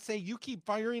 I say you keep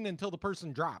firing until the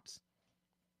person drops.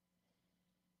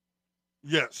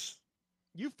 Yes.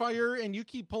 You fire and you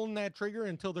keep pulling that trigger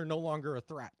until they're no longer a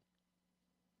threat.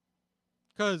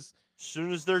 Because as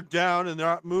soon as they're down and they're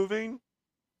not moving,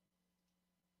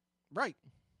 right,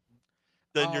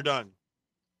 then you're done.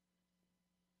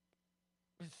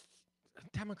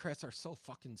 Democrats are so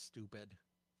fucking stupid.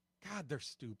 God, they're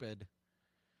stupid.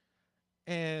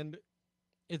 And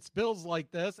it's bills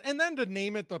like this. And then to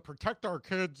name it the Protect Our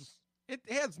Kids, it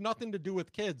has nothing to do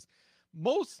with kids.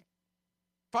 Most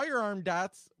firearm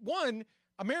deaths, one,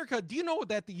 America, do you know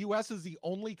that the U.S. is the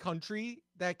only country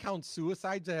that counts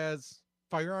suicides as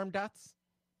firearm deaths?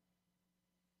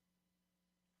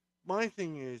 My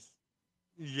thing is,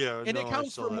 yeah, and no, it I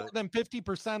counts saw for more that. than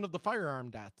 50% of the firearm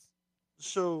deaths.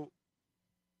 So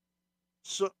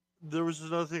there was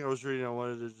another thing I was reading I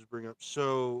wanted to just bring up.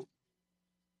 So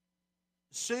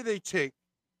say they take,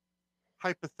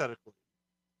 hypothetically,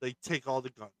 they take all the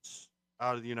guns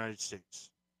out of the United States.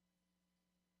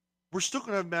 We're still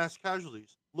going to have mass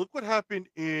casualties. Look what happened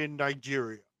in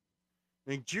Nigeria.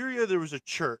 Nigeria, there was a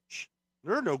church.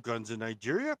 There are no guns in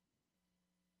Nigeria.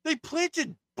 They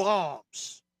planted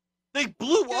bombs. They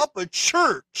blew up a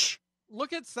church.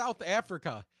 Look at South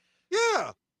Africa.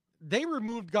 Yeah. They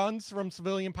removed guns from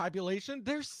civilian population.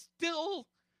 They're still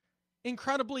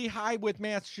incredibly high with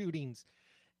mass shootings.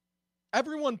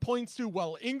 Everyone points to,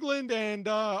 well, England and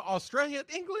Australia.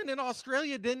 England and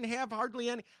Australia didn't have hardly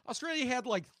any. Australia had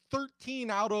like 13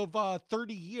 out of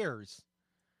 30 years.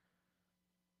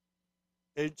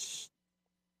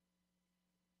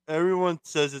 Everyone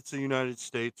says it's a United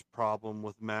States problem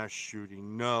with mass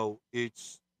shooting. No,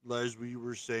 it's, as we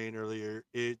were saying earlier,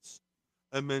 it's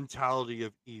a mentality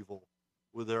of evil.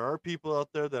 Where there are people out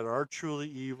there that are truly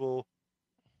evil,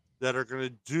 that are going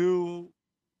to do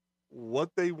what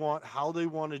they want, how they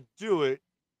want to do it,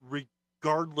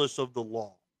 regardless of the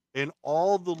law. And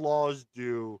all the laws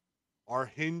do are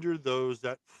hinder those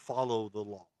that follow the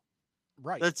law.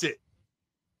 Right. That's it.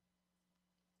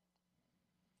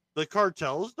 The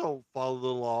cartels don't follow the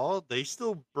law. They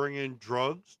still bring in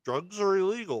drugs. Drugs are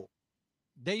illegal.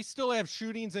 They still have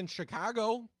shootings in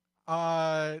Chicago.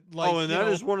 And that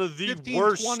is one of the 15,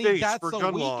 worst 20 states deaths for a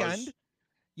gun weekend. laws.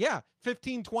 Yeah,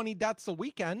 15, 20 deaths a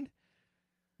weekend.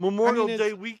 Memorial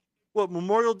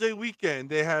Day weekend,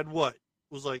 they had what? It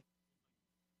was like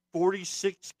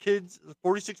 46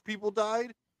 people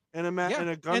died in a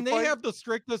gunfight. And they have the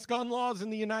strictest gun laws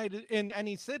in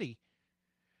any city.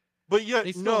 But yet,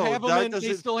 they still no, have them that in, doesn't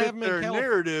they still fit have them in their California.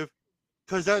 narrative,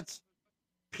 because that's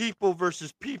people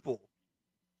versus people.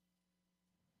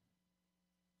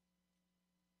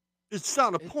 It's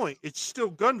not a point. It's still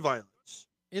gun violence.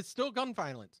 It's still gun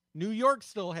violence. New York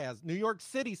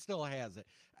City still has it.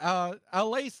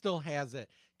 LA still has it.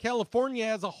 California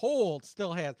as a whole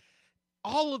still has.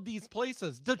 All of these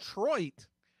places, Detroit,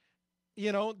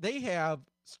 they have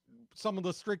some of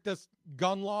the strictest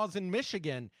gun laws in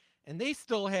Michigan, and they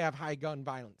still have high gun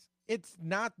violence. It's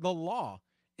not the law.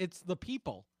 It's the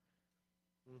people.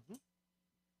 Mm-hmm.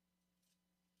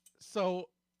 So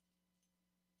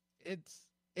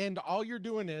and all you're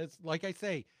doing is, like I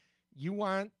say, you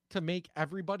want to make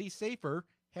everybody safer,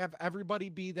 have everybody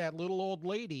be that little old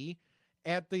lady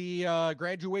at the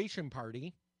graduation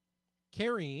party,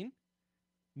 carrying,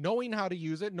 knowing how to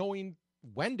use it, knowing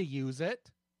when to use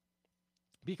it.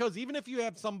 Because even if you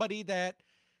have somebody that,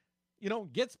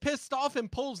 gets pissed off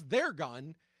and pulls their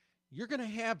gun, you're going to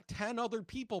have 10 other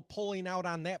people pulling out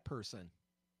on that person.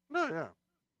 No, yeah.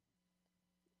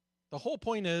 The whole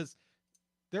point is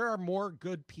there are more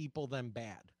good people than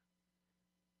bad.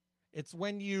 It's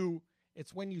when you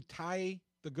tie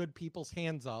the good people's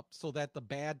hands up so that the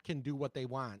bad can do what they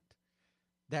want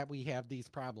that we have these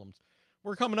problems.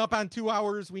 We're coming up on 2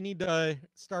 hours. We need to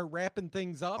start wrapping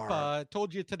things up. Right.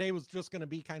 Told you today was just going to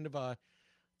be kind of a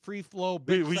free flow.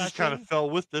 We just kind of fell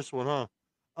with this one, huh?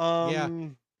 Yeah.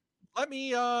 Let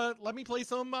me play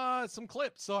some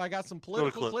clips. So I got some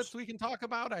political clips we can talk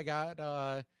about. I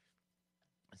got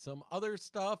some other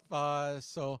stuff.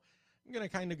 So I'm gonna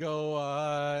kind of go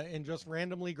and just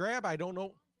randomly grab. I don't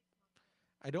know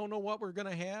what we're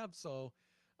gonna have. So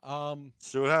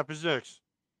see what happens next.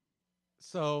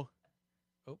 So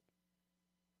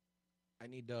I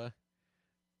need to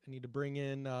bring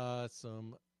in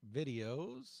some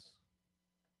videos.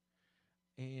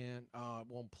 And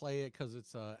won't play it because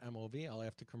it's a MOV. I'll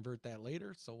have to convert that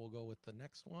later. So we'll go with the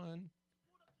next one.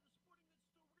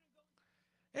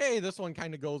 Hey, this one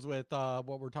kind of goes with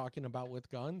what we're talking about with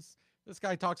guns. This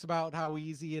guy talks about how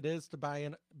easy it is to buy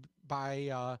an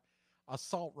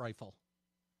assault rifle.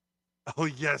 Oh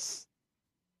yes,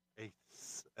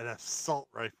 an assault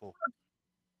rifle.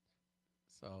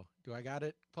 So do I got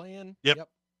it playing? Yep.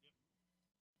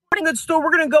 Good store.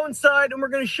 We're going to go inside and we're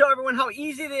going to show everyone how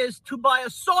easy it is to buy a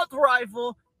assault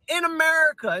rifle in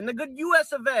America, in the good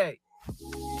US of A.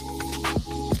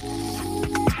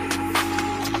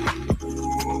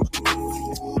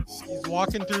 He's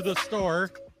walking through the store.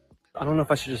 I don't know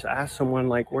if I should just ask someone,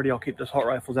 like, where do y'all keep the assault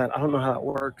rifles at? I don't know how that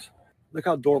works. Look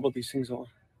how adorable these things are.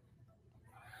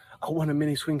 I want a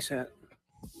mini swing set.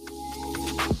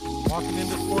 Walking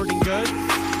into sporting goods.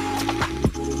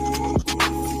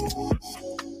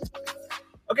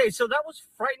 Okay, so that was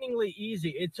frighteningly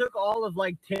easy. It took all of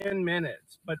like 10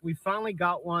 minutes, but we finally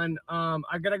got one. I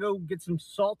gotta go get some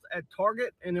salt at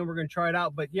Target, and then we're gonna try it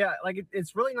out. But yeah, like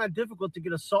it's really not difficult to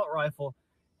get a assault rifle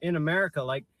in America.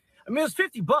 Like, I mean, it was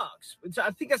 $50, which I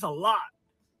think that's a lot,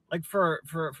 like for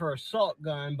assault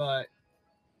gun. But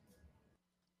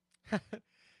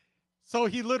so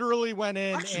he literally went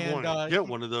in and get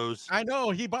one of those. I know,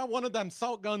 he bought one of them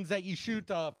salt guns that you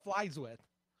shoot flies with.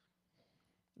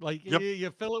 Like,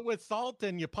 you fill it with salt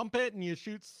and you pump it and you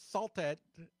shoot salt at.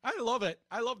 I love it.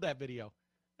 I love that video.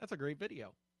 That's a great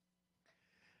video.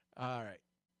 All right.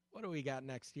 What do we got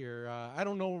next here? I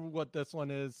don't know what this one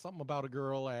is. Something about a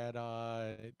girl at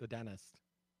the dentist.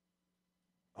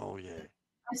 Oh, yeah.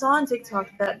 I saw on TikTok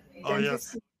that Oh, yeah.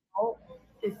 dentists can help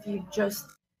if you just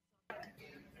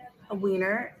a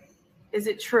wiener. Is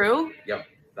it true? Yep,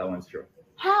 that one's true.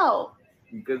 How?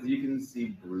 Because you can see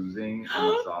bruising in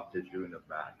the soft tissue in the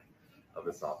back of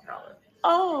the soft palate.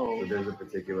 Oh. So there's a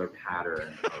particular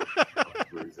pattern of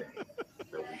bruising.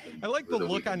 I like the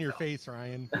look on your face,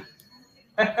 Ryan.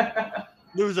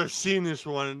 News, I've seen this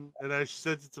one, and I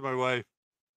sent it to my wife.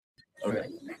 Okay.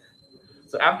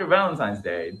 So after Valentine's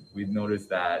Day, we've noticed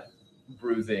that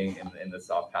bruising in the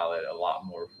soft palate a lot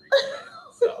more frequent.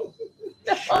 So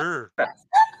Sure.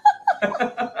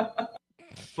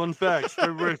 Fun fact,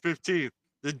 February 15th,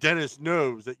 the dentist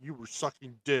knows that you were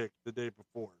sucking dick the day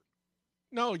before.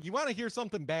 No, you want to hear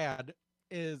something bad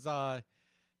is the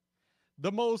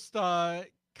most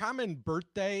common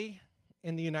birthday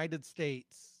in the United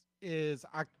States is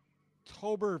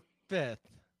October 5th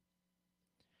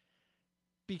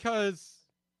because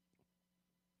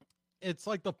it's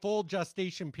like the full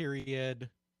gestation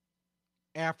period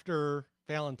after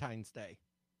Valentine's Day.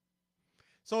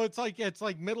 So it's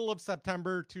like middle of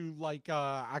September to like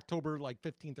October like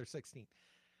 15th or 16th.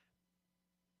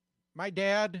 My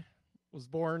dad was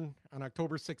born on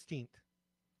October 16th.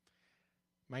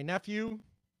 My nephew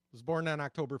was born on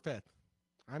October 5th.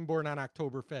 I'm born on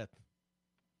October 5th.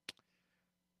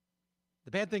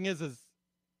 The bad thing is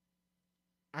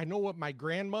I know what my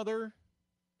grandmother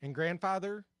and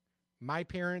grandfather, my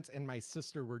parents, and my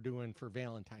sister were doing for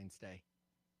Valentine's Day.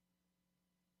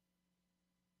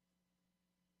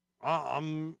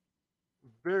 I'm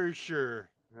very sure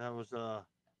that was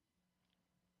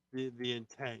the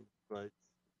intent, but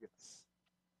yes.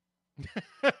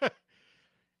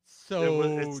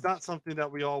 So it's not something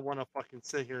that we all want to fucking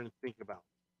sit here and think about.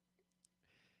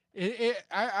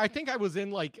 I think I was in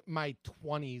like my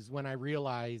 20s when I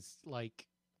realized, like,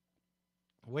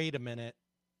 wait a minute,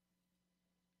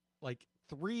 like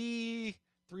three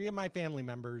of my family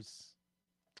members.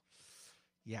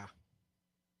 Yeah.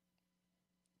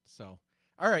 So,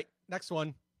 all right, next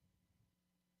one.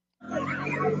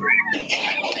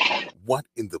 What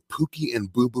in the Pookie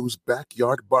and Boo Boo's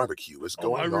backyard barbecue is Oh,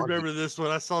 going I on? remember this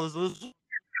one. I saw this.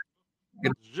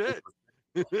 Shit.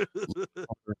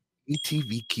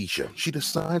 ATV Keisha, she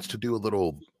decides to do a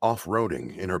little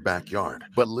off-roading in her backyard.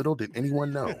 But little did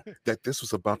anyone know that this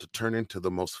was about to turn into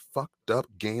the most fucked up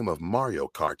game of Mario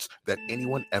Karts that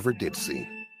anyone ever did see.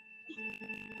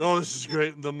 Oh, this is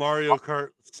great. The Mario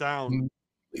Kart sound.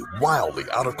 Wildly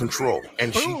out of control,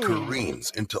 and she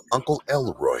careens into Uncle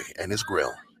Elroy and his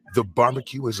grill. The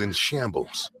barbecue is in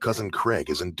shambles. Cousin Craig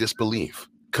is in disbelief.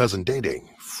 Cousin Day-Day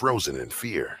frozen in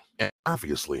fear. And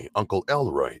obviously, Uncle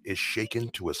Elroy is shaken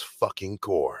to his fucking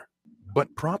core.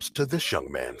 But props to this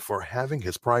young man for having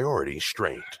his priorities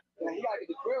straight. We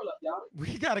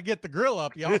got to get the grill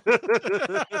up, y'all.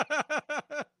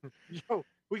 Yo,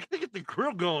 we got to get the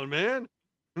grill going, man.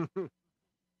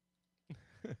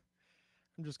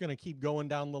 I'm just going to keep going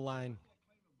down the line.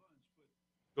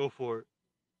 Go for it.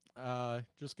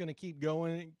 Just going to keep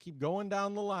going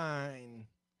down the line.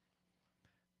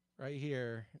 Right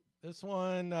here. This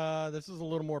one, this is a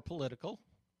little more political,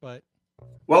 but.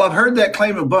 Well, I've heard that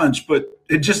claim a bunch, but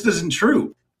it just isn't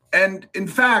true. And in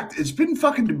fact, it's been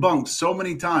fucking debunked so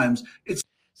many times.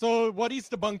 So what he's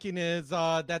debunking is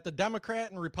that the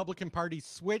Democrat and Republican parties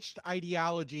switched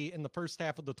ideology in the first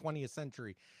half of the 20th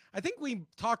century. I think we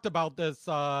talked about this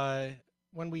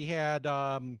when we had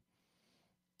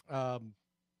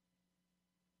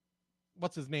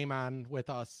what's his name on with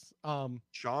us?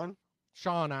 Sean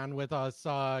on with us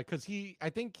because I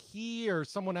think he or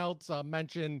someone else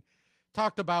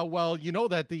talked about, well, you know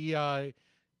that the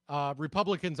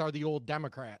Republicans are the old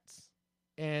Democrats,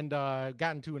 and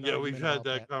got into an argument we've had about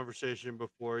that conversation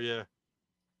before. Yeah,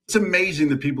 it's amazing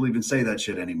that people even say that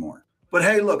shit anymore. But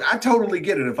hey, look, I totally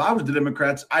get it. If I was the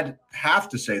Democrats, I'd have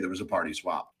to say there was a party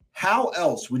swap. How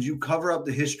else would you cover up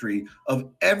the history of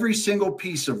every single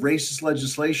piece of racist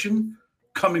legislation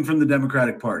coming from the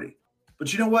Democratic Party?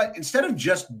 But you know what? Instead of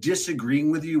just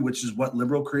disagreeing with you, which is what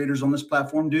liberal creators on this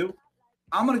platform do,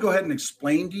 I'm going to go ahead and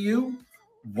explain to you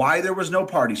why there was no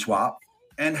party swap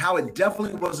and how it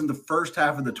definitely wasn't the first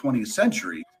half of the 20th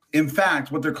century. In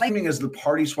fact, what they're claiming is the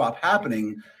party swap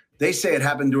happening, they say it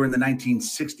happened during the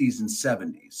 1960s and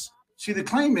 70s. See, the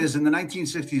claim is in the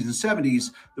 1960s and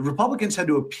 70s, the Republicans had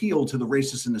to appeal to the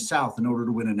racists in the South in order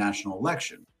to win a national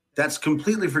election. That's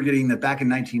completely forgetting that back in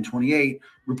 1928,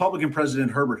 Republican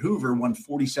President Herbert Hoover won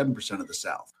 47% of the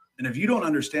South. And if you don't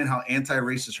understand how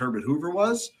anti-racist Herbert Hoover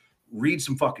was, read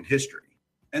some fucking history.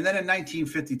 And then in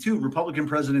 1952, Republican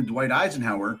President Dwight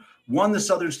Eisenhower won the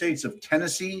southern states of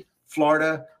Tennessee,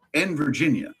 Florida, and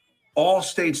Virginia, all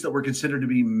states that were considered to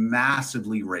be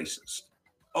massively racist.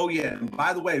 Oh, yeah. And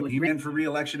by the way, when he ran for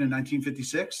re-election in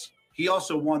 1956, he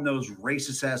also won those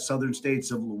racist-ass southern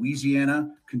states of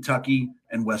Louisiana, Kentucky,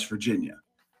 and West Virginia.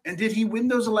 And did he win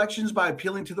those elections by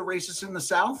appealing to the racists in the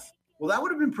South? Well, that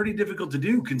would have been pretty difficult to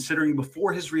do, considering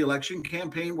before his re-election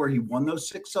campaign where he won those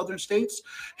 6 southern states,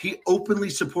 he openly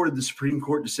supported the Supreme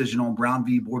Court decision on Brown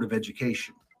v. Board of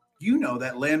Education. You know,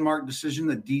 that landmark decision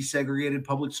that desegregated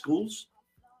public schools?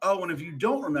 Oh, and if you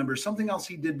don't remember, something else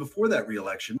he did before that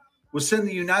re-election was send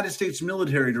the United States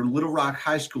military to Little Rock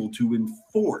High School to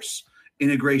enforce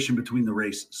integration between the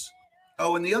races.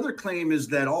 Oh, and the other claim is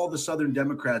that all the Southern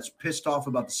Democrats pissed off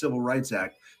about the Civil Rights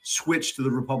Act switched to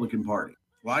the Republican Party.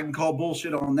 Well, I can call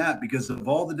bullshit on that because of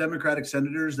all the Democratic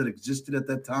senators that existed at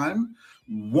that time,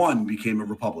 one became a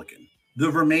Republican. The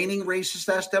remaining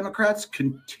racist-ass Democrats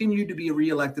continued to be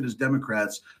reelected as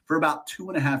Democrats for about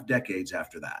 2.5 decades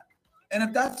after that. And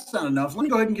if that's not enough, let me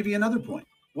go ahead and give you another point.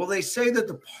 Well, they say that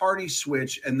the party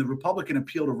switch and the Republican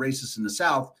appeal to racists in the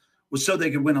South was so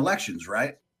they could win elections,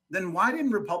 right? Then why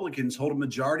didn't Republicans hold a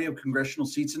majority of congressional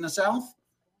seats in the South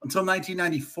until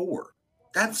 1994?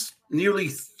 That's nearly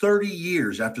 30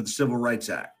 years after the Civil Rights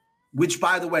Act, which,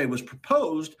 by the way, was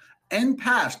proposed and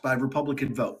passed by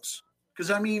Republican votes.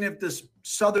 Because, I mean, if this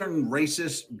Southern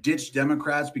racists ditched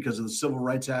Democrats because of the Civil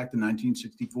Rights Act in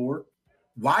 1964,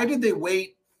 why did they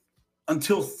wait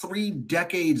until 3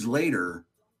 decades later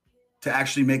to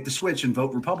actually make the switch and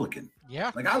vote Republican?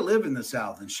 Yeah. Like, I live in the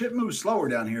South and shit moves slower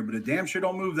down here, but it damn sure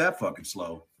don't move that fucking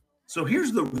slow. So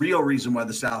here's the real reason why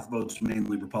the South votes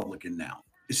mainly Republican now.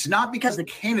 It's not because the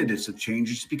candidates have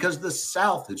changed. It's because the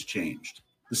South has changed.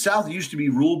 The South used to be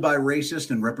ruled by racists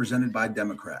and represented by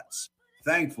Democrats.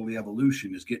 Thankfully,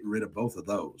 evolution is getting rid of both of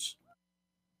those.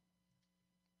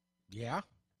 Yeah.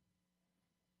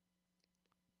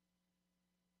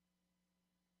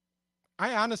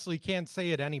 I honestly can't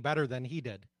say it any better than he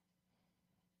did.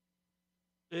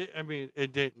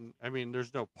 It didn't. I mean,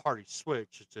 there's no party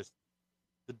switch. It's just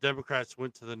the Democrats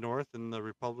went to the north and the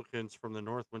Republicans from the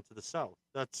north went to the south.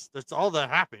 That's all that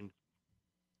happened.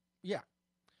 Yeah.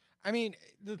 I mean,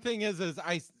 the thing is it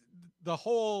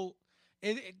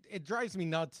drives me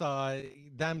nuts,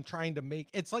 them trying to make,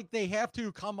 it's like they have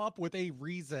to come up with a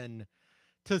reason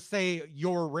to say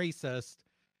you're racist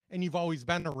and you've always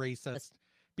been a racist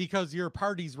because your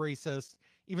party's racist,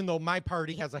 even though my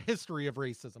party has a history of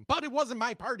racism. But it wasn't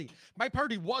my party. My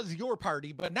party was your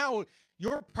party, but now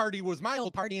your party was my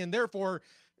old party, and therefore,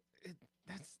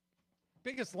 that's the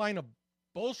biggest line of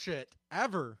bullshit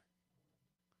ever.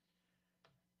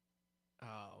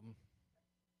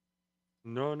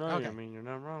 No, Okay. I mean, you're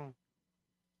not wrong.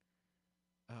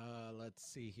 Let's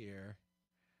see here.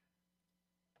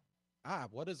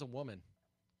 What is a woman?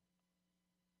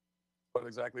 What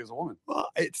exactly is a woman? Well,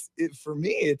 for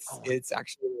me, it's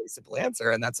actually a simple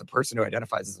answer, and that's a person who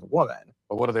identifies as a woman.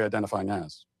 But what are they identifying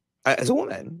as? As a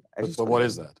woman. But what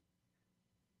is that?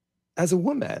 As a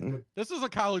woman. This is a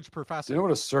college professor. Do you know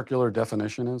what a circular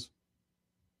definition is?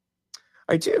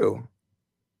 I do.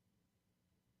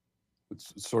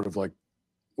 It's sort of like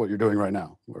what you're doing right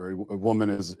now, where a woman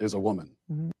is a woman.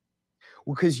 Mm-hmm.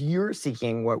 Well, because you're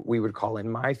seeking what we would call in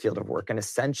my field of work an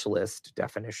essentialist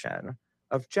definition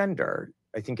of gender.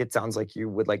 I think it sounds like you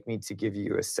would like me to give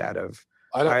you a set of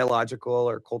biological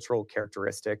or cultural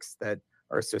characteristics that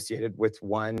are associated with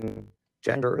one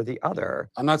gender or the other.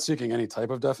 I'm not seeking any type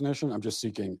of definition. I'm just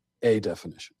seeking a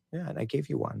definition. Yeah, and I gave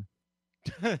you one.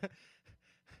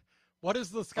 What is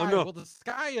the sky? no. Well, the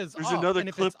sky is There's up, another and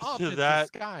if clip it's up, to it's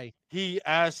that. the sky. He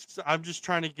asks, "I'm just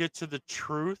trying to get to the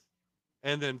truth,"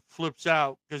 and then flips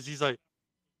out because he's like,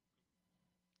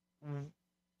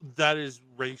 "That is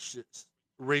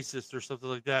racist or something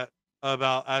like that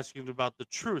about asking about the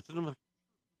truth." And I'm like,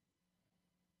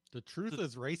 "The truth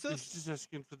is racist?" He's just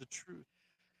asking for the truth.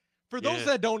 For those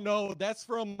that don't know, that's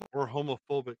from We're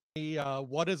homophobic.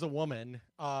 What is a Woman,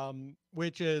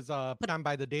 which is put on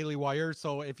by the Daily Wire.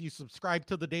 So if you subscribe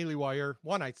to the Daily Wire,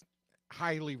 I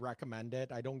highly recommend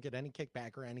it. I don't get any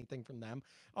kickback or anything from them.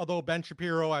 Although Ben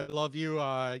Shapiro, I love you.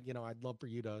 I'd love for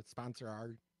you to sponsor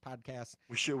our podcast.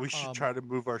 We should try to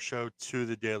move our show to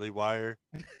the Daily Wire.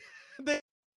 They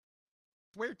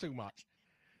swear too much.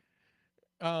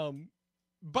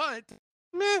 But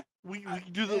meh, we can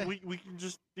do we can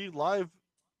just be live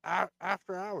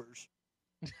after hours.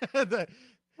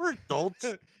 We're adults.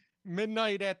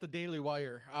 Midnight at the Daily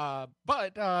Wire.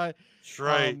 But that's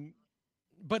right.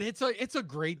 But it's a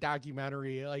great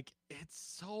documentary. Like, it's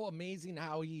so amazing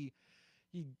how he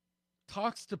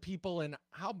talks to people and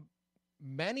how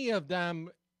many of them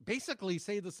basically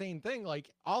say the same thing. Like,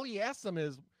 all he asks them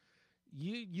is,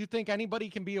 you think anybody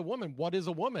can be a woman? What is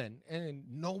a woman? And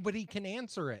nobody can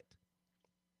answer it.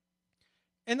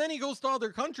 And then he goes to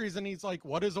other countries and he's like,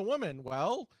 what is a woman?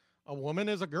 Well, a woman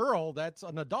is a girl that's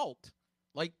an adult.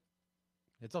 Like,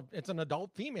 it's an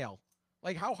adult female.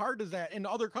 Like, how hard is that in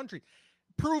other countries?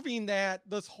 Proving that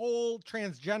this whole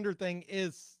transgender thing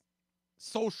is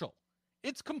social.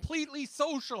 It's completely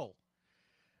social.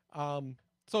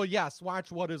 So yes,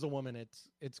 watch What is a Woman.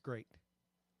 It's great.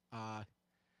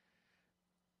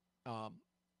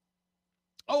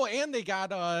 Oh, and they got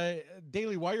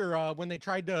Daily Wire when they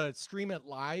tried to stream it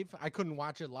live. I couldn't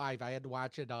watch it live. I had to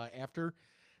watch it after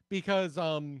because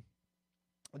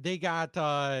they got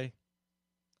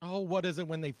what is it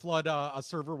when they flood a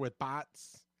server with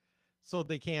bots so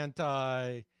they can't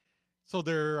so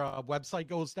their website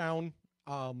goes down.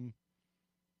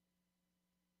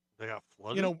 They got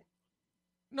flooded.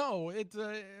 No, it's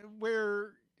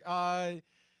where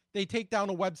they take down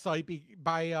a website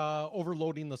by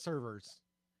overloading the servers.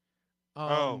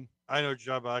 I know,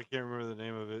 Job. I can't remember the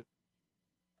name of it.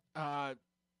 God,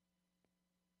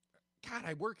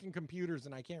 I work in computers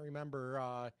and I can't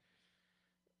remember.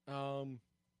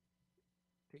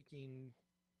 Taking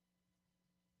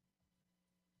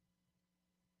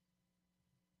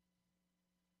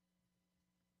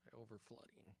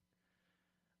overflooding.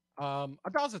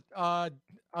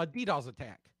 A DDoS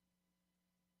attack.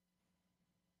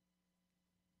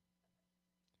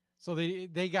 So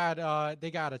they got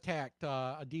attacked,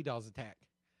 a DDoS attack.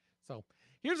 So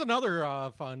here's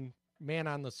another fun man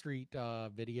on the street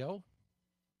video.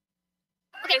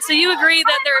 Okay, so you agree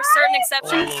that there are certain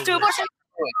exceptions to abortion?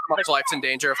 Mother's life's in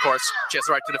danger, of course. She has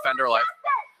the right to defend her life.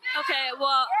 Okay,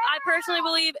 well, I personally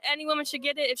believe any woman should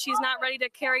get it if she's not ready to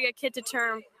carry a kid to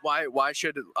term. Why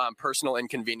should personal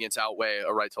inconvenience outweigh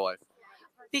a right to life?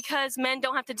 Because men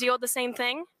don't have to deal with the same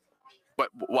thing. But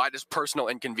why does personal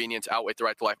inconvenience outweigh the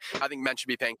right to life? I think men should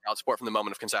be paying child support from the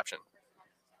moment of conception.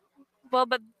 Well,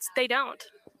 but they don't.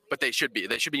 But they should be.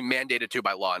 They should be mandated to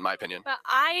by law, in my opinion. But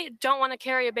I don't want to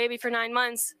carry a baby for 9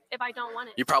 months if I don't want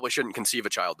it. You probably shouldn't conceive a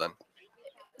child then.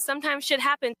 Sometimes shit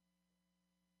happens.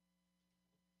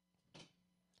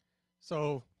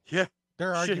 So yeah,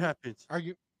 their shit argument, happens.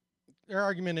 Their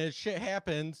argument is shit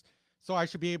happens, so I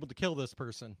should be able to kill this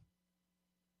person.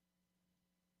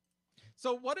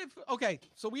 So what if? Okay,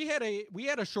 so we had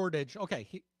a shortage. Okay,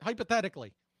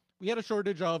 hypothetically, we had a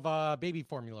shortage of baby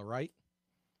formula, right?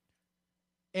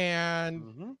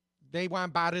 And they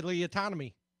want bodily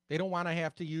autonomy. They don't want to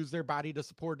have to use their body to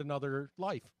support another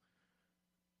life.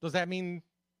 Does that mean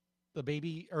the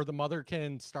baby or the mother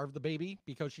can starve the baby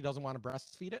because she doesn't want to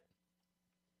breastfeed it?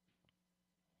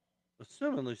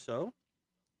 Assumingly so.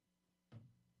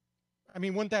 I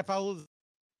mean, wouldn't that follow?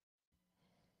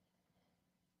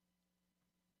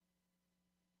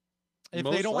 If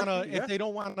they don't want to, if they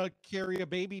don't want to carry a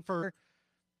baby for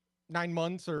 9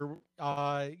 months or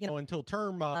until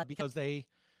term,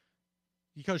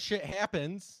 because shit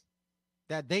happens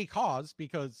that they cause,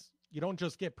 because you don't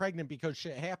just get pregnant because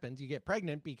shit happens. You get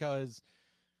pregnant because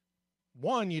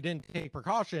one, you didn't take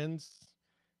precautions.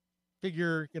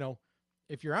 Figure,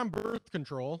 if you're on birth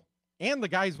control, and the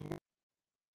guys,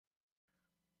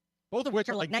 both of which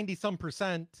are like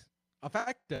 90-some%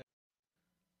 effective.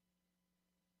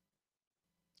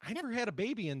 I never had a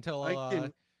baby until I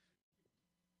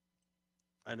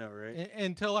know, right?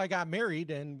 Until I got married,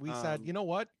 and we said, you know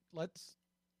what? Let's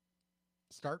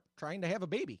start trying to have a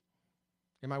baby.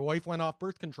 And my wife went off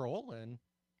birth control, and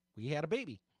we had a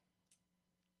baby.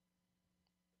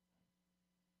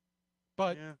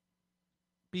 But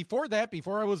before that,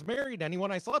 before I was married,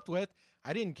 anyone I slept with,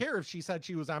 I didn't care if she said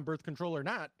she was on birth control or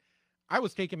not. I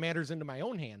was taking matters into my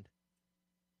own hand.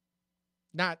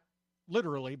 Not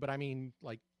literally, but I mean,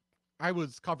 like, I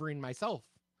was covering myself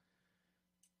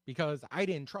because I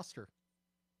didn't trust her.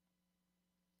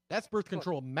 That's birth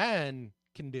control men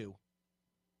can do.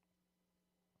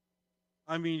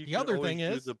 I mean, the other thing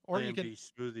is, the or Plan you can B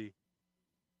smoothie.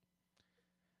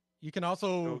 you can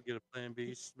also Go get a Plan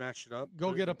B, smash it up. go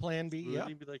put it get a in Plan B, smoothie, yeah.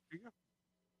 Be like, here you go.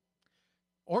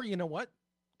 Or you know what?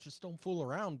 Just don't fool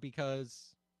around,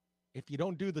 because if you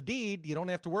don't do the deed, you don't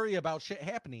have to worry about shit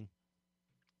happening.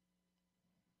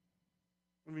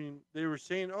 I mean, they were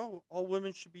saying, "Oh, all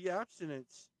women should be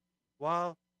abstinents,"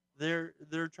 while they're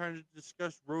trying to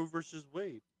discuss Roe versus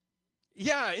Wade.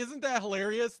 Yeah, isn't that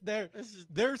hilarious?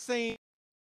 They're saying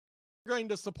we're going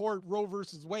to support Roe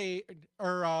versus Wade,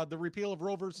 or the repeal of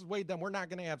Roe versus Wade, then we're not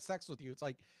going to have sex with you. It's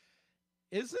like,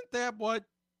 isn't that what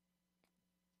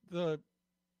the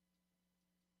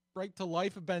right to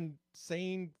life have been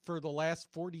saying for the last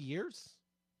 40 years?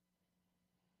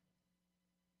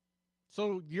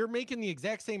 So you're making the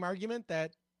exact same argument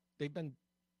that they've been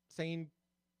saying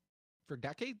for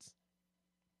decades?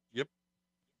 Yep.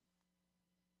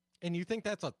 And you think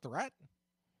that's a threat?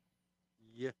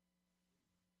 Yeah.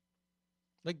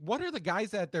 Like, what are the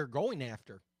guys that they're going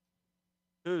after?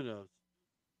 Who knows?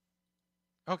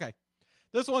 Okay.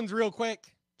 This one's real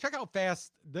quick. Check how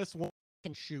fast this one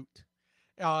can shoot.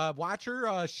 Watch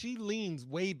her. She leans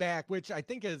way back, which I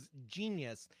think is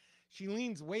genius. She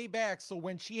leans way back, so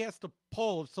when she has to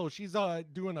pull, so she's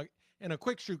doing in a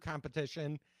quick shoot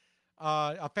competition,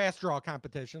 a fast draw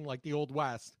competition like the Old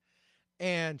West,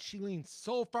 and she leans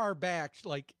so far back,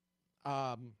 like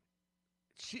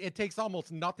it takes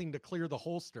almost nothing to clear the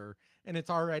holster, and it's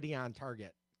already on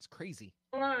target. It's crazy.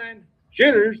 Line.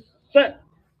 Shooters set.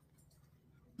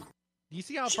 Do you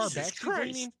see how far Jesus back she's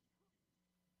Christ. leaning?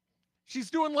 She's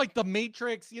doing like the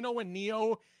Matrix, you know, when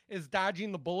Neo is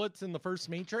dodging the bullets in the first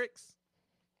Matrix?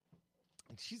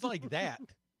 And she's like that.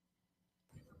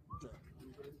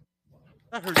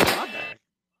 That hurts my back.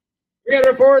 We got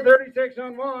a report 36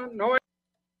 on 1. No.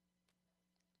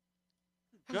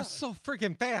 That's so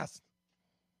freaking fast.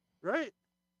 Right?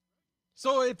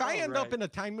 So if I end up in a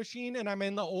time machine and I'm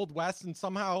in the Old West and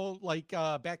somehow, like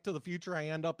Back to the Future, I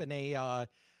end up in a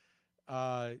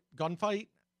gunfight,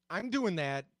 I'm doing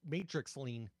that Matrix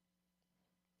lean.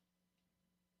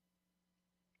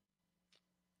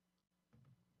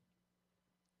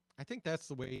 I think that's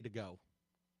the way to go.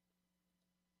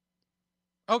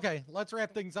 Okay, let's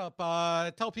wrap things up.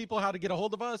 Tell people how to get a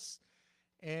hold of us,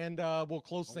 and we'll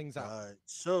close things out.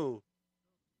 So,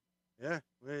 yeah,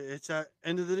 it's at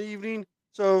end of the evening.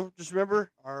 So just remember,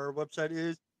 our website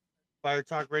is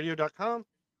firetalkradio.com.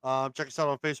 Check us out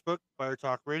on Facebook,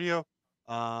 Firetalk Radio.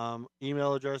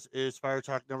 Email address is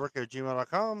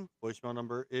firetalknetwork@gmail.com. Voicemail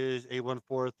number is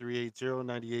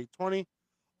 814-380-9820.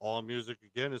 All music,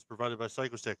 again, is provided by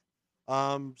Psychostick.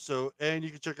 So, and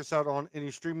you can check us out on any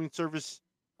streaming service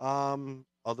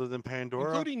other than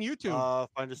Pandora, including YouTube.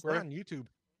 Find us We're there on YouTube,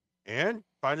 and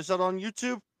find us out on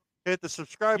YouTube. Hit the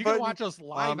subscribe you button. can watch us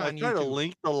live on I try YouTube. to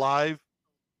link the live.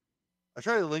 I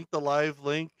try to link the live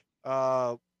link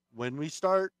when we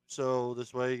start, so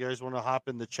this way you guys want to hop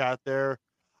in the chat there.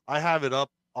 I have it up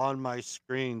on my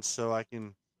screen so I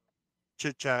can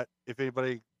chit chat if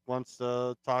anybody wants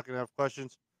to talk and have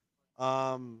questions.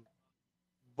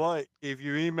 But if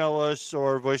you email us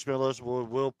or voicemail us,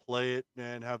 we'll play it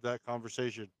and have that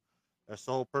conversation. That's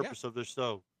the whole purpose of this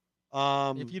show.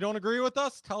 If you don't agree with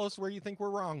us, tell us where you think we're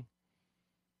wrong.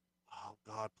 Oh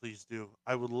God, please do.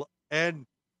 I would, and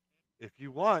if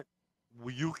you want,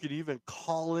 you could even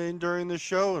call in during the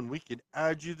show, and we could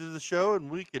add you to the show, and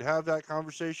we could have that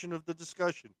conversation of the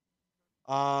discussion.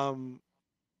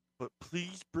 But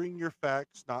please bring your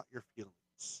facts, not your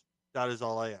feelings. That is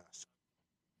all I ask.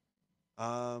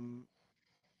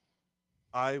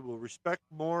 I will respect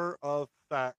more of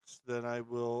facts than I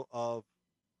will of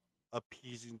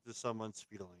appeasing to someone's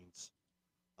feelings.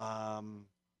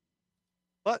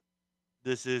 But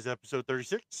this is episode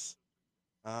 36.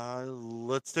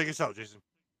 Let's take us out, Jason.